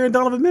Gobert and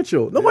Donovan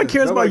Mitchell. Nobody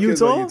cares about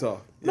Utah.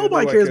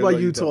 Nobody cares about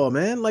Utah,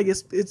 man. Like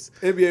it's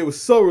NBA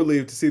was so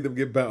relieved to see them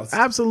get bounced.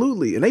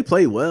 Absolutely, and they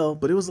played well.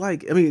 But it was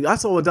like, I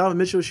saw Donovan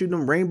Mitchell shooting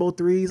them rainbow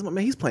threes. I'm like,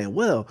 man, he's playing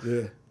well.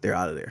 Yeah, they're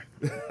out of there.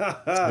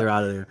 They're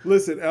out of there.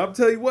 Listen, I'll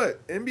tell you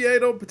what. NBA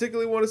don't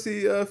particularly want to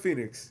see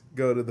Phoenix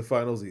go to the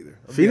finals either.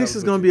 Phoenix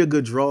is going to be a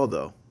good draw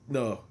though.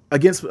 No.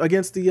 Against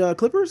the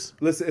Clippers?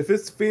 Listen, if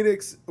it's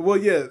Phoenix, well,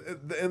 yeah,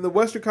 in the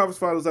Western Conference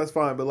Finals, that's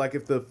fine. But like,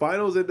 if the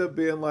finals end up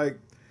being like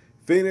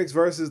Phoenix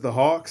versus the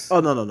Hawks.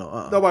 Oh, no.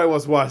 Nobody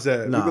wants to watch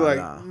that. We'd be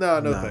like,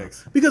 no,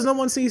 thanks. Because no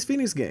one sees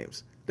Phoenix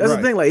games. That's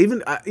the thing. Like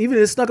even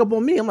it snuck up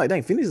on me. I'm like,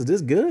 dang, Phoenix is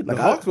this good? Like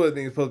the Hawks wasn't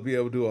even supposed to be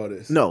able to do all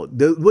this. No,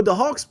 with the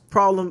Hawks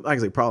problem, I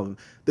can say problem.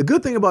 The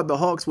good thing about the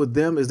Hawks with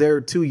them is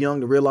they're too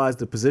young to realize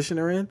the position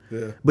they're in.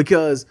 Yeah.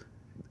 Because,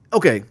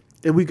 okay,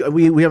 and we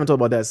haven't talked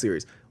about that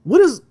series.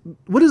 What is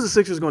the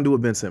Sixers going to do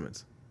with Ben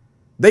Simmons?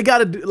 They got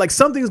to do like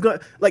something's going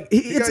like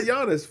he got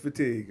Giannis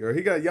fatigue or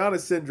he got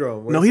Giannis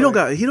syndrome. No, he don't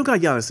got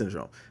Giannis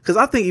syndrome because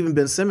I think even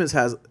Ben Simmons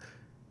has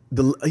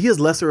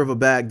lesser of a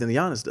bag than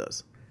Giannis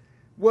does.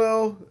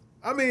 Well,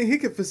 I mean, he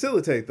can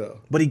facilitate though,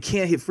 but he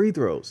can't hit free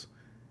throws.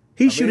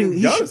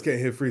 Giannis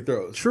can't hit free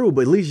throws. True,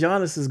 but at least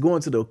Giannis is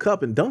going to the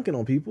cup and dunking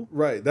on people.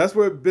 Right, that's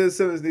where Ben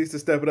Simmons needs to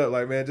step it up.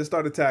 Like, man, just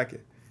start attacking.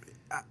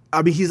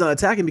 I mean, he's not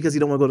attacking because he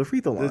don't want to go to the free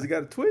throw line. Does he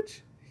got a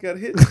twitch? Got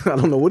hit. I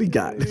don't know what he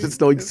got. I just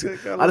know he's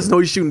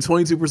shooting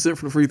 22%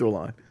 from the free throw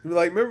line.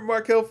 Like, remember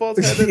Markelle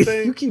Fultz had that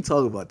thing? You keep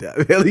talking about that.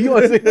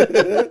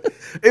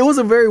 It was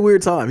a very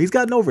weird time. He's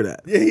gotten over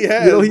that. Yeah, he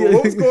has.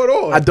 What was going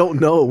on? I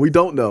don't know. We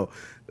don't know.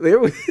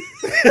 Was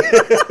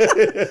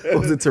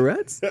it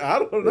Tourette's? I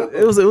don't know.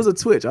 It was a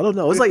twitch. I don't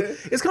know. It's like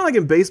it's kind of like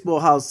in baseball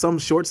how some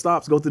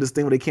shortstops go through this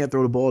thing where they can't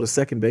throw the ball to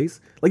second base.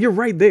 Like you're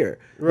right there,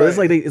 but it's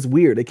like it's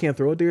weird. They can't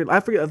throw it there.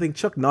 I forget. I think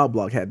Chuck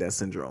Knobloch had that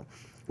syndrome.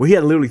 Where he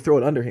had to literally throw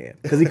it underhand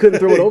because he couldn't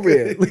throw it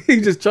overhand.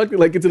 He just chucked it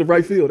like into the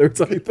right field every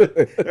time he threw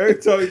it. Every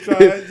time he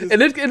tried.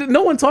 And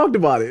no one talked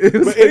about it.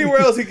 But anywhere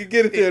else he could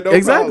get it there, no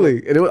exactly.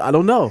 problem. And I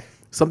don't know.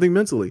 Something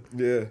mentally.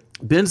 Yeah.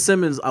 Ben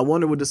Simmons, I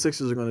wonder what the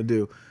Sixers are going to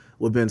do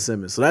with Ben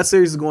Simmons. So that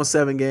series is going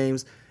 7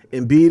 games.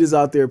 Embiid is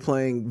out there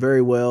playing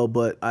very well,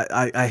 but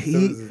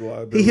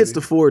he hits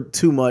the floor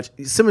too much.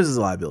 Simmons is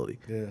a liability.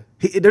 Yeah.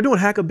 They're doing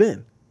hack of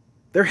Ben.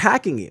 They're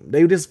hacking him.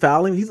 They just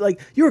foul him. He's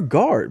like, you're a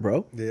guard,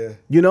 bro. Yeah.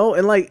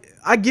 And like,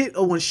 I get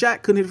when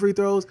Shaq couldn't hit free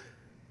throws,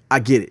 I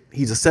get it.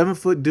 He's a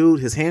 7-foot dude.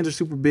 His hands are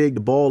super big.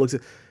 The ball looks.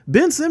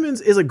 Ben Simmons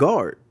is a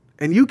guard,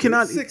 and you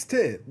cannot.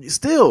 6'10".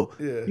 Still,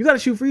 yeah. You got to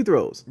shoot free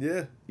throws.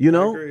 Yeah. I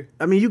agree.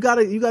 I mean, you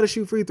gotta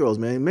shoot free throws,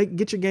 man.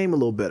 Get your game a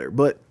little better.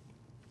 But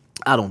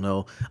I don't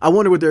know. I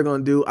wonder what they're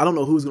gonna do. I don't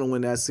know who's gonna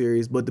win that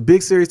series. But the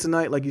big series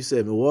tonight, like you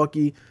said,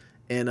 Milwaukee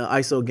and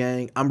ISO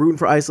Gang. I'm rooting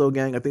for ISO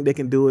Gang. I think they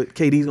can do it.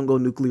 KD's gonna go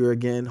nuclear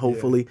again,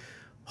 hopefully. Yeah.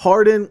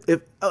 Harden.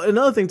 If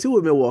another thing too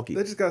with Milwaukee,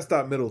 they just gotta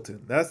stop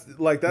Middleton. That's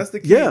the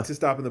key to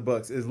stopping the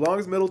Bucks. As long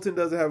as Middleton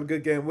doesn't have a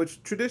good game,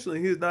 which traditionally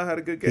he has not had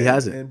a good game. He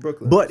hasn't in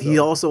Brooklyn, but he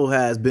also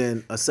has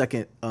been the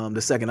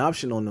second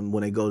option on them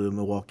when they go to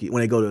Milwaukee. When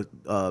they go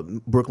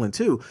to Brooklyn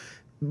too.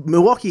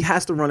 Milwaukee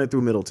has to run it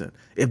through Middleton.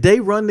 If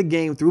they run the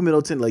game through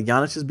Middleton, like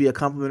Giannis just be a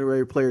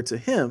complimentary player to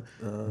him,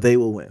 they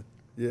will win.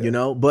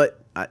 Yeah.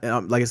 But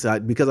like I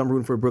said, because I'm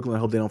rooting for Brooklyn, I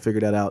hope they don't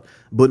figure that out.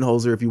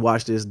 Budenholzer, if you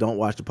watch this, don't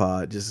watch the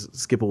pod. Just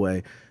skip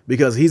away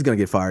because he's gonna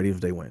get fired even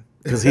if they win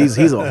because he's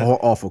an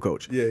awful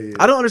coach. Yeah.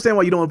 I don't understand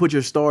why you don't want to put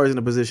your stars in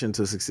a position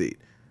to succeed.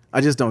 I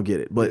just don't get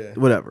it. But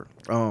whatever.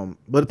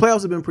 But the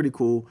playoffs have been pretty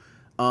cool.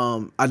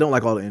 I don't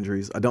like all the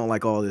injuries. I don't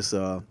like all this.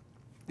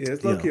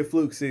 It's low-key a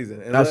fluke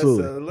season. And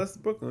absolutely. Unless the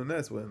Brooklyn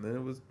Nets win, then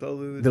it was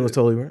totally legit. Then it was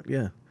totally right.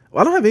 Yeah.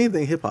 Well, I don't have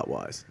anything hip hop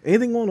wise.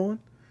 Anything going on?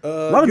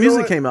 A lot of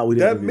music came out.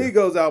 That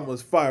Migos album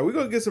was fire. We're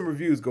gonna get some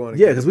reviews going.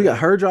 Yeah, because we got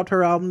her dropped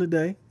her album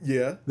today.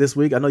 Yeah. This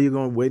week. I know you're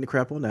going waiting to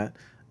crap on that.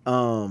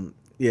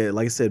 Yeah,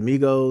 like I said,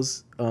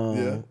 Migos.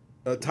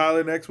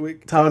 Tyler next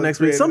week.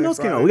 Something else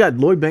came out. We got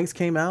Lloyd Banks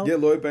came out. Yeah,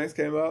 Lloyd Banks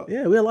came out.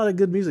 Yeah, we had a lot of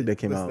good music that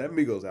came out. That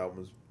Migos album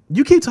was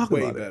you keep talking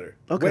way about better.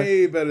 It. Okay.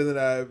 Way better than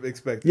I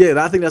expected.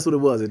 Yeah, I think that's what it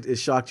was. It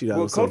shocked you that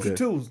it was Culture so good.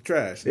 2 was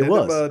trash. It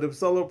was. The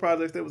solo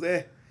project, that was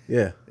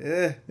Yeah.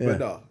 But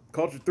no,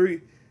 Culture 3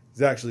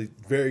 is actually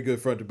very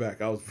good front to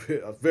back. I was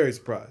very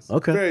surprised.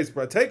 Okay. Very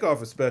surprised.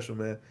 Takeoff is special,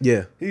 man.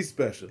 Yeah. He's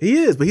special. He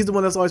is, but he's the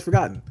one that's always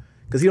forgotten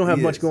because he don't have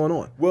much going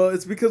on. Well,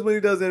 it's because when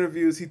he does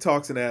interviews, he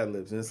talks in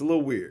ad-libs, and it's a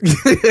little weird.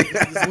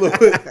 It's a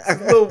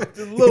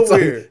little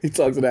weird. He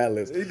talks in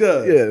ad-libs. He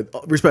does. Yeah,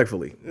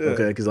 respectfully. Yeah.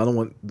 Okay, because I don't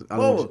want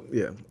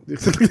yeah.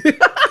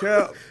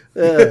 Cap.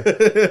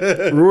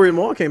 Rory and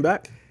Maul came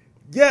back.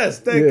 Yes,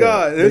 thank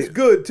God. It's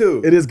good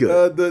too. It is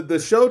good. The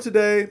show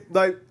today,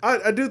 like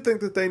I do think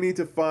that they need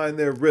to find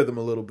their rhythm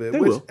a little bit,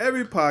 which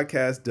every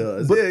podcast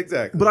does. Yeah,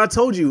 exactly. But I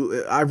told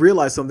you, I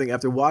realized something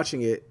after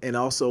watching it and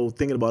also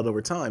thinking about it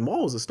over time.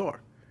 Maul was a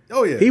star.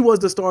 Oh yeah, he was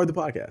the star of the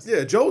podcast.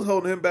 Yeah, Joe's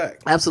holding him back.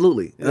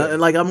 Absolutely. Yeah.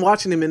 And like I'm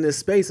watching him in this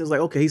space, and it's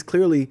like, okay, he's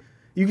clearly.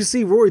 You can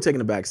see Rory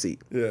taking a back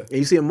seat. Yeah. And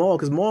you see him Maul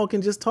because Maul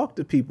can just talk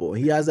to people.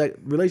 He has that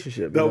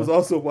relationship. That was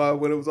also why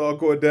when it was all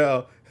going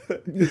down,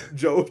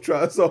 Joe was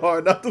trying so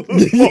hard not to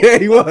lose Maul. Yeah,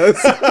 he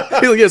was.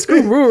 He was, yeah,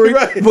 screw Rory.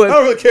 Right. But, I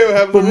don't really care what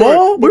happens but to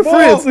Maul, we're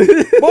friends.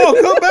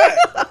 Maul, come back.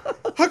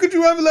 How could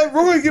you ever let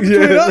Rory get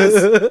between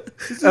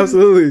us?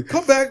 Absolutely.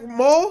 Come back,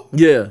 Maul.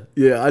 Yeah.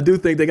 I do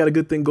think they got a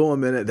good thing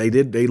going, man.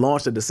 They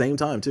launched at the same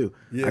time too.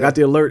 Yeah. I got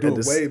the alert.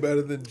 Doing way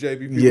better than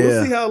JVP. Yeah.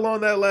 We'll see how long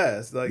that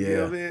lasts. Like, you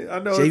know what I mean? I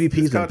know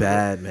JVP's been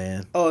bad,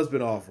 man. Oh, it's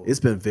been awful. It's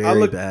been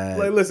very bad.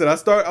 Like, listen,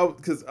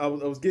 because I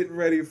was getting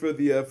ready for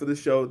the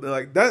show.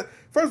 Like that.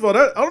 First of all,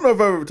 I don't know if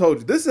I've ever told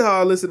you. This is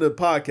how I listen to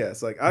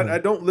podcasts. Like, I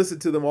don't listen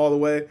to them all the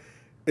way.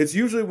 It's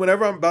usually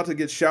whenever I'm about to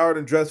get showered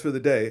and dressed for the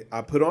day,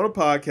 I put on a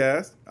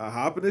podcast, I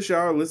hop in the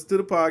shower, listen to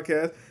the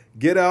podcast,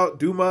 get out,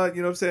 do my, you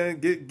know what I'm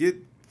saying, get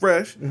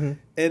fresh, and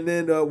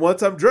then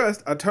once I'm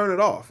dressed, I turn it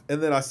off,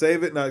 and then I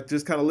save it, and I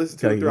just kind of listen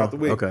to it throughout the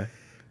week. Okay.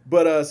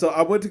 But so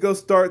I went to go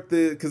start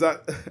because I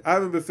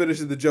haven't been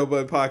finishing the Joe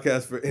Budden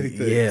podcast for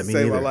anything to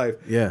save my life.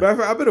 Yeah. Matter of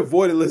fact, I've been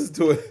avoiding listening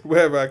to it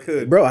wherever I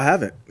could. Bro, I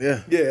haven't.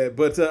 Yeah. Yeah,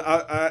 but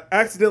I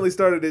accidentally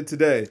started it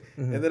today,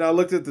 and then I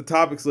looked at the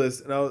topics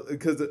list, and I looked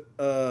at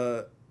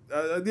the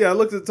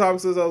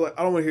topics list. I was like,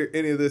 I don't want to hear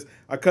any of this.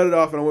 I cut it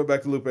off, and I went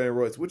back to Lupe and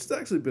Royce, which has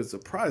actually been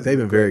surprising. They've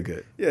been very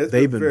good. Yeah,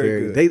 they've been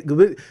very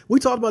good. We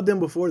talked about them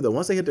before, though.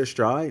 Once they hit their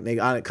stride, they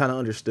kind of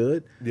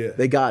understood. Yeah,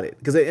 they got it.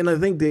 And I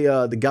think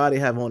the guy they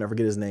have on, I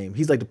forget his name.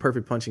 He's like the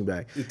perfect punching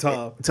bag.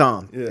 Tom.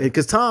 Yeah,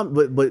 because Tom,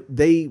 but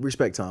they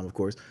respect Tom, of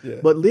course. Yeah.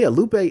 But yeah,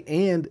 Lupe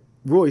and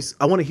Royce,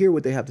 I want to hear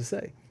what they have to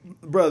say.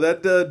 Bro,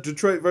 that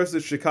Detroit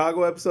versus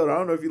Chicago episode, I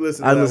don't know if you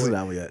listened to that one. I listened to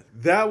that one yet.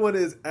 That one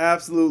is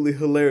absolutely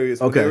hilarious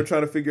when they were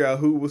trying to figure out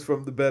who was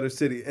from the better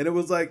city. And it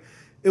was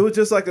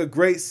just like a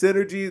great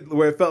synergy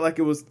where it felt like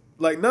it was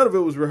like none of it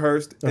was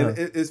rehearsed. And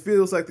it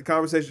feels like the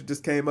conversation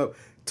just came up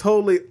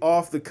totally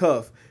off the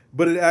cuff.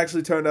 But it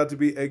actually turned out to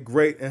be a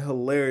great and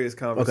hilarious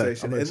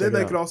conversation. And then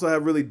they could also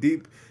have really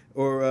deep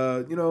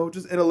or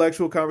just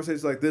intellectual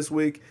conversations. Like this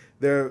week,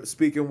 they're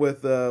speaking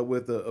with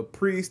a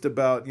priest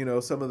about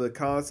some of the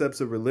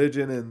concepts of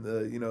religion and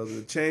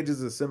the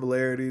changes and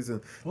similarities and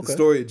the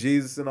story of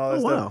Jesus and all that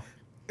stuff. Wow.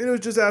 And it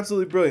was just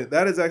absolutely brilliant.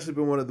 That has actually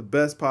been one of the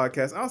best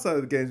podcasts outside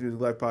of the Games Music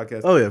Life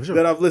podcast. Oh yeah, for sure.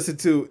 That I've listened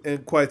to in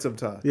quite some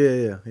time.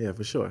 Yeah,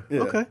 for sure.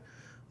 Yeah. Okay.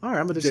 All right,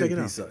 I'm going to check it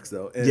out. Sucks,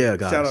 though. And yeah,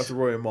 gosh. Shout out to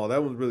Roy and Maul.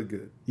 That was really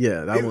good.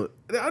 Yeah, that one.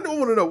 I don't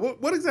want to know.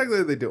 What exactly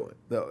are they doing?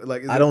 Though?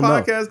 Like, is it I don't a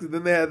podcast? Because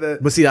then they had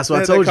that. But see, that's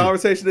what I told you.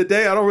 Conversation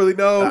today. I don't really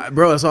know.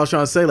 Bro, that's what I was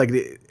trying to say. Like,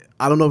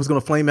 I don't know if it's going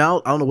to flame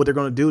out. I don't know what they're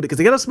going to do. Because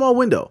they got a small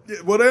window. Yeah,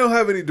 well, they don't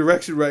have any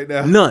direction right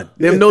now. None.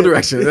 They have no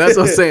direction. That's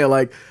what I'm saying.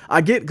 Like,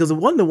 I get, because the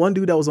one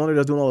dude that was on there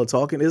that's doing all the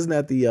talking, isn't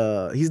that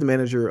he's the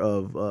manager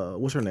of,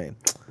 what's her name?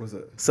 What's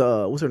that?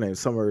 So, what's her name?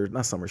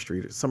 Not Summer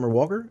Street. Summer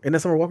Walker? Isn't that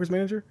Summer Walker's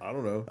manager? I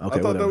don't know. Okay,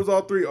 I thought that was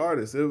all three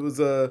artists. It was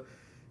Boogie,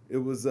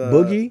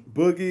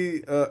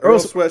 Earl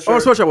Sweatshirt. Earl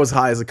Sweatshirt was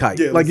high as a kite.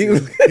 Yeah, like he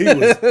was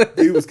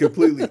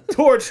completely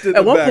torched in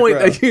at the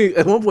background.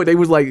 At one point, they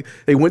was like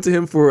they went to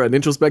him for an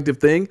introspective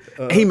thing.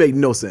 And he made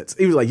no sense.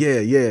 He was like,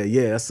 yeah,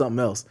 that's something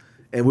else.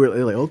 And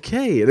we're like,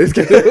 okay, and it's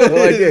like,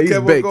 yeah, he's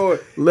baked. Going.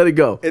 Let it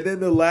go. And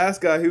then the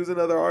last guy, he was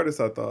another artist.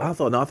 I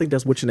think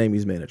that's what's your name.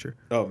 He's manager.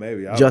 Oh,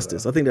 maybe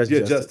Justice. I think that's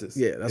Justice.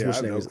 Yeah, that's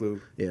what's your name. No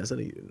clue. Yeah, so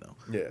you know.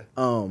 Yeah.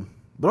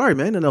 But all right,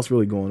 man. Nothing else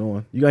really going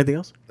on. You got anything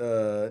else?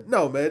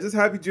 No, man. Just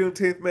happy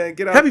Juneteenth, man.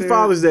 Get out Happy there.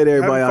 Father's Day to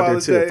everybody out there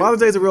too.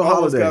 Father's Day is a real Almost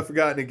holiday. got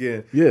forgotten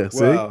again. Yeah.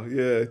 Wow. See?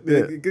 Yeah.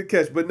 Good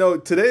catch. But no,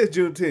 today is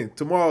Juneteenth.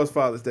 Tomorrow is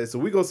Father's Day, so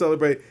we gonna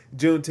celebrate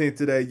Juneteenth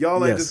today.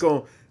 Y'all ain't just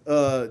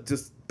gonna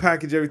just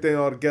package everything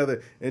all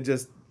together and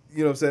just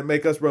what I'm saying,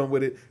 make us run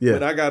with it. Yeah.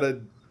 But I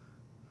gotta.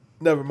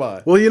 Never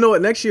mind. Well, you know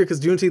what? Next year,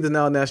 because Juneteenth is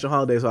now a national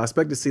holiday, so I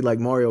expect to see like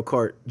Mario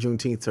Kart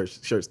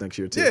Juneteenth shirts next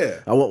year too. Yeah.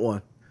 I want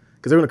one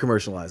because they're gonna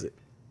commercialize it.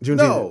 Juneteenth.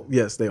 No.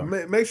 Yes, they are.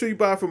 Make sure you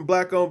buy from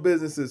black-owned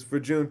businesses for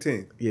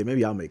Juneteenth. Yeah,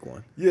 maybe I'll make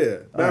one. Yeah.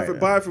 Buy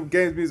from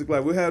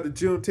GamesMusicLyfe. We'll have the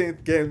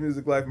Juneteenth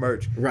GamesMusicLyfe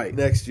merch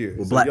next year.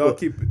 Well, so y'all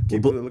keep a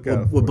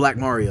lookout with Black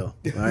Mario.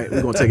 All right,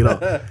 we're going to take it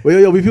off. Well,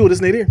 yo, we people,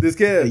 this Nate here. This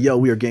kid. Hey, yo,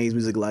 we are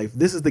GamesMusicLyfe.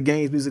 This is the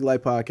GamesMusicLyfe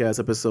podcast,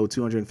 episode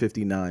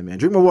 259, man.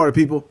 Drink more water,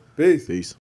 people. Peace. Peace.